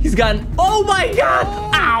 He's gotten... Oh my God!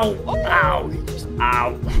 Ow!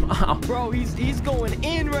 Ow! Bro, he's going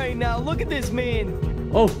in right now. Look at this man.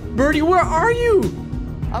 Oh, Birdie, where are you?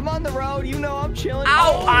 I'm on the road. You know I'm chilling.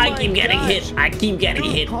 Ow! Oh I my keep getting gosh. hit. I keep getting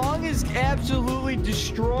Dude, hit. Kong is absolutely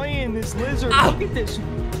destroying this lizard. Ow. Look at this.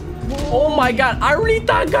 Oh my God, I really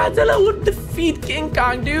thought Godzilla would defeat King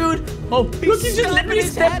Kong, dude. Oh, look, he's just literally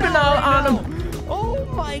stepping out on him. Oh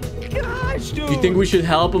my gosh, dude. You think we should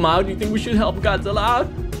help him out? You think we should help Godzilla out?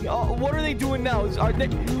 What are they doing now?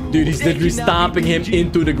 Dude, he's literally stomping him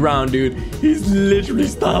into the ground, dude. He's literally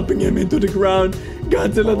stomping him into the ground.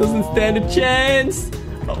 Godzilla doesn't stand a chance.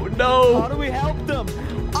 Oh no. How do we help them?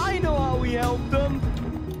 I know how we help them.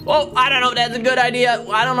 Oh, I don't know if that's a good idea.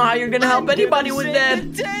 I don't know how you're gonna help anybody with that.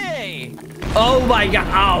 Oh my God.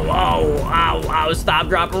 Ow. Stop,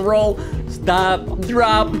 drop, and roll. Stop,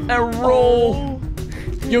 drop, and roll.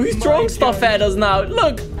 Yo, he's throwing stuff at us now.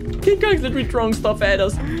 Look, King Kong's literally throwing stuff at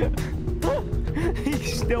us.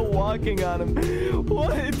 He's still walking on him.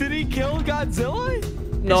 What? Did he kill Godzilla?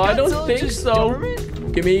 No, Is I don't Godzilla think just so. dormant?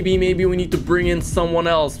 Okay, maybe we need to bring in someone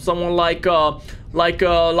else. Someone like a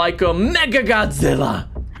Mega Godzilla.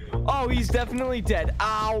 Oh, he's definitely dead.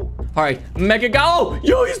 Ow. All right, Oh,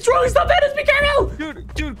 yo, he's throwing stuff at us. Be careful.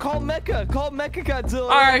 Dude, call Mecha. Call Mecha Godzilla All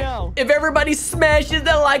right right, now. if everybody smashes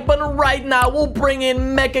that like button right now, we'll bring in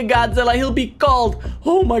Mecha Godzilla. He'll be called.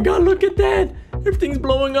 Oh my God, look at that. Everything's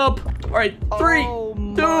blowing up. All right, 3, Oh 2,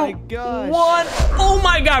 my gosh. 1. Oh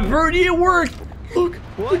my God, Birdie, it worked. Look,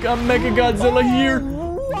 we got Mecha Godzilla here.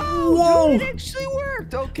 Wow, Whoa. dude, it actually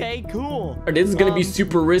worked. Okay, cool. This is gonna be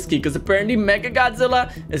super risky because apparently Mecha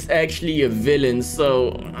Godzilla is actually a villain, so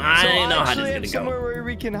I don't know how this is gonna somewhere go. where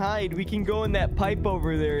we can hide. We can go in that pipe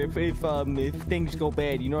over there if things go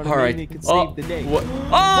bad. You know what All I right. mean? It could save the day. What?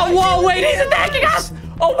 Oh, whoa, wait, he's attacking us!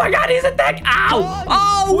 Oh my God, he's attacking! Ow!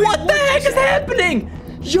 Oh, Wait, what the what heck just is happening?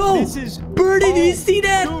 Yo, This is Birdie, do you see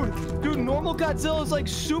that? Dude, normal Godzilla is like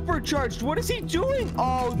supercharged. What is he doing?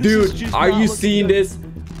 Oh, this is Dude, just are not you looking seeing good. this?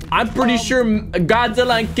 I'm pretty sure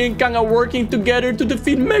Godzilla and King Kong are working together to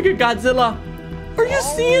defeat Mega Godzilla. Are you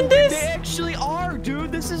seeing this? They actually are,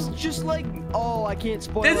 dude. This is just like, oh, I can't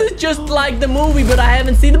spoil This it. is just like the movie, but I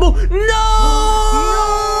haven't seen the movie. No!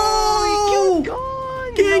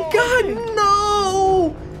 King Kong,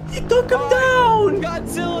 no! He took him down!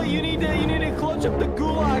 Godzilla, you need to clutch up the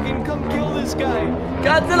gulag and come kill this guy.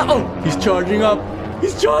 Godzilla! Oh, he's charging up!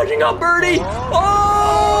 He's charging up, Birdie!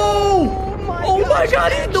 Oh! Oh my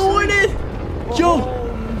God, he's doing it! Yo!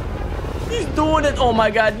 He's doing it! Oh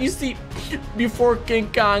my God, you see, before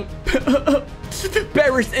King Kong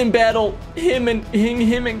perished in battle, him and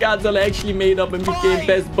Godzilla actually made up and became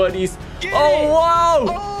best buddies. Oh, wow!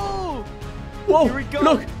 Oh! Whoa, Here we go.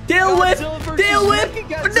 look, tail whip, Godzilla versus tail whip.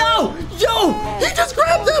 Mechagodzilla. No, yo, he just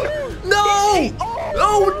grabbed him. No,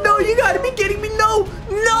 oh no, you gotta be kidding me. No.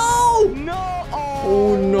 No!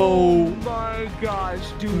 Oh no, My gosh,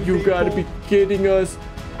 dude. you they gotta both- be kidding us.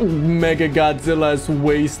 Mega Godzilla is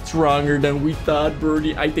way stronger than we thought,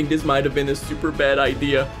 Birdie. I think this might have been a super bad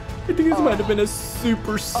idea. I think this might have been a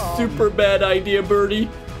super bad idea, Birdie.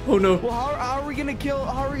 Oh no. Well, how are we gonna kill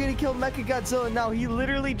Mechagodzilla now? He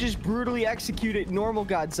literally just brutally executed normal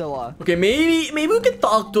Godzilla. Okay, maybe we can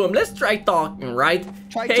talk to him. Let's try talking, right?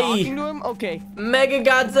 Try Hey, talking to him? Okay. Mega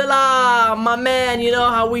Godzilla, my man, you know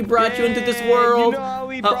how we brought you into this Yeah, world? You know how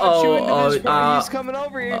we brought you into this world. He's coming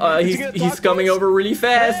over here. He's coming over really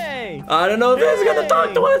fast. Hey. I don't know if he's gonna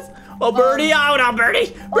talk to us. Oh, Birdie, Ow, no,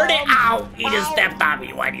 Birdie! Birdie, ow! He just ow. stepped on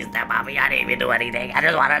me. Why'd you step on me? I didn't even do anything. I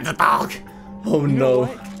just wanted to talk. Oh You know no.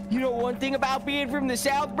 what? You know one thing about being from the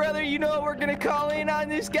South, brother? You know what we're gonna call in on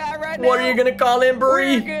this guy right now? What are you gonna call him, We're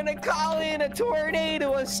Birdie? gonna call in a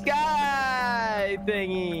tornado, a sky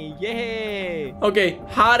thingy. Yeah. Okay,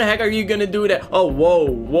 how the heck are you gonna do that? Oh,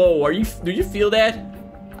 whoa. Do you feel that?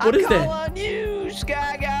 What is I call that? on you,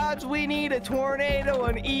 Sky Gods. We need a tornado,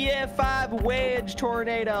 an EF5 wedge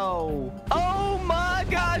tornado. Oh my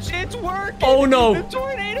gosh, it's working. Oh, no. The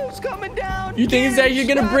tornado's coming down. You think it's actually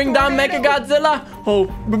gonna bring down Mechagodzilla? Oh,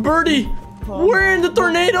 Birdie, we're in the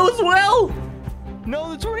tornado as well. No,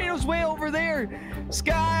 the tornado's way over there.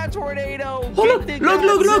 Sky tornado. Oh, look. Get the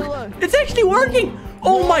Godzilla. It's actually working.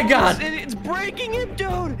 Oh my God. It's breaking him,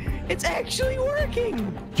 dude. It's actually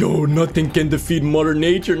working. Yo, nothing can defeat Mother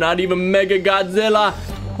Nature, not even Mega Godzilla.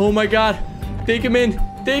 Oh my god. Take him in.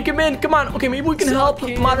 Take him in. Come on. Okay, maybe we can help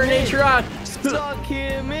Mother Nature out. Suck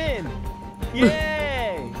him in.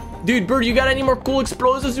 Yay. Dude, Bird, you got any more cool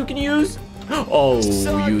explosives you can use? Oh,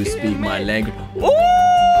 you speak my language.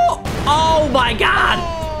 Oh! Oh my god!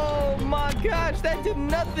 Oh my gosh, that did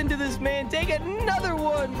nothing to this man. Take another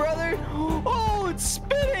one, brother. Oh, it's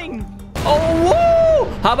spinning. Oh, whoa!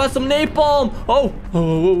 How about some napalm? Oh,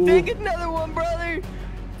 oh. Take another one, brother.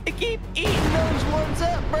 Keep eating those ones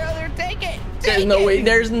up, brother. Take it. There's no way.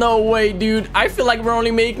 There's no way, dude. I feel like we're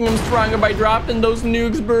only making him stronger by dropping those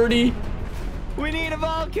nukes, Birdie. We need a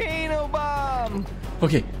volcano bomb.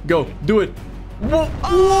 Okay, go. Do it. Whoa!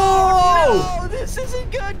 Oh, no, this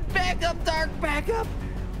isn't good. Back up, Dark. Back up.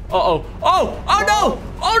 Uh-oh. Oh! Oh, no!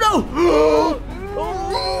 Oh, no!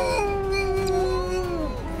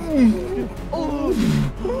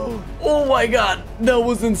 Oh, my God. That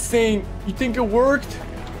was insane. You think it worked?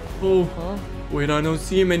 Oh. Wait, I don't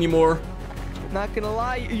see him anymore. Not gonna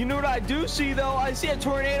lie. You know what I do see, though? I see a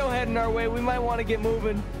tornado heading our way. We might want to get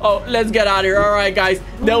moving. Oh, let's get out of here. All right, guys.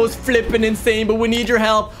 That was flipping insane, but we need your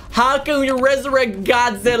help. How can we resurrect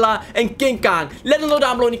Godzilla and King Kong? Let us know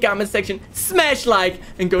down below in the comment section. Smash like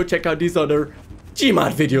and go check out these other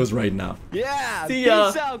Gmod videos right now. Yeah. See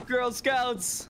ya. Peace out, Girl Scouts.